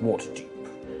people of Waterdeep.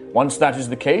 Once that is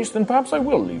the case, then perhaps I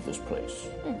will leave this place.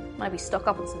 Maybe stock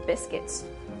up on some biscuits.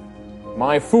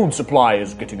 My food supply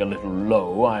is getting a little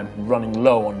low. I'm running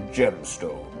low on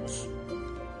gemstones.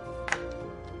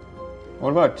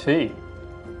 What about tea?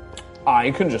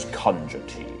 I can just conjure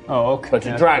tea. Oh, okay. But a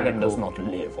That's dragon pretty does cool. not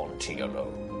live on tea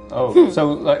alone. Oh,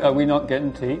 so like, are we not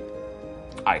getting tea?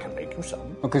 I can make you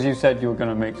some. Because you said you were going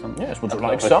to make some. Yes, would you I'd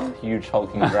like love some? a huge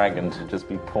hulking dragon to just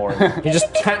be pouring. He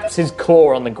just taps his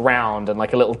claw on the ground, and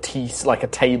like a little tea, like a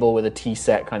table with a tea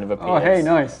set kind of appears. Oh, hey,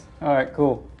 nice. All right,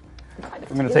 cool.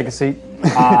 I'm going to take a seat.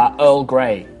 Earl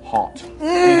Grey, hot.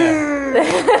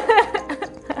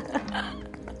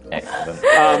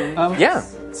 Excellent. Yeah.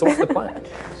 So what's the plan?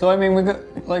 So I mean, we got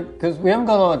because we haven't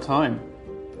got a lot of time.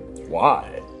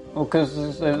 Why? Well,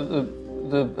 because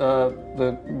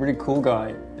the really cool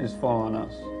guy is following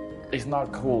us. He's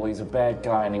not cool. He's a bad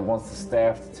guy, and he wants the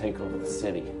staff to take over the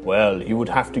city. Well, he would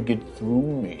have to get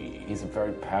through me. He's a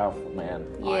very powerful man.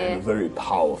 I am a very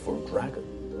powerful dragon.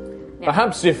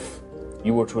 Perhaps if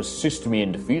you were to assist me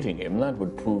in defeating him, that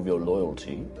would prove your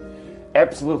loyalty.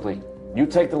 Absolutely. You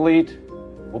take the lead.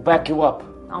 We'll back you up.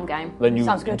 I'm game. Then you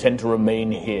Sounds good. intend to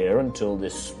remain here until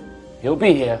this... He'll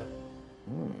be here.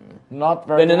 Not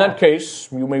very Then in long. that case,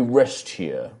 you may rest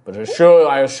here. But I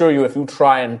assure you, if you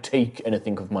try and take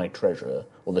anything of my treasure,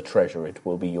 or the treasure, it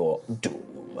will be your doom.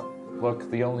 Look,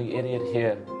 the only idiot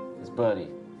here is Birdie.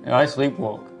 Yeah, I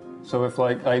sleepwalk. So if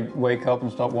I wake up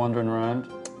and start wandering around,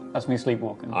 that's me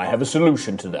sleepwalking. I have a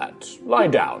solution to that. Lie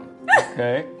down.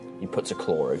 Okay. He puts a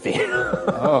claw over you.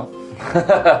 Oh.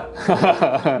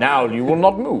 Now you will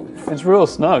not move. It's real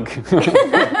snug.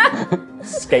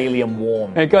 Scaly and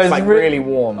warm. Hey guys, it's like really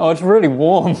warm. Oh, it's really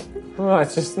warm. Oh,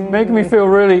 it's just making me feel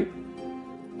really...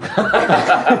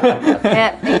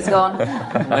 Yeah, he's gone.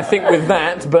 I think with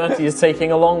that, Bertie is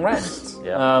taking a long rest.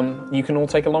 Yeah. You can all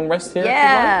take a long rest here.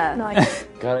 Yeah. Nice.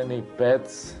 Got any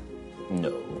beds?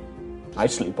 No. I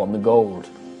sleep on the gold.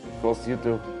 Of course you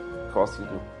do. Of course you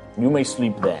do. You may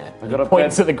sleep there. I got a Point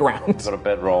bed. to the ground. Got a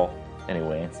bedroll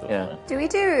anyway. So Yeah. Do we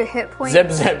do hit points?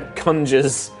 Zeb Zeb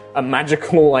conjures a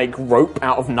magical like rope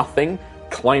out of nothing,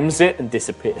 climbs it, and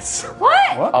disappears.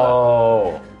 What?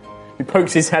 Oh. He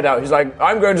pokes his head out. He's like,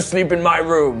 "I'm going to sleep in my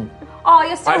room. Oh,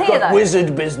 you're still I've here got though.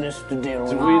 wizard business to deal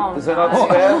with. Is that not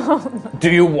fair? Do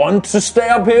you want to stay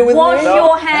up here with Wash me?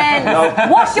 your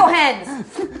hands. Wash your hands.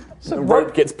 The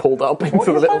rope gets pulled up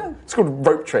into a little. It's called a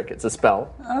rope trick. It's a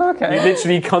spell. Okay. You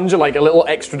literally conjure like a little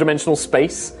extra dimensional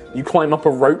space. You climb up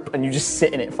a rope and you just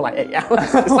sit in it for like 8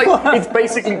 hours. It's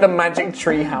basically the magic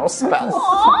tree house spell.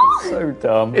 So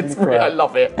dumb. It's great. I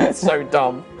love it. It's so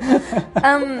dumb.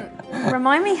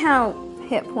 Remind me how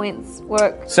hit points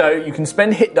work. So you can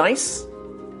spend hit dice.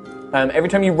 Every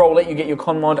time you roll it, you get your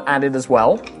con mod added as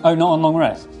well. Oh, not on long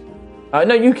rest?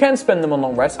 No, you can spend them on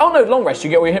long rest. Oh no, long rest, you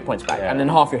get all your hit points back, and then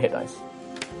half your hit dice.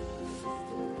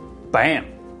 Bam.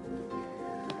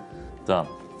 Done.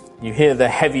 You hear the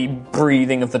heavy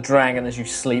breathing of the dragon as you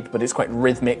sleep, but it's quite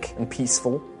rhythmic and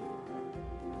peaceful.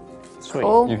 Sweet.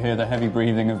 Cool. You hear the heavy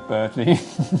breathing of Bertie.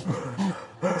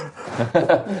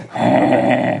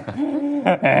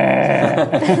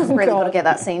 Really got to get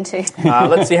that scene too.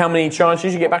 Let's see how many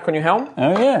charges you get back on your helm.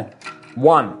 Oh, yeah.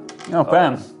 1. Oh,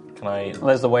 bam. Can I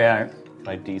There's the way out.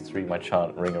 D3 my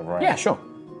chant Ring of Right? Yeah, sure.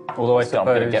 Although I So I'm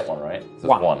going to suppose... get one, right? So it's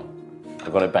 1. 1. I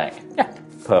got it back. Yeah.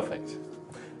 Perfect.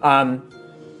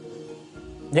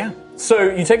 Yeah. So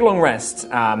you take a long rest,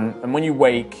 and when you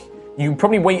wake, you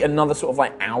probably wait another sort of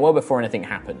like hour before anything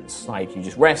happens. Like you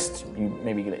just rest, you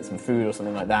maybe get some food or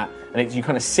something like that, and you're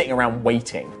kind of sitting around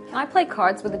waiting. Can I play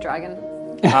cards with the dragon?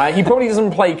 He probably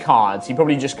doesn't play cards. He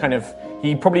probably just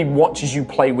he probably watches you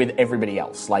play with everybody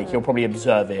else. Like he'll probably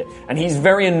observe it, and he's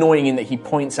very annoying in that he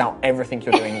points out everything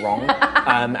you're doing wrong.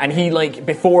 And he like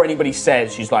before anybody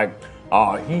says, he's like,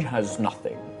 he has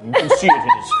nothing. You can see it in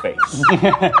his face.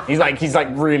 he's like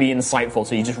really insightful,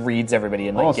 so he just reads everybody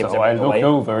and like Also, gives everything away. I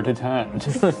look over at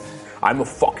hand. I'm a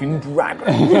fucking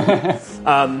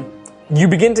dragon. You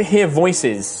begin to hear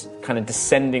voices kind of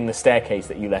descending the staircase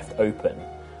that you left open.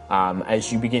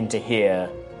 As you begin to hear,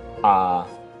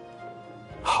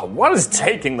 what is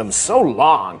taking them so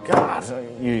long? God,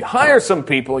 you hire some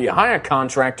people, you hire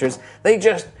contractors, they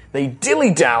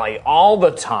dilly-dally all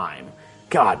the time.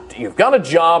 God, you've got a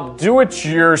job, do it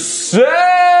yourself!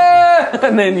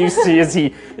 And then you see as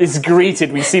he is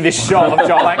greeted, we see this shot of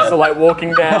Jarl Axel like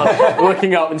walking down,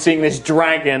 looking up and seeing this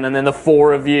dragon, and then the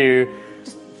four of you.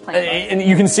 And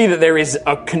you can see that there is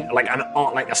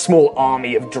a small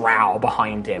army of drow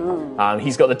behind him.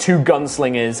 He's got the two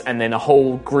gunslingers and then a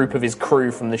whole group of his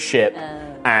crew from the ship.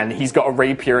 And he's got a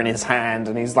rapier in his hand,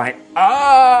 and he's like,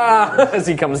 as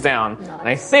he comes down. Nice. And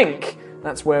I think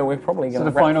that's where we're probably going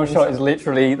to. So the final shot is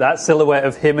literally that silhouette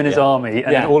of him and his army,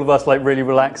 and then all of us like really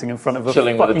relaxing in front of a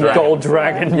fucking gold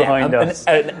dragon behind us.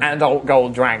 An adult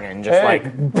gold dragon, just like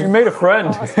we made a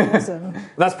friend.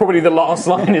 That's probably the last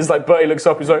line. Is like Bertie looks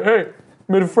up, he's like, "Hey,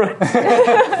 made a friend,"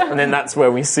 and then that's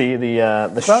where we see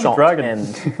the shot dragon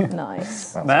end.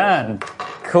 Nice, man,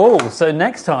 cool. So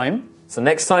next time,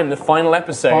 the final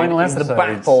episode is the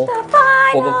battle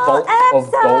for the Vault of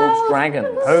Gold Dragon.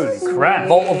 Holy crap!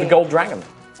 Vault of the Gold Dragon.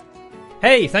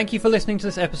 Hey, thank you for listening to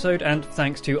this episode, and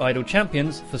thanks to Idle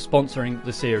Champions for sponsoring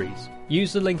the series.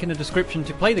 Use the link in the description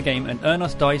to play the game and earn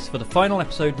us dice for the final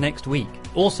episode next week.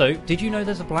 Also, did you know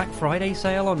there's a Black Friday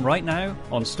sale on right now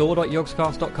on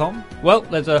store.yogscast.com? Well,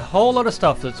 there's a whole lot of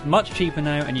stuff that's much cheaper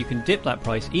now, and you can dip that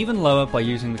price even lower by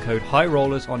using the code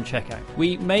HIGHROLLERS on checkout.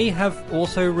 We may have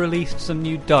also released some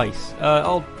new dice.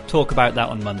 I'll talk about that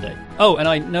on Monday. Oh, and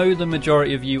I know the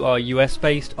majority of you are US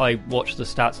based. I watch the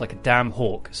stats like a damn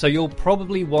hawk, so you'll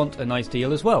probably want a nice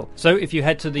deal as well. So if you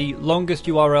head to the longest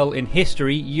URL in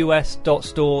history,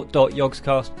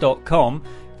 us.store.yogscast.com,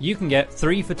 you can get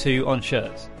 3 for 2 on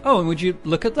shirts. Oh, and would you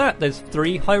look at that? There's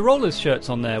 3 High Rollers shirts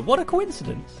on there. What a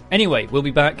coincidence. Anyway, we'll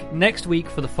be back next week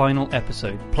for the final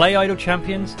episode. Play Idle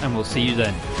Champions, and we'll see you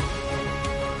then.